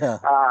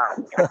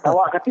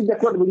 Awak kata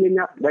jakut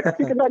bunyinya. Dia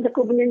kata kena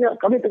jakut bunyinya.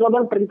 Kami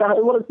tengah perintah.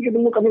 Orang sikit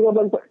dulu kami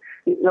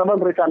ngabang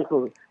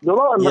berikanku.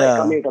 Dulu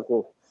kami kaku.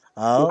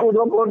 Aku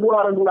 22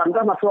 bulan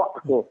kan masuk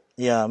aku.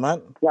 Ya,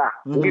 Mat. Ya,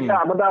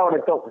 kita berdau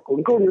detok.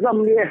 Aku juga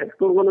melihat.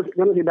 Aku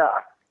tidak.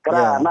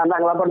 Kerana nak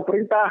ngelaban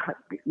perintah.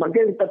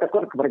 Mungkin kita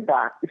takut ke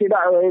perintah.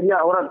 Tidak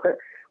orang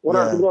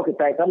dulu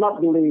kita. Karena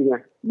pedulinya.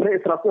 Beri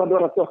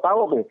 100-200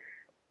 tahun.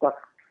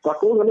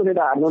 Aku kan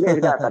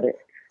tidak tadi.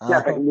 Ya,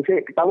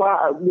 bisa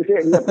ketawa, bisa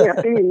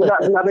hati,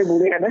 tidak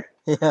boleh kan?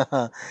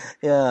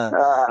 Ya.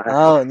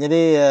 Oh,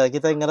 jadi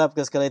kita ngarap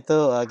ke sekali itu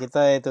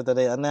kita itu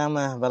tadi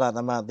anam barat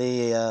amat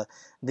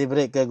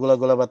diberi ke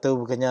gula-gula batu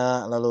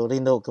bukannya lalu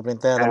rindu ke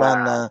perintah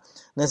laban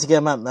nasi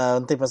kiamat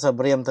nanti pasal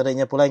beriam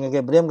tadinya pulai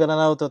ngage beriam kan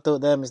nau tutu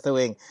dah Mr.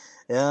 Wing.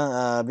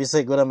 Ya, bisa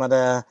gula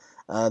mada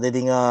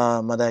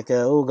dedinga mada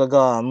ke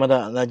gaga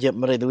mada najib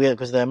meri duit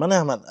ke sedai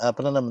mana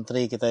Perdana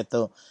Menteri kita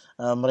itu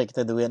meri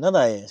kita duit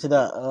nadai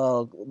sida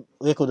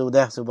aku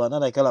dah subah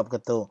nadai kalap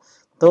ketu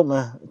tu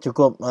mah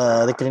cukup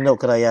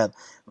dikerinduk ke rakyat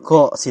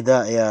kok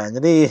sida ya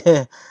jadi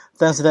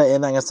tan sida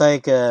nak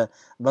ngasai ke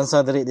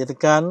bangsa dari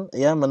ditekan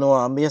ya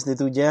menua ambias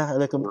ditujah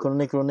oleh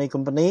koloni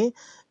company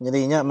jadi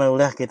nya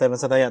maulah kita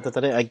bangsa Dayak tu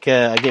tadi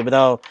agak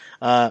bedau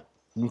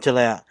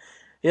mencelak.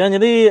 Ya,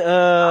 jadi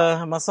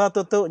masa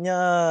tutupnya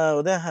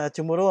udah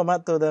cemburu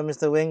amat tu dah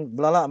Mr. Wing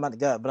belalak amat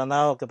gak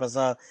beranau ke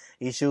pasal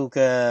isu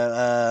ke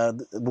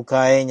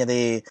bukai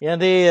jadi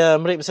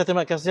meri bisa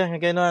terima kasih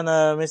ngakainan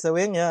Mr.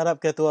 Wing ya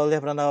harap ketua oleh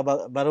beranau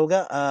baru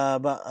gak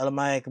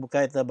alamai ke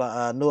bukai tu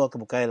nuo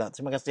ke bukai lah.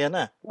 Terima kasih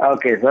Ana.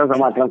 Okey,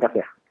 sama terima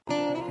kasih.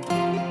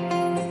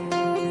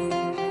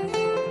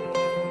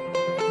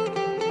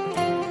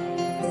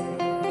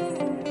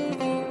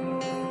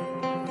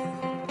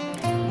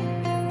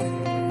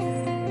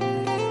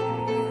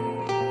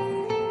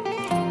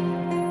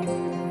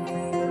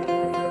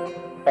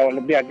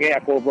 Lebih lagi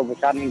aku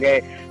berpesan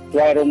ke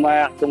tuai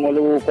rumah,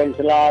 pengulu,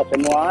 konsela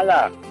semua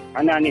lah.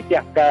 Anak ni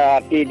tiap ke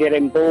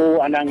dirempu,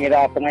 anak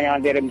ngira pengayang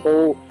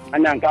dirempu,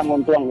 anak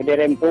kamu tuang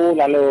dirempu,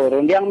 lalu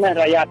rundiang meh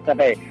rakyat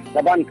tadi.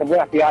 Laban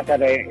kebuah pihak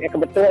tadi.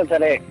 Kebetul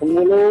tadi.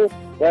 Pengulu,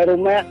 tuai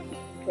rumah,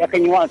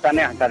 kenyual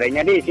tanah tadi.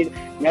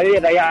 Jadi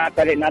rakyat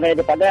tadi nari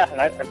daripada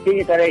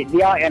sini tadi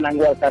dia yang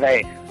nanggul tadi.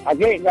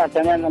 Agak kat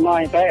tanah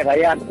nama tadi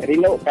rakyat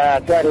rindu ke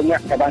tuai rumah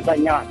ke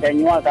bangsanya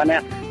kenyual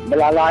tanah.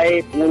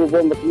 Belalai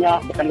pengurubun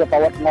bersenyak bukan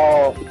kepawat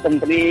mau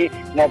company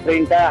mau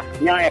perintah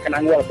nya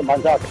akan anggul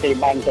sebangsa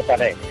ketimbang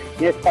kepada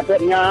ini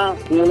sepatutnya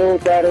pengulu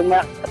ke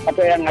rumah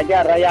sepatut yang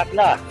ngajar rakyat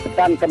lah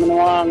tan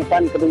kemenuang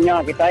tan ke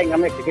dunia kita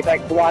ngambil kita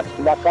kuat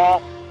sebaka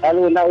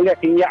lalu nak uliah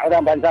tinggal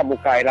orang bangsa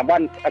bukai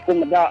laban aku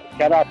medak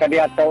cara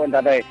kadia tahu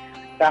tadi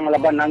tang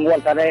laban anggul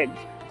tadi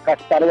ke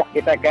separuh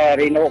kita ke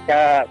rino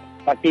ke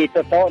parti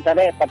toto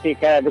tadi parti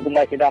ke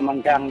dukungan sudah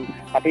mangkang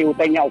tapi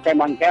utainya ukai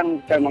mangkang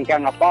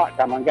apa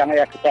tak mangkang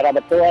ya secara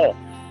betul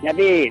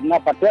jadi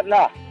nak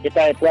patutlah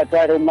kita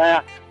tuai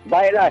rumah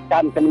baiklah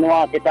tan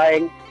menua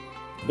kita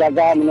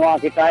jaga menua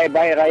kita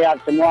baik rakyat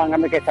semua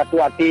ngambil ke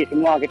satu hati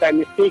semua kita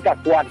mesti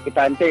kuat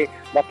kita nanti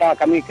bapa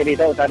kami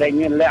kerita tadi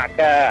nyelak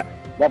ke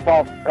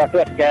bapa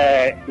proses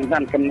ke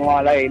insan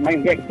menua lain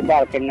main gek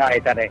sebal kengai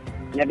tadi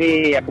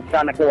jadi aku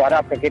pesan aku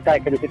harap ke kita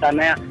ke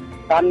sitannya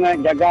tan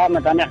jaga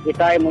tanah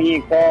kita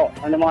mengikut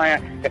nama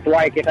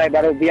ketua kita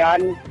baru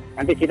bian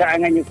nanti kita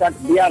akan nyukat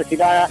biar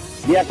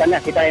tanah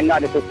kita yang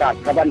nak disukat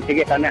kapan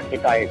sikit tanah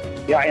kita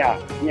ya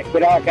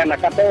kira akan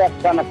kata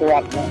sana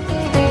kuat.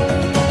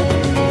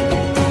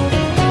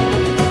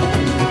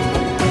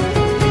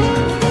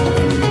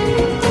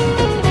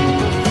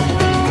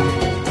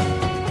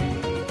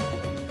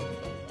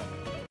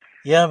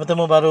 Ya,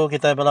 bertemu baru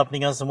kita balap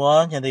dengan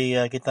semua. Jadi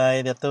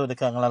kita dia tu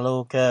dekat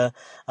ngelalu ke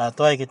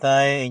tuai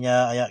kita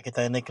inya ayak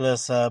kita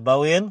Nicholas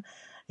Bawin.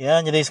 Ya,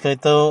 jadi sekali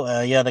tu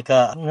ya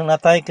dekat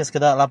ngatai ke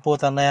sekedar lapor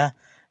tanah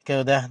ke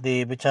udah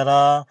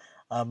dibicara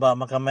bak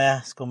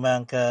mahkamah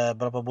sekumang ke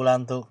berapa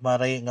bulan tu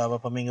kemari,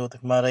 berapa minggu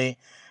tu kemari.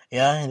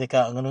 Ya,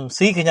 dekat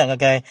ngenusi kenyak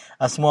ngagai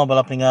semua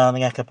balap dengan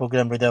ke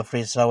program Radio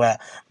Free Sarawak.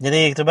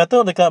 Jadi kita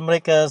betul dekat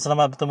mereka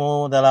selamat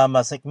bertemu dalam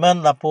segmen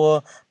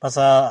lapor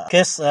pasal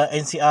kes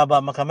NCR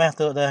bak mahkamah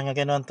tu dah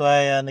ngagai nuan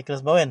tuai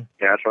Nicholas Bowen.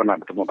 Ya,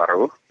 selamat bertemu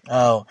baru.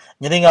 Oh,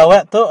 jadi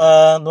ngawak tu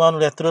nuan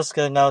boleh terus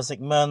ke ngau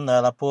segmen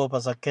lapor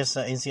pasal kes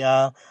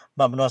NCR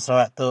bak benua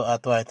Sarawak tu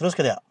tuai. Terus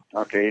ke dia?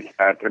 Okey,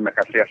 terima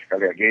kasih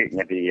sekali lagi.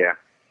 Jadi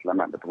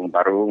selamat bertemu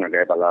baru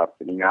ngagai balap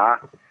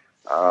peningat.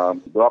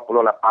 28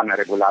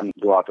 hari bulan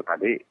 2 tu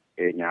tadi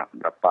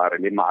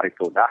berapa 5 hari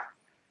tu dah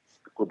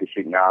aku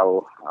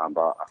disinggau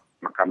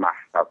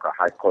mahkamah atau ke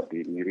high court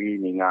di Miri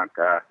ninga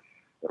ke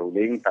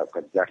ruling atau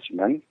ke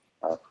judgement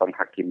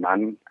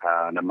penghakiman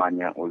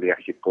namanya uliah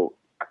siku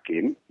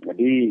hakim.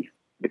 Jadi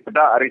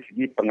daripada dari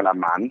segi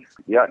pengalaman,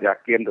 dia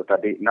hakim tu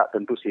tadi nak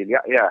tentu sila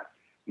ya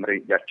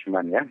meri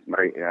judgement ya,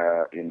 meri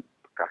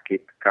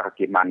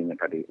kehakiman ini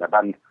tadi.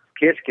 Dan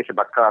kes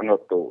bakal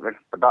ngoto kan.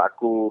 Pada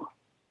aku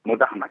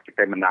mudah nak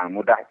kita menang,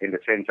 mudah in the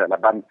sense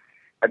laban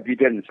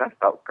evidence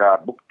atau ke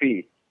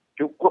bukti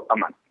cukup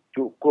aman,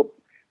 cukup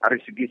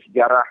dari segi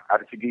sejarah,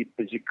 dari segi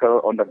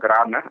physical on the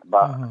ground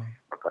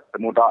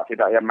mudah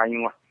tidak yang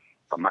main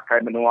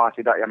pemakai menua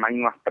tidak yang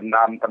main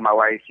pendam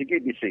termawai segi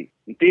bisi.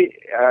 Nanti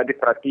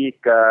diperhati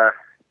ke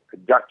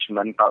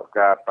judgement atau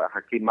ke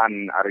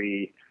hakiman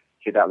hari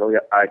tidak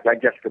lawyer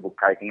judges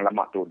kebukai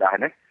ngelamak tu dah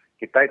ne.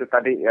 Kita itu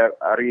tadi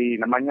hari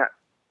namanya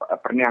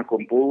perniang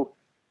kumpul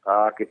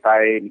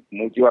kita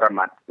mujur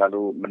amat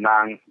lalu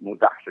menang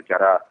mudah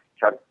secara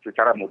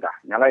mudah.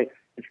 Nyalai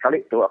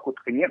sekali tu aku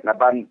terkenyit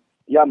laban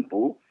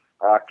yampu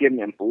hakim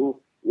yampu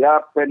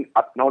ya pen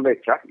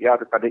acknowledge ya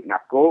tadi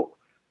ngaku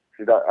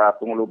sudah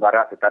pengulu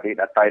barat tadi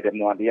datai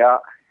demo dia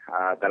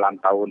dalam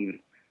tahun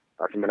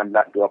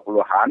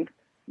 1920-an.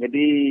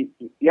 Jadi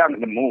yang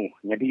nemu.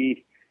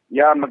 Jadi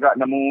ya megak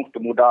nemu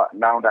temuda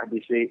dah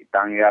bisi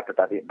tang ya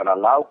tadi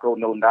belalau ke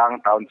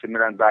undang-undang tahun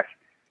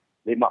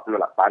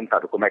 1958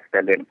 tak dokumen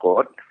kita land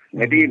code.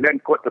 Jadi land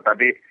code tu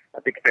tadi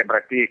kita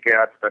berarti ke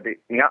tadi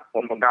nya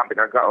undang-undang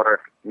penjaga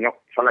orang nyok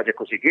salah je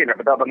kusigi dah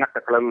betul banget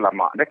terlalu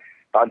lama deh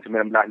tahun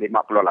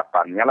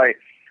 1958. Nyalai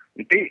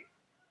nanti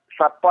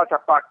siapa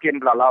hakim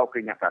belalau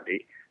ke nya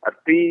tadi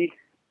arti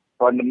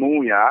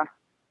penemu ya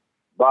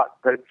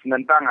bak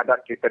senentang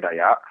adat kita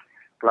Dayak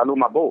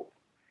terlalu mabuk.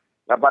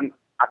 Laban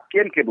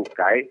hakim ke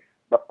bukai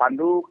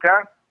berpandu ke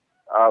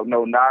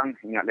undang-undang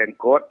ingat land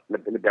code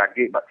lebih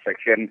lagi bak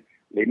section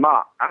 5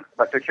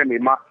 section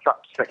 5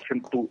 subsection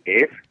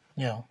 2F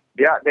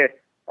dia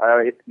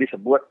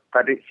disebut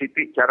tadi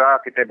siti cara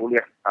kita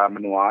boleh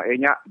menua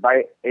nya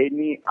by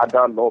any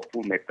other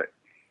lawful method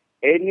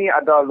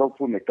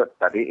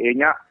tadi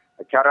nya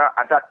cara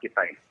adat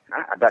kita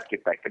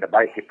kena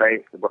baik kita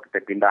buat kita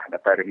pindah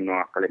dari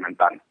menua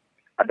Kalimantan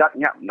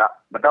adatnya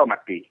nak bedau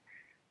mati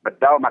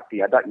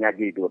adatnya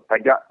gitu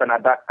pajak dan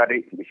adat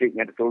tadi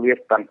bisiknya ditulis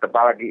dan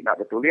tebal lagi nak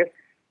ditulis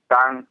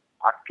tang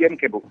hakim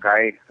ke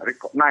bukai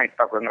recognize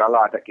tak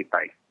ngerala adat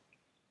kita.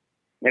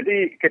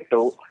 Jadi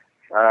gitu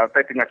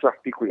saya tengah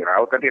suasti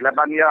kuirau tadi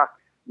laban ya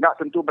nak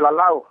tentu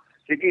belalau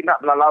segi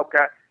nak belalau ke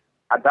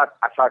adat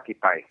asal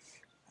kita.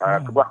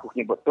 Kebuah aku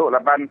nyebut tu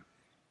laban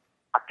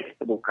hakim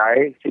ke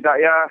bukai tidak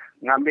ya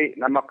ngambil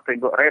nama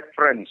kita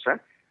reference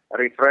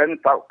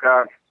tau ke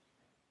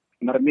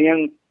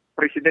mermiang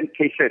presiden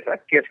cases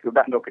kes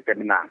sudah no kita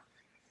menang.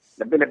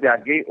 Lebih-lebih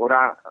lagi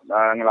orang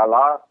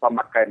ngelala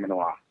pemakai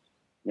menua.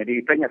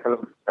 Jadi kita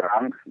selalu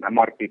terang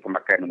nama arti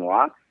pemakai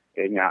menua.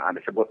 Ia ada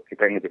sebut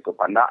kita yang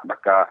cukup pandak.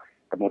 Maka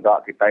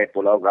kemudak kita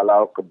pulau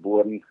galau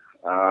kebun.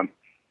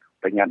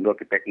 Penyat dua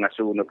kita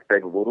ngasuh, no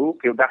kita berburu.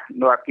 Kita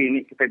no aki ini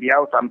kita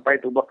diau sampai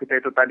tubuh kita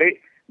itu tadi.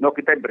 No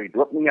kita beri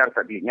 2 miliar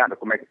tadinya.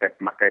 Dokumen kita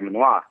pemakai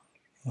menua.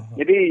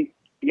 Jadi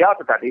ya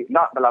tadi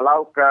nak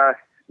belalau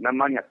ke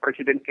namanya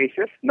presiden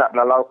cases. Nak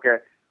belalau ke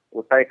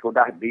utai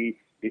sudah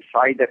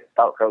decided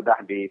atau sudah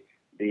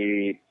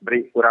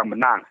diberi kurang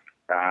menang.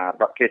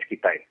 Bak kes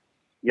kita.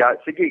 Ya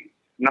segi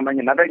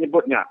namanya nada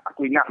nyebutnya.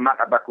 Aku ingat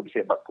mak abang aku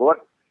bisa bakut.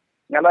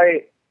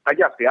 Nyalai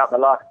ajak pihak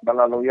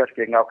bala lawyers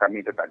ke ngau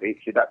kami itu tadi.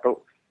 Tidak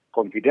tu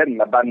confident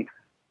laban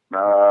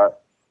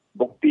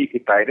bukti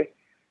kita ini.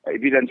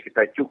 Evidence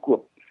kita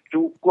cukup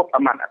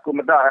aman. Aku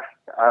medah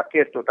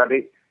kes tu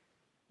tadi.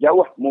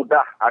 Jauh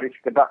mudah hari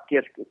sekedar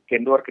kes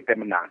kendor kita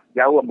menang.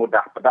 Jauh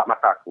mudah pada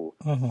mata aku.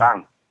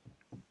 Tang.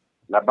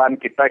 Laban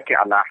kita ke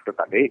Allah tu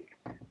tadi.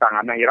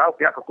 Tangan irau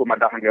pihak aku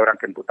madah orang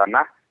kentut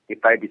tanah.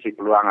 Kita bisi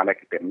peluang ala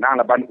kita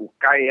menang. Laban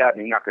ukai ya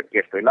ninga ke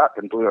kes tu lah.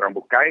 Tentu orang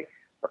bukai.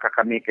 Maka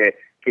kami ke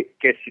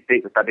kes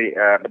sitik tu tadi.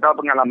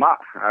 Betul pengalaman.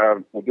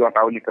 Ujung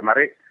tahun ni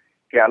kemarin.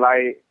 Ke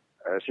alai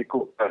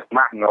siku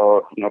mah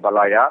no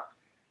balaya.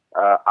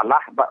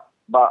 Allah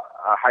ba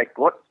high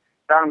court.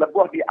 Tang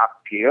lebuh di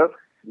appeal.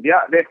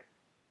 Dia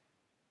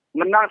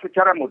menang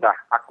secara mudah.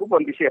 Aku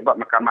pun bisa buat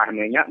mahkamah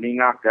ni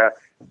ninga ke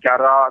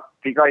cara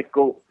 3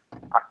 ikut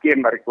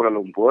hakim dari Kuala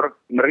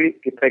Lumpur. Meri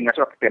kita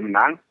ngasuh kita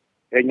menang.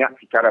 Ia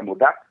secara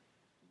mudah.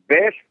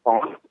 Based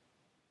on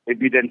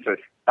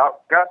evidences.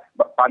 Tak ke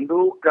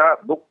pandu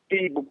ke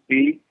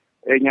bukti-bukti.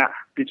 Ia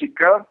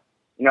physical.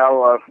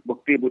 Ngau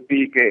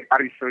bukti-bukti ke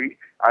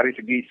hari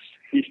segi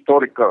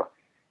historical.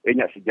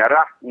 Ia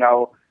sejarah.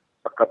 Ngau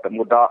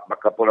ketemu dak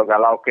baka Pulau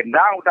Galau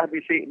kendang udah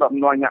bisi bab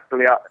menuanya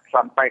kelia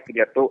sampai ke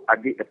dia tu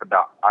agi ke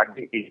pedak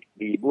agi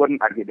di bun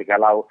agi di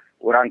Galau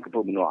orang ke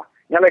benua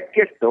nyale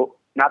kes tu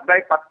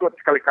nadai patut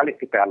sekali-kali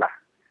kita lah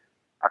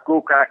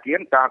aku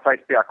yakin tak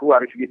saya aku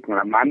hari segi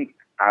pengalaman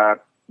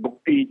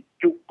bukti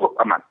cukup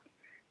aman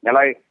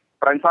nyale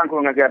perancang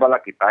ku ngagai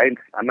bala kita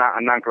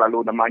anak-anak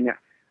lalu namanya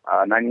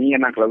nani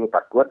anak lalu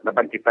takut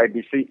lepas kita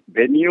bisi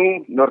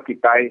venue nor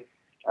kita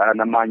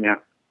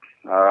namanya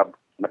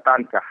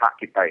metan ke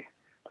hak kita.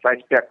 Saya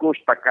sepaku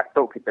sepakat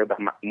tu kita dah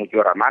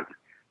mujur amat.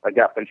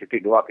 Raja Pensitik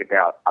 2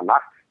 kita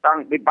Allah.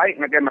 Tang lebih baik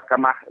ngagai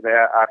mahkamah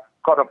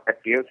Court of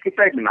Appeal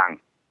kita menang.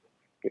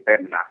 kita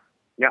menang.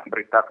 Nyak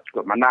berita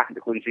cukup mana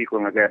dikunci ku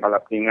ngagai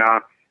balap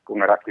tinggal ku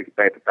ngarap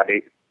kita itu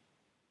tadi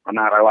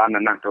mana rawan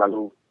anak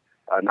terlalu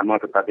nama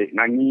itu tadi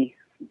nangi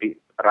di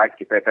right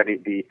kita tadi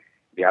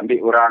diambil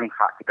orang,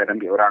 hak kita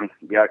diambil orang,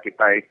 biar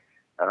kita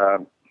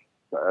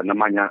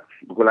namanya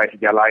bergulai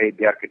sejalai,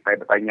 biar kita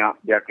bertanya,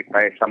 biar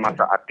kita sama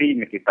saati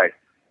ni kita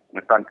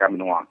ngetankan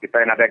menua.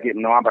 Kita nak lagi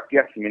menua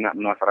bakia seminat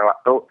menua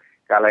Sarawak tu,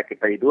 kalau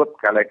kita hidup,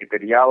 kalau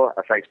kita diau,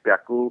 saya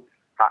ispiaku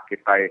hak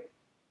kita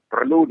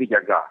perlu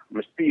dijaga,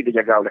 mesti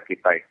dijaga oleh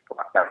kita.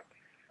 Kepada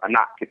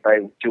anak kita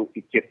ucuk,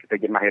 ikit, kita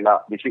jemah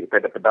elak, bisi kita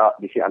ada pedak,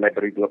 bisi alai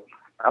berhidup,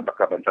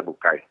 bakal bangsa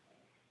bukai.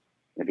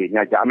 Jadi,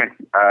 nyajak amin.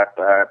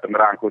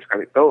 Penerangku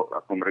sekali itu,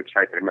 aku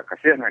meriksa terima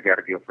kasih ngagai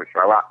Radio Free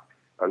Sarawak,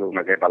 lalu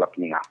ngagai balap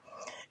peninggal.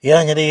 Ya,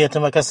 jadi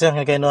terima kasih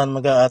ngagai Nuan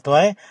Mega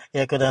Atuai.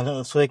 Ya,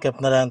 kemudian sui ke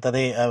penerang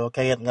tadi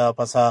berkait dengan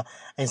pasal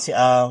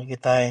NCR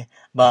kita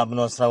ba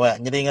benua Sarawak.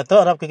 Jadi ingat tu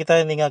harap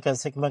kita meninggalkan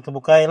segmen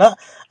kebukai lah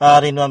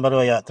hari Nuan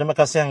baru ya. Terima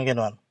kasih ngagai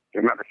Nuan.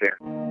 Terima kasih.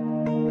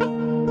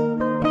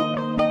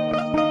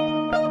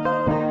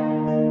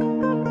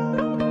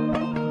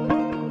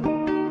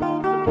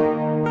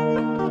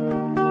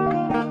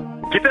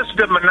 Kita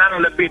sudah menang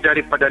lebih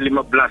daripada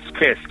 15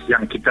 kes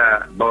yang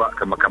kita bawa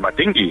ke Mahkamah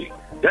Tinggi.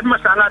 Dan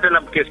masalah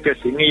dalam kes-kes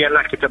ini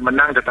ialah kita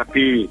menang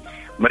tetapi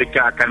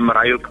mereka akan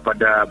merayu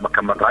kepada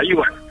Mahkamah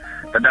Rayuan.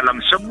 Dan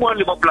dalam semua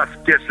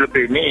 15 kes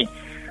lebih ini,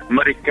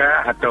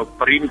 mereka atau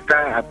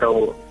perintah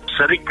atau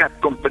serikat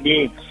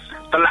company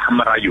telah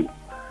merayu.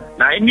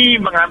 Nah, ini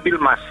mengambil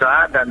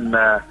masa dan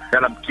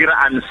dalam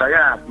kiraan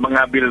saya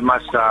mengambil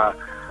masa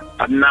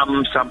 6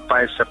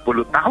 sampai 10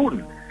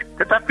 tahun.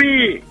 Tetapi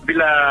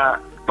bila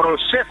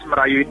proses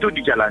merayu itu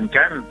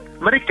dijalankan,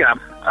 mereka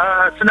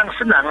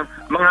senang-senang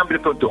mengambil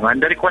keuntungan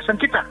dari kuasaan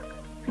kita.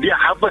 Dia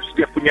harvest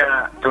dia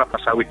punya kelapa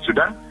sawit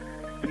sudah,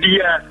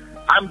 dia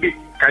ambil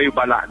kayu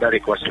balak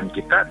dari kuasaan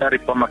kita, dari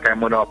pemakaian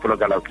menua Pulau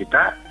Galau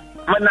kita.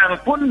 Menang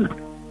pun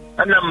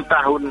 6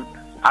 tahun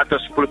atau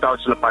 10 tahun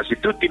selepas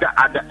itu tidak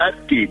ada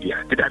arti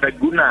dia, tidak ada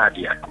guna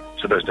dia,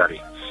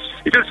 saudara-saudari.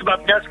 Itu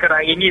sebabnya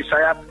sekarang ini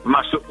saya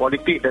masuk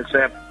politik dan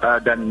saya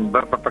dan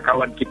beberapa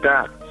kawan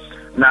kita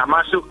nak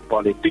masuk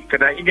politik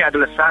kerana ini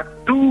adalah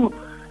satu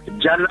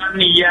jalan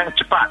yang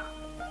cepat,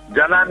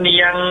 jalan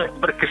yang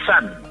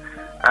berkesan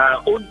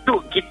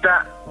untuk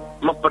kita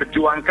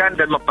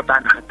memperjuangkan dan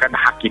mempertahankan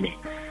hak ini.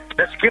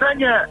 Dan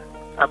sekiranya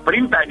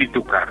perintah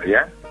ditukar,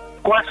 ya,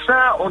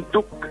 kuasa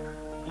untuk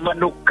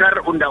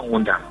menukar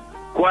undang-undang,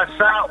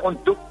 kuasa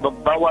untuk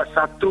membawa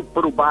satu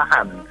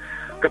perubahan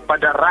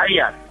kepada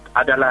rakyat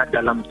adalah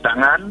dalam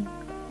tangan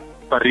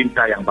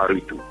perintah yang baru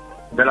itu,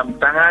 dalam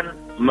tangan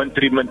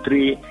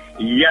menteri-menteri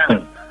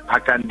yang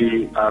akan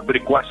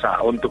diberi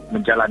kuasa untuk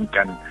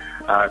menjalankan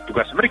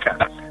tugas mereka.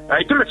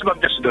 Itulah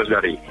sebabnya,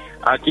 saudara-saudari,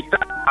 kita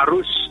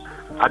harus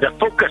ada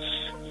fokus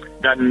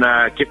dan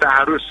kita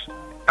harus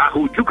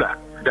tahu juga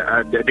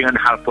dengan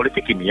hal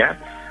politik ini, ya.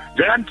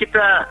 Jangan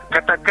kita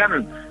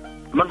katakan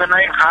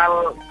mengenai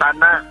hal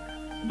tanah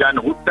dan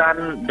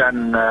hutan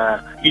dan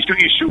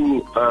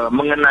isu-isu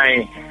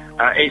mengenai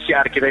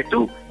NCR kita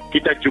itu,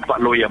 kita jumpa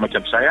lawyer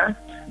macam saya,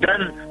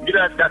 dan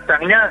bila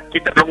datangnya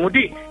kita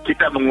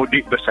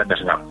mengudik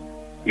bersama-sama.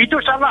 Itu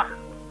salah,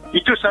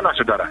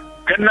 saudara.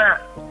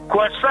 Kerana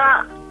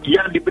kuasa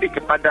yang diberi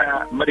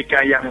kepada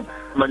mereka yang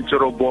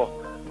menceroboh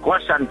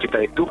kuasaan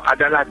kita itu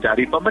adalah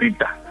dari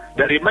pemerintah,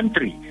 dari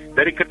menteri,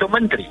 dari ketua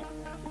menteri.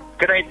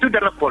 Kerana itu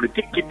dalam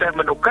politik kita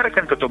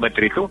menukarkan ketua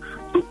menteri itu,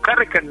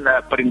 tukarkan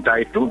perintah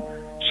itu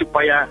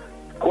supaya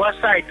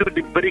kuasa itu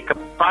diberi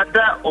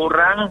kepada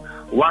orang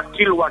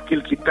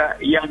wakil-wakil kita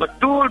yang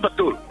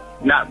betul-betul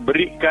nak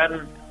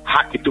berikan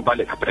hak itu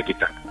balik kepada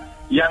kita,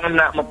 yang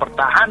nak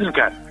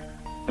mempertahankan,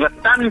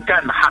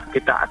 ngetankan hak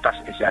kita atas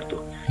NCR itu.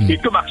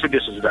 Itu maksudnya,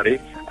 saudari,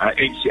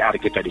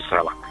 NCR kita di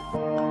Sarawak.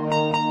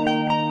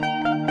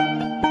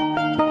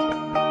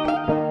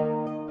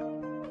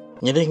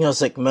 Jadi dengan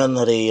segmen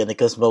hari yang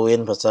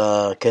dikasbawin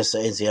pasal kes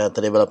NCR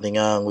tadi balap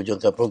dengan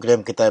wujudkan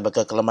program kita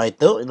bakal kelemah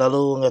itu.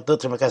 Lalu ngatu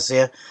terima kasih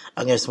ya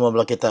angai semua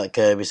belah kita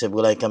ke bisa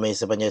bergulai kami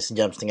sepanjang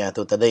sejam setengah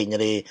tu tadi.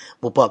 Jadi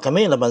bupak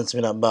kami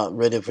 89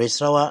 Radio Free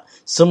Sarawak.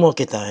 Semua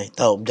kita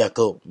tahu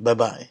berjaku. Bye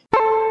bye.